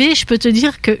arriver. Je peux te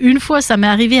dire qu'une fois, ça m'est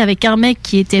arrivé avec un mec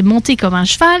qui était monté comme un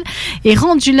cheval. Et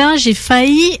rendu là, j'ai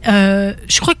failli.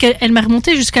 Je crois qu'elle m'a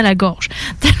remonté jusqu'à la gorge.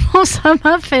 Tellement ça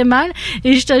m'a fait mal.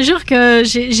 Et je te jure que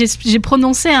j'ai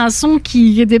prononcé un son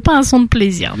qui n'était pas un son de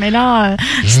plaisir. Mais là,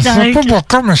 je sais pas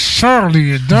pourquoi me sort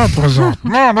les dents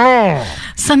présentement. Non.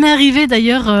 Ça m'est arrivé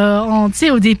d'ailleurs, tu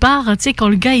sais, au départ, tu sais, quand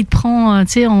le gars il te prend,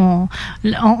 tu sais, en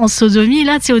sodomie,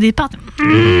 là, tu sais, au départ,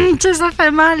 tu sais, ça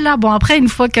fait mal là. Bon, après, une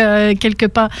fois que quelque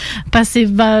part passé,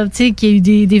 tu sais, qu'il y a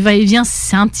eu des va-et-vient,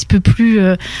 c'est un petit peu plus,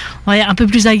 un peu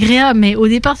plus agréable. Mais au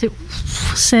départ, il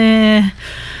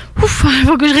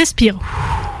faut que je respire.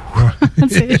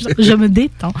 Je me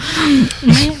détends.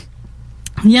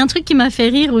 Mais il y a un truc qui m'a fait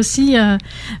rire aussi.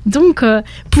 Donc,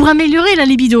 pour améliorer la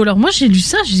libido. Alors, moi, j'ai lu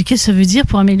ça. J'ai dit, qu'est-ce que ça veut dire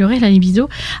pour améliorer la libido?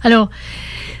 Alors,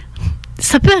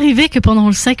 ça peut arriver que pendant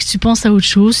le sexe, tu penses à autre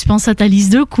chose. Tu penses à ta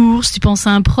liste de courses, tu penses à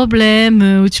un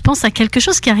problème, ou tu penses à quelque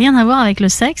chose qui n'a rien à voir avec le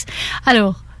sexe.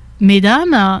 Alors,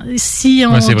 mesdames, si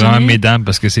on... c'est vraiment mesdames,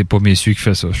 parce que c'est pas messieurs qui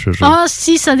fait ça, je te jure. Ah,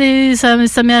 si, ça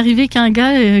m'est arrivé qu'un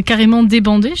gars carrément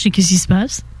débandé. Je sais qu'est-ce qui se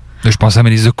passe. Je pensais à ma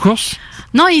liste de courses.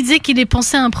 Non, il disait qu'il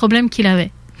pensait à un problème qu'il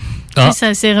avait. Et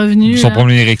ça s'est revenu. Son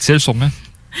problème érectile, sûrement.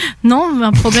 Non,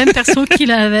 un problème perso qu'il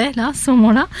avait là, à ce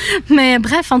moment-là. Mais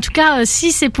bref, en tout cas,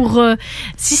 si c'est pour,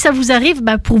 si ça vous arrive,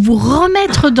 pour vous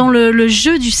remettre dans le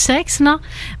jeu du sexe, là,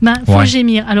 faut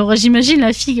gémir. Alors, j'imagine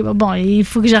la fille, bon, il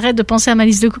faut que j'arrête de penser à ma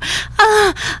liste de coups.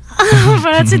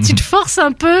 Voilà, tu sais, tu te forces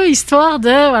un peu, histoire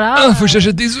de, voilà. Faut que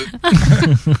j'achète des œufs.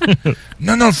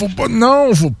 Non, faut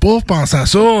pas penser à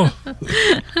ça.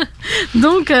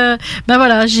 Donc,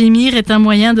 voilà, gémir est un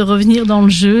moyen de revenir dans le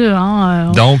jeu.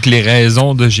 Donc, les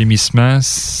raisons de gémissement,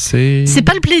 c'est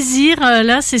pas le plaisir,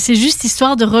 là, c'est juste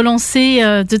histoire de relancer,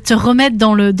 de te remettre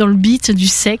dans le beat du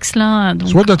sexe, là. Donc...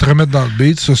 Soit de te remettre dans le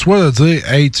beat, soit de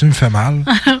dire, hey, tu me fais mal.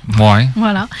 Ouais.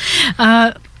 Voilà.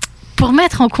 Pour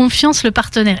mettre en confiance le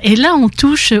partenaire. Et là, on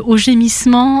touche au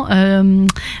gémissement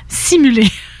simulé.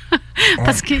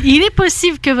 Parce qu'il est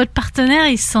possible que votre partenaire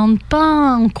il se sente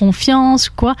pas en confiance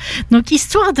ou quoi. Donc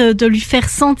histoire de lui faire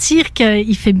sentir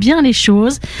qu'il fait bien les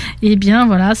choses, et bien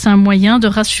voilà, c'est un moyen de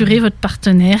rassurer votre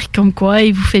partenaire comme quoi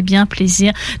il vous fait bien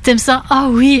plaisir. T'aimes ça? Ah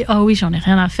oui, j'en ai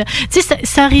rien à faire. Tu sais,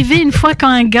 c'est arrivé une fois quand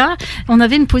un gars, on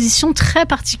avait une position très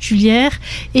particulière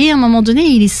et à un moment donné,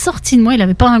 il est sorti de moi, il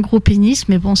avait pas un gros pénis,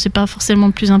 mais bon, c'est pas forcément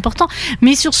le plus important.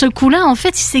 Mais sur ce coup-là, en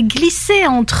fait, il s'est glissé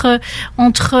entre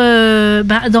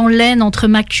dans l'aine entre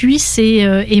ma cuisse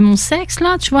et mon sexe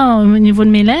là, tu vois, au niveau de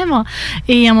mes lèvres,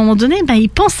 et à un moment donné il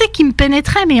pensait qu'il me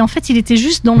pénétrait, mais en fait il était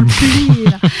juste dans le pli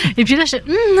là. Et puis là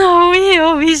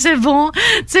oui c'est bon, tu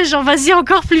sais, genre vas-y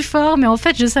encore plus fort, mais en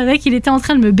fait je savais qu'il était en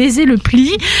train de me baiser le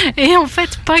pli et en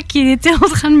fait pas qu'il était en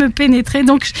train de me pénétrer,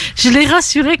 donc je l'ai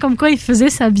rassuré comme quoi il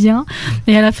faisait ça bien,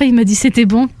 et à la fin il m'a dit c'était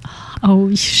bon. Oh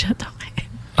oui, j'adorais.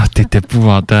 Ah, t'es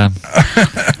épouvantable.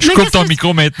 Je coupe ton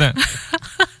micro maintenant.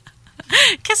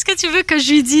 qu'est-ce que tu veux que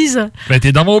je lui dise? Ben,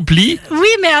 t'es dans mon pli. Oui,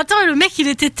 mais attends, le mec, il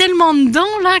était tellement dedans,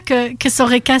 là, que ça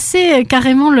aurait cassé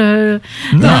carrément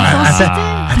l'intensité.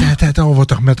 Attends, on va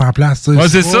te remettre en place. Ouais,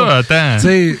 c'est ça, attends.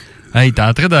 Hey, t'es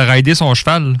en train de rider son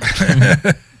cheval.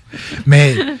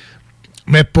 mais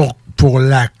pour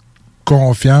la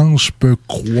confiance, je peux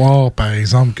croire, par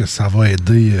exemple, que ça va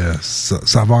aider.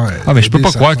 Ça va mais je peux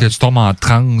pas croire que tu tombes en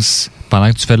transe pendant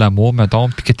que tu fais l'amour, mettons,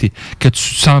 puis que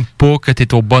tu sens pas que tu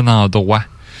es au bon endroit.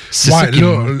 C'est ça qui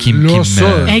me...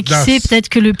 Qui sait, peut-être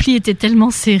que le pli était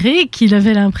tellement serré qu'il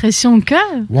avait l'impression que...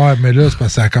 Ouais, mais là, c'est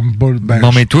parce que ça a comme...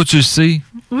 Bon, mais toi, tu le sais.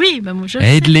 Oui, ben moi, je le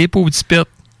Aide-les, pauvre petit pète.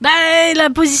 Ben, la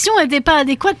position n'était pas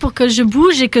adéquate pour que je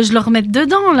bouge et que je le remette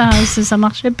dedans, là. Ça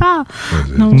marchait pas.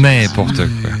 N'importe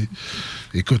quoi.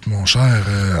 Écoute, mon cher...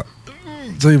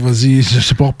 tu sais, vas-y, je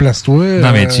sais pas, replace-toi.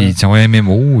 Non, mais tu envoies un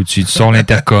mémo ou tu sors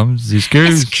l'intercom, tu dis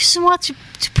Excuse-moi, tu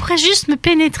pourrais juste me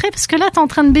pénétrer parce que là, t'es en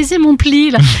train de baiser mon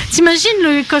pli, là.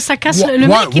 T'imagines que ça casse le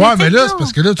mec qui mais là, c'est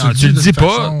parce que là, tu le dis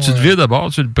pas, tu le vides d'abord,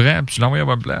 tu le prends, puis tu l'envoies à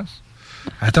bonne place.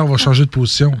 Attends, on va changer de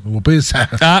position. Au pire, ça...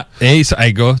 hey,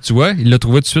 gars, tu vois, il l'a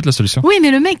trouvé tout de suite, la solution. Oui,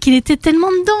 mais le mec, il était tellement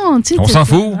dedans. Tu sais, on s'en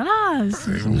fout. Voilà,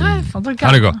 bref, en tout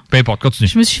cas. Le gars, peu importe, continue.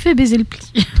 Je me suis fait baiser le pli.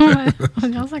 Ouais, on va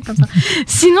dire ça comme ça.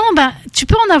 Sinon, tu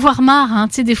peux en avoir marre. Hein.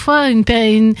 Tu sais, des fois, une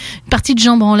partie de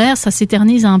jambe en l'air, ça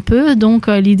s'éternise un peu. Donc,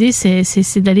 l'idée,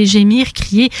 c'est d'aller gémir,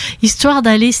 crier, histoire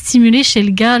d'aller stimuler chez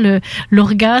le gars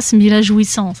l'orgasme et la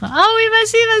jouissance. Ah oui,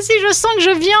 vas-y, je sens que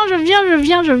je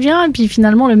viens. Et puis,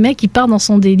 finalement, le mec, il part dans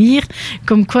son délire,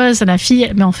 comme quoi c'est la fille,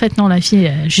 mais en fait non, la fille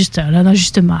elle en a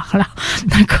juste marre là,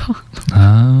 d'accord.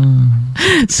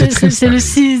 C'est le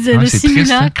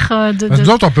simulacre hein. Nous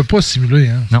autres on peut pas simuler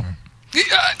hein. Non.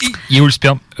 Il est où le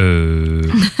sperme?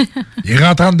 Il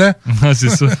rentre en dedans. C'est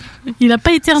ça. Il a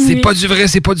pas éternué.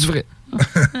 C'est pas du vrai.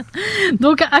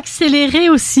 Donc accélérer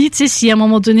aussi, tu sais, si à un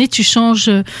moment donné tu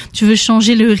veux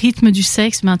changer le rythme du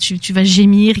sexe, tu vas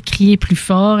gémir, crier plus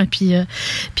fort et puis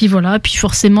voilà, puis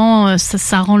forcément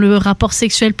ça rend le rapport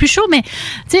sexuel plus chaud. Mais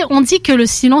tu sais, on dit que le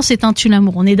silence éteint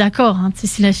l'amour. On est d'accord. Hein,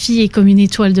 si la fille est comme une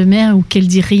étoile de mer ou qu'elle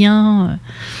dit rien.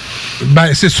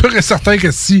 C'est sûr et certain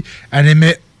que si elle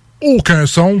émet aucun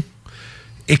son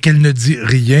et qu'elle ne dit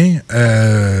rien,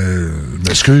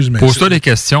 excuse, mais... Pose-toi des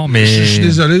questions, mais... Je suis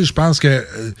désolé, je pense que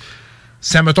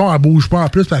si, admettons, elle bouge pas en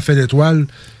plus, puis elle fait l'étoile,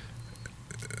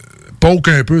 pas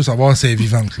aucun peu savoir si elle est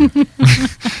vivante.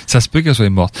 Ça se peut qu'elle soit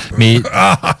morte. Mais...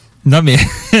 Non, mais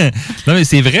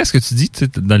c'est vrai ce que tu dis.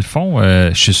 Dans le fond,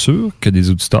 je suis sûr que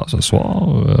des auditeurs ce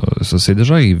soir, ça s'est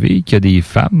déjà arrivé, qu'il y a des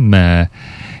femmes...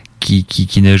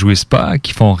 Qui ne jouissent pas,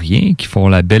 qui font rien, qui font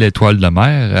la belle étoile de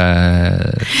mer,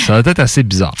 ça va être assez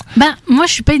bizarre. Moi,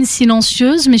 je suis pas une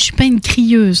silencieuse, mais je suis pas une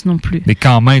crieuse non plus. Mais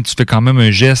quand même, tu fais quand même un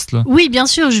geste, là. Oui, bien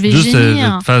sûr, je vais juste gémir.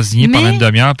 Juste te faire zigner pendant une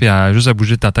demi-heure, puis juste à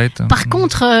bouger ta tête. Par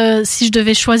contre, si je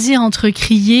devais choisir entre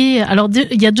crier... Alors,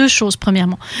 il y a deux choses,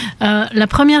 premièrement. La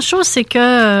première chose, c'est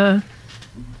que...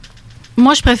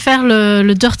 moi, je préfère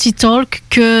le dirty talk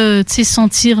que, tu sais,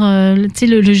 sentir,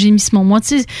 le gémissement. Moi,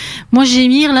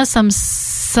 gémir, là, ça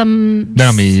me...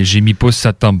 Non, mais j'ai mis pas si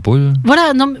ça te tombe pas, là.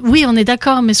 Voilà, non, oui, on est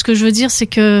d'accord, mais ce que je veux dire, c'est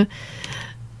que,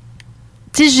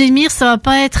 tu sais, gémir, ça va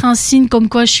pas être un signe comme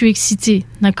quoi je suis excitée,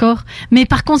 d'accord? Mais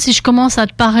par contre, si je commence à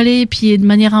te parler, puis de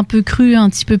manière un peu crue, un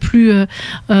petit peu plus,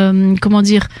 un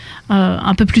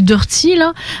peu plus dirty,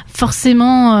 là,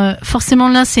 forcément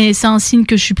là, c'est un signe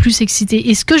que je suis plus excitée.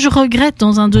 Et ce que je regrette,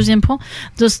 dans un deuxième point,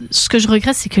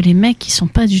 c'est que les mecs, ils sont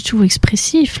pas du tout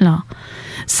expressifs, là.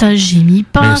 Ça gémit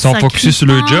pas, mais ils sont focus sur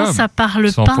le job. Ça parle pas.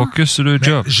 Ils sont focus sur le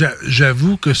job.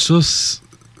 J'avoue que ça,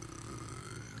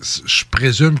 je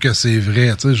présume que c'est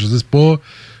vrai. Tu sais, je dis pas,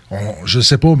 je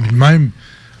sais pas, même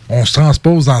on se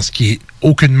transpose dans ce qui est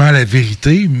aucunement la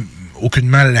vérité,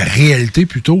 aucunement la réalité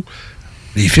plutôt.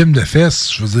 Les films de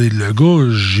fesses, je veux dire, le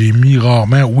gars, j'ai mis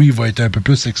rarement, oui, il va être un peu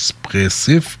plus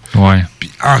expressif. Ouais.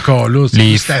 Puis encore là, c'est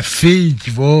juste la fille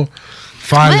qui va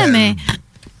faire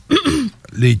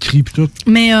les cris pis tout.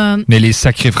 Mais les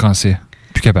sacrés français,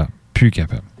 plus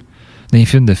capable. Dans les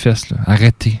films de fesses, là,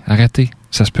 arrêtez,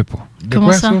 ça se peut pas.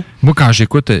 Comment ça? Moi, quand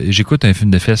j'écoute un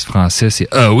film de fesses français, c'est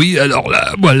 « Ah oui, alors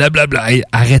là, blablabla,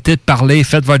 arrêtez de parler,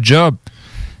 faites votre job ».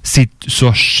 C'est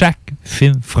sur chaque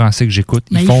film français que j'écoute,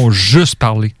 ils font juste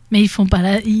parler. Mais ils font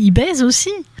pas ils baisent aussi.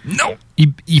 Non,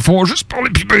 ils font juste parler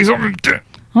puis baiser en même temps.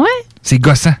 Ouais. C'est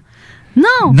gossant.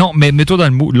 Non. Non, mais mets-toi dans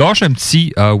le mot. Lâche un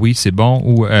petit « Ah oui, c'est bon »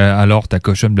 ou alors ta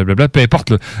cochonne, blablabla. Peu importe,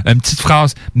 là, une petite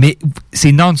phrase. Mais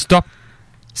c'est non-stop.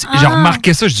 J'ai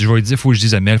remarqué ça. Je dis, je vais lui dire, faut que je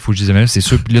dise Amel, c'est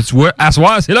sûr. Puis là, tu vois, à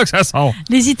soir, c'est là que ça sort.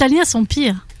 Les Italiens sont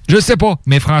pires. Je sais pas,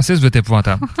 mais français, ça doit être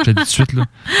épouvantable. Je te dis tout de suite, là.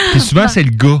 Puis souvent, c'est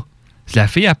le gars. La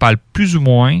fille, elle parle plus ou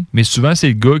moins, mais souvent, c'est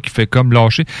le gars qui fait comme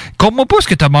lâcher. Compte-moi pas ce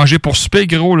que t'as mangé pour souper,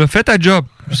 gros. Là. Fais ta job.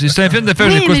 C'est un film de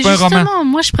fait, j'écoute pas un roman.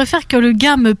 Moi, je préfère que le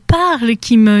gars me parle,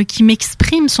 qui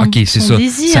m'exprime son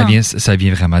désir. Ça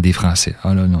vient vraiment des Français.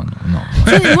 Ah là, non.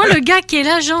 Moi, le gars qui est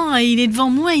là, genre, il est devant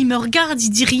moi, il me regarde,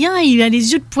 il dit rien, il a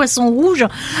les yeux de poisson rouge.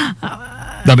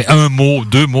 Non, mais 1 mot,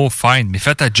 2 mots, fine. Mais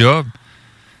fais ta job,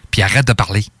 puis arrête de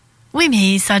parler. Oui,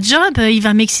 mais sa job, il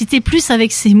va m'exciter plus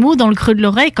avec ses mots dans le creux de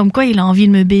l'oreille, comme quoi il a envie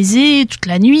de me baiser toute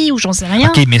la nuit ou j'en sais rien.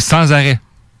 OK, mais sans arrêt.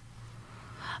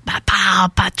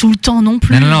 Pas tout le temps non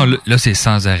plus. Non, là, c'est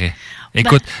sans arrêt.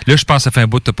 Écoute, là, je pense que ça fait un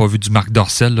bout que tu n'as pas vu du Marc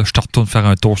Dorcel. Là. Je te retourne faire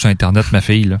un tour sur Internet, ma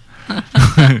fille. Là.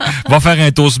 Va faire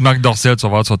un tour sur Marc Dorcel, tu vas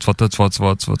voir, tu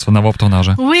vas en avoir pour ton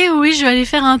argent. Oui, je vais aller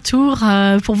faire un tour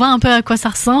pour voir un peu à quoi ça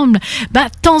ressemble. De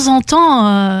temps en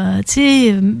temps, tu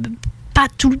sais,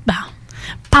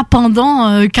 pas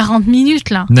pendant 40 minutes,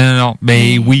 là. Non,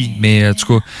 mais oui, mais en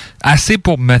tout cas, assez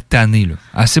pour me tanner, là.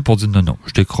 Assez pour dire non,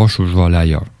 je décroche ou je vais aller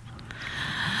ailleurs.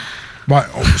 Ouais,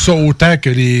 ça autant que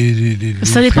les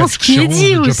ça dépend ce qu'il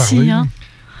dit aussi. Hein.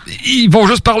 Ils vont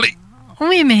juste parler.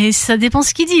 Oui, mais ça dépend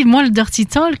ce qu'il dit. Moi, le dirty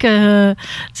talk, tu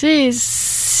sais,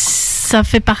 ça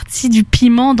fait partie du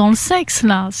piment dans le sexe,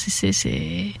 là.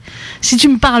 Si tu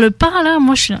me parles pas, là,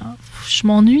 moi, je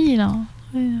m'ennuie, là.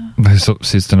 Ben, ça,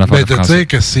 c'est une affaire de français. Tu sais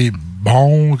que c'est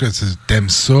bon, que t'aimes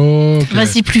ça. Que...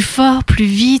 Vas-y, plus fort, plus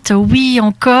vite, oui,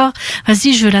 encore.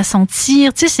 Vas-y, je veux la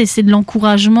sentir. Tu sais, c'est de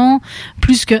l'encouragement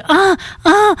plus que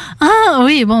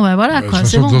oui, bon, ben voilà, quoi,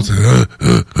 c'est bon.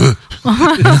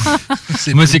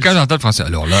 Moi, c'est quand j'entends le français.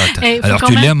 Alors là, alors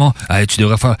tu l'aimes, hein? Tu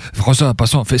devrais faire François,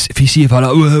 passons, fais ici,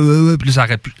 voilà, ouais, puis ça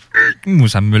arrête plus.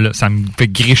 Ça me fait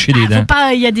grécher les dents.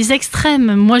 Il y a des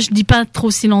extrêmes. Moi, je dis pas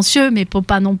trop silencieux, mais pour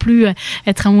pas non plus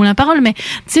être un moulin à parole. Mais tu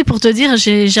sais, pour te dire,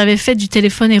 j'avais fait du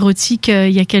téléphone érotique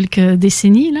il y a quelques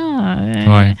décennies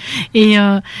là. Et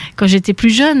quand j'étais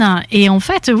plus jeune, et en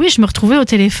fait, oui, je me retrouvais au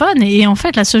téléphone. Et en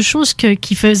fait, la seule chose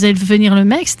qui faisait venir le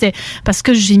mec, c'était parce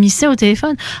que je gémissais au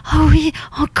téléphone. Oh oui,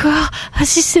 encore. Ah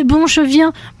si, c'est bon, je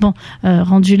viens. Bon,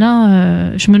 rendu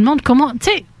là, je me demande comment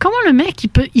le mec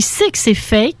il sait que c'est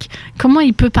fake. Comment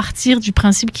il peut partir du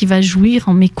principe qu'il va jouir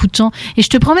en m'écoutant? Et je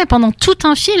te promets, pendant tout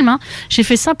un film, hein, j'ai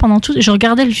fait ça pendant tout. Je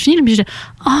regardais le film et je disais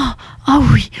oh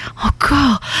oui,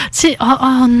 encore. Tu sais,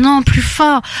 oh non, plus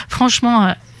fort.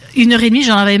 Franchement. 1h30,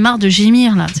 j'en avais marre de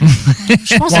gémir, là.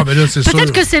 Je pense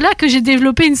peut-être que c'est là que j'ai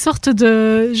développé une sorte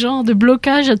de genre de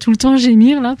blocage à tout le temps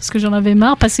gémir, là, parce que j'en avais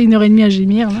marre, passer 1h30 à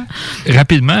gémir, là.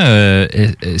 Rapidement,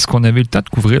 est-ce qu'on avait eu le temps de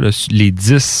couvrir les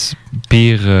 10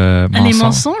 pires mensonges? Les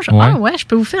mensonges? Ouais. Ah ouais, je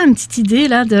peux vous faire une petite idée,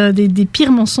 là, des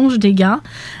pires mensonges des gars.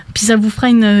 Puis ça vous fera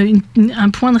un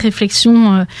point de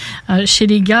réflexion chez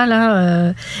les gars,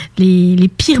 là,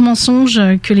 les pires mensonges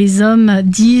que les hommes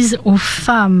disent aux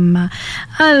femmes.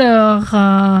 Alors,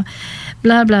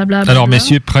 blablabla. Alors,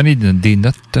 messieurs, prenez des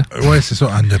notes. Oui, c'est ça,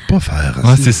 à ne pas faire.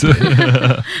 Ouais, c'est ça.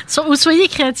 Ou soyez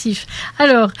créatifs.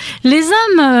 Alors, les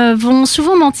hommes vont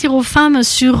souvent mentir aux femmes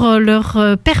sur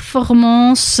leur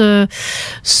performance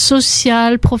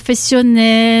sociale,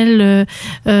 professionnelle,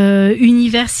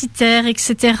 universitaire,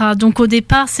 etc. Donc, au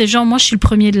départ, c'est genre, moi, je suis le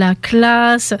premier de la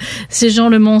classe. C'est genre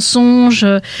le mensonge,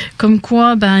 comme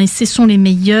quoi, ce sont les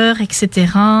meilleurs, etc.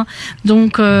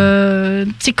 Donc,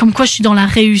 c'est comme quoi je suis dans la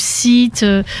réussite.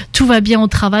 Tout va bien au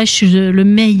travail, je suis le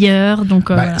meilleur.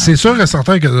 Donc, c'est sûr et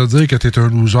certain que de dire que t'es un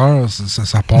loser,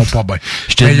 ça part pas bien.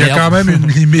 Il y a quand même une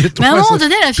limite. Mais à un moment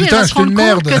donné, la fille va se rendre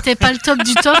compte que t'es pas le top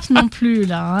du top non plus,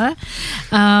 là.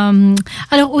 Hein.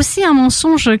 Alors aussi un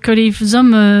mensonge que les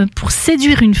hommes, pour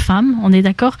séduire une femme, on est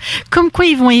d'accord, comme quoi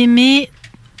ils vont aimer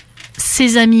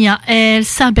ses amis à elle,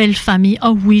 sa belle famille.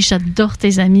 Oh oui, j'adore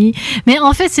tes amis. Mais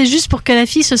en fait, c'est juste pour que la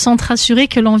fille se sente rassurée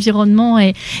que l'environnement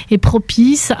est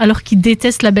propice, alors qu'il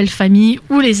déteste la belle famille,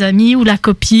 ou les amis, ou la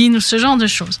copine, ou ce genre de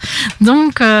choses.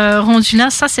 Donc, rendu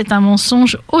là, ça, c'est un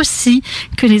mensonge aussi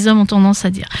que les hommes ont tendance à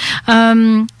dire.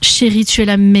 Chérie, tu es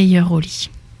la meilleure au lit.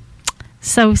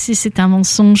 Ça aussi, c'est un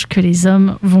mensonge que les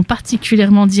hommes vont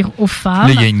particulièrement dire aux femmes.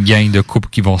 Là, il y a une gang de couples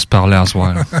qui vont se parler à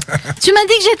soir. Tu m'as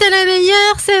dit que j'étais la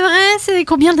meilleure, c'est vrai? C'est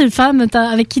combien de femmes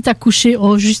avec qui t'as couché?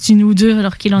 Oh, juste 1 ou 2,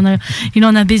 alors qu'il en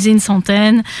a baisé une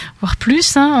centaine, voire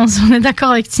plus. Hein. On est d'accord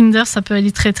avec Tinder, ça peut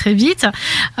aller très très vite.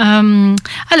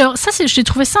 Alors, ça, j'ai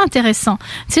trouvé ça intéressant.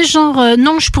 C'est genre,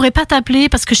 non, je pourrais pas t'appeler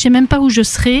parce que je sais même pas où je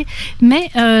serai.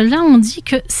 Mais là, on dit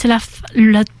que c'est la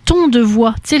ton de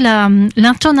voix, tu sais,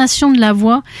 l'intonation de la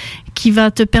voix qui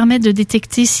va te permettre de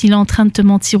détecter s'il est en train de te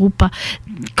mentir ou pas.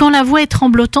 Quand la voix est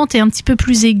tremblotante et un petit peu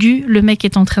plus aiguë, le mec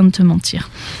est en train de te mentir.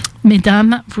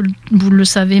 Mesdames, vous le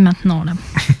savez maintenant, là.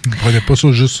 Ne prenez pas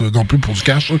ça juste non plus pour du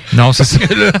cash. Là. Non, c'est ça.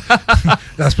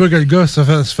 Là, c'est pas que le gars se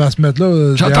fasse mettre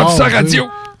là. J'ai entendu ça à radio.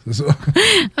 C'est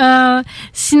ça.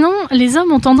 Sinon, les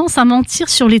hommes ont tendance à mentir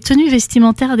sur les tenues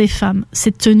vestimentaires des femmes.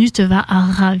 Cette tenue te va à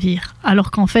ravir,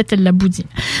 alors qu'en fait, elle la boudine.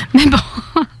 Mais bon,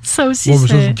 ça aussi, mais ça,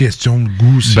 c'est une question de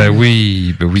goût aussi. Ben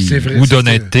oui. C'est vrai, ou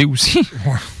d'honnêteté aussi.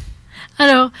 Ouais.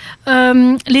 Alors,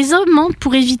 les hommes mentent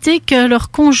pour éviter que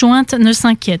leur conjointe ne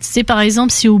s'inquiète. C'est par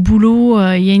exemple si au boulot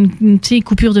il y a une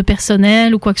coupure de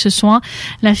personnel ou quoi que ce soit,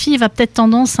 la fille va peut-être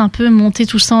tendance un peu monter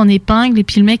tout ça en épingle et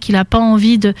puis le mec il a pas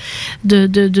envie de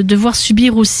devoir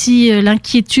subir aussi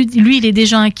l'inquiétude. Lui il est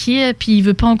déjà inquiet puis il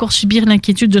veut pas encore subir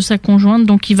l'inquiétude de sa conjointe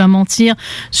donc il va mentir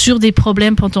sur des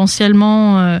problèmes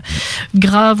potentiellement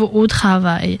graves au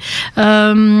travail.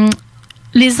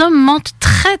 Les hommes mentent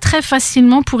très très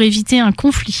facilement pour éviter un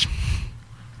conflit.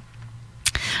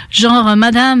 Genre,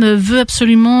 madame veut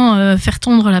absolument faire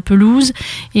tondre la pelouse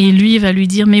et lui va lui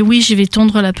dire mais oui je vais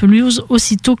tondre la pelouse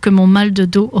aussitôt que mon mal de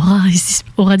dos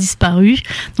aura disparu.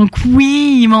 Donc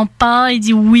oui, il ment pas, il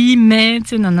dit oui mais tu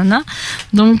sais nanana.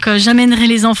 Donc j'amènerai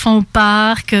les enfants au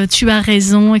parc, tu as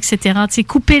raison, etc. Tu sais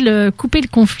couper le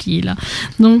conflit là.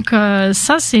 Donc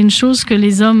ça c'est une chose que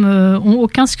les hommes ont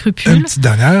aucun scrupule. Une petite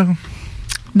dernière.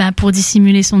 Ben, pour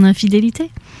dissimuler son infidélité.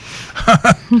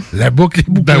 La boucle est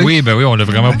bouclée. Ben oui, on l'a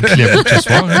vraiment bouclé la boucle ce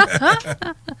soir. Hein?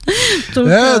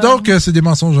 Donc, c'est des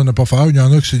mensonges à ne pas faire. Il y en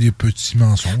a que c'est des petits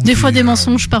mensonges. Des fois, des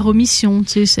mensonges par omission, tu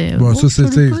sais. C'est, bon, ça,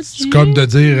 c'est comme de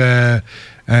dire,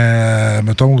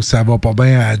 mettons, que ça va pas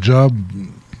bien à la job,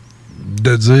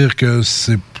 de dire que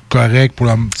c'est correct pour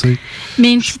la...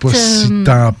 Mais je sais pas si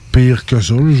tant pire que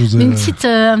ça. Je veux dire.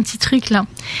 Un petit truc, là.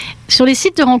 Sur les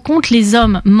sites de rencontres, les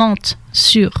hommes mentent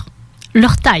sur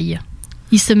leur taille.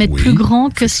 Ils se mettent plus grands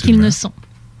que ce qu'ils ne sont.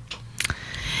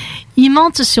 Ils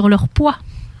mentent sur leur poids.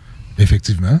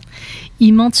 Effectivement.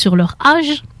 Ils mentent sur leur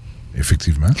âge.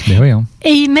 Effectivement. Ben oui, hein.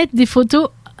 Et ils mettent des photos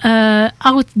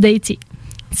outdated.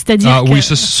 C'est-à-dire oui,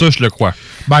 ça, je le crois.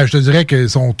 Ben, je te dirais qu'elles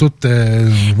sont toutes...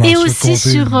 et aussi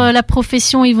sur la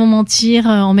profession, ils vont mentir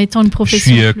en mettant une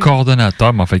profession. Je suis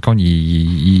coordonnateur, mais en fait,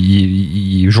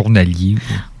 il est journalier.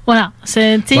 Voilà.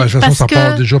 De toute façon, ça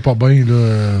part déjà pas bien,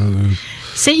 là.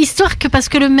 C'est histoire que parce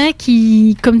que le mec,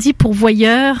 comme dit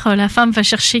pourvoyeur, la femme va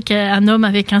chercher un homme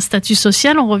avec un statut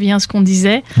social, on revient à ce qu'on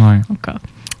disait. Ouais.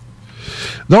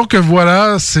 Donc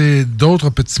voilà, c'est d'autres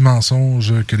petits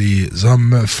mensonges que les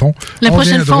hommes font. La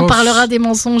prochaine fois, on parlera des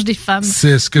mensonges des femmes.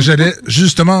 C'est ce que j'allais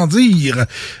justement dire.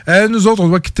 Nous autres, on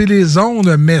doit quitter les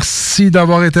ondes. Merci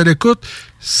d'avoir été à l'écoute.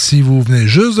 Si vous venez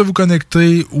juste de vous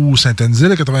connecter ou synthétiser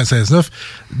le 96.9,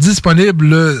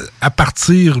 disponible à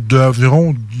partir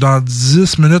d'environ, dans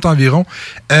 10 minutes environ,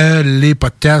 les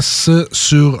podcasts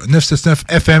sur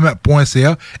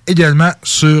 969fm.ca, également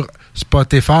sur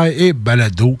Spotify et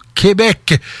Balado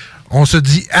Québec. On se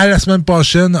dit à la semaine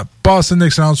prochaine. Passez une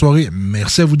excellente soirée.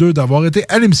 Merci à vous deux d'avoir été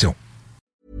à l'émission.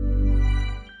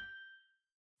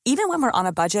 Even when we're on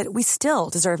a budget, we still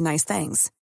deserve nice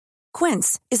things.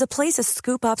 Quince is a place to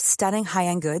scoop up stunning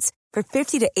high-end goods for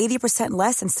 50 to 80%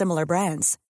 less than similar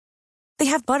brands. They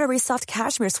have buttery soft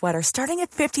cashmere sweaters starting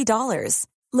at $50,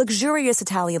 luxurious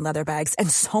Italian leather bags, and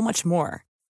so much more.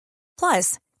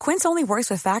 Plus, Quince only works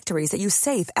with factories that use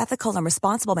safe, ethical, and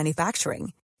responsible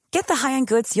manufacturing. Get the high-end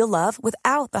goods you'll love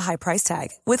without the high price tag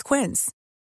with Quince.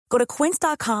 Go to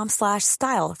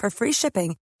quince.com/style for free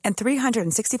shipping and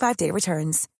 365-day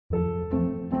returns.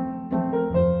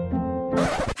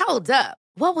 Hold up.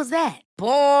 What was that?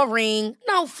 Boring.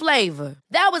 No flavor.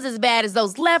 That was as bad as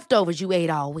those leftovers you ate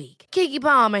all week. Keke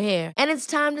Palmer here, and it's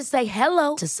time to say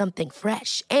hello to something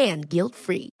fresh and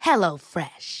guilt-free. Hello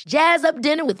Fresh. Jazz up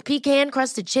dinner with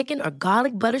pecan-crusted chicken or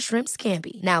garlic butter shrimp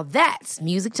scampi. Now that's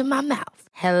music to my mouth.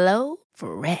 Hello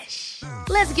Fresh.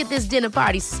 Let's get this dinner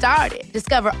party started.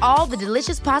 Discover all the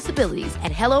delicious possibilities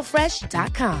at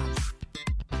HelloFresh.com.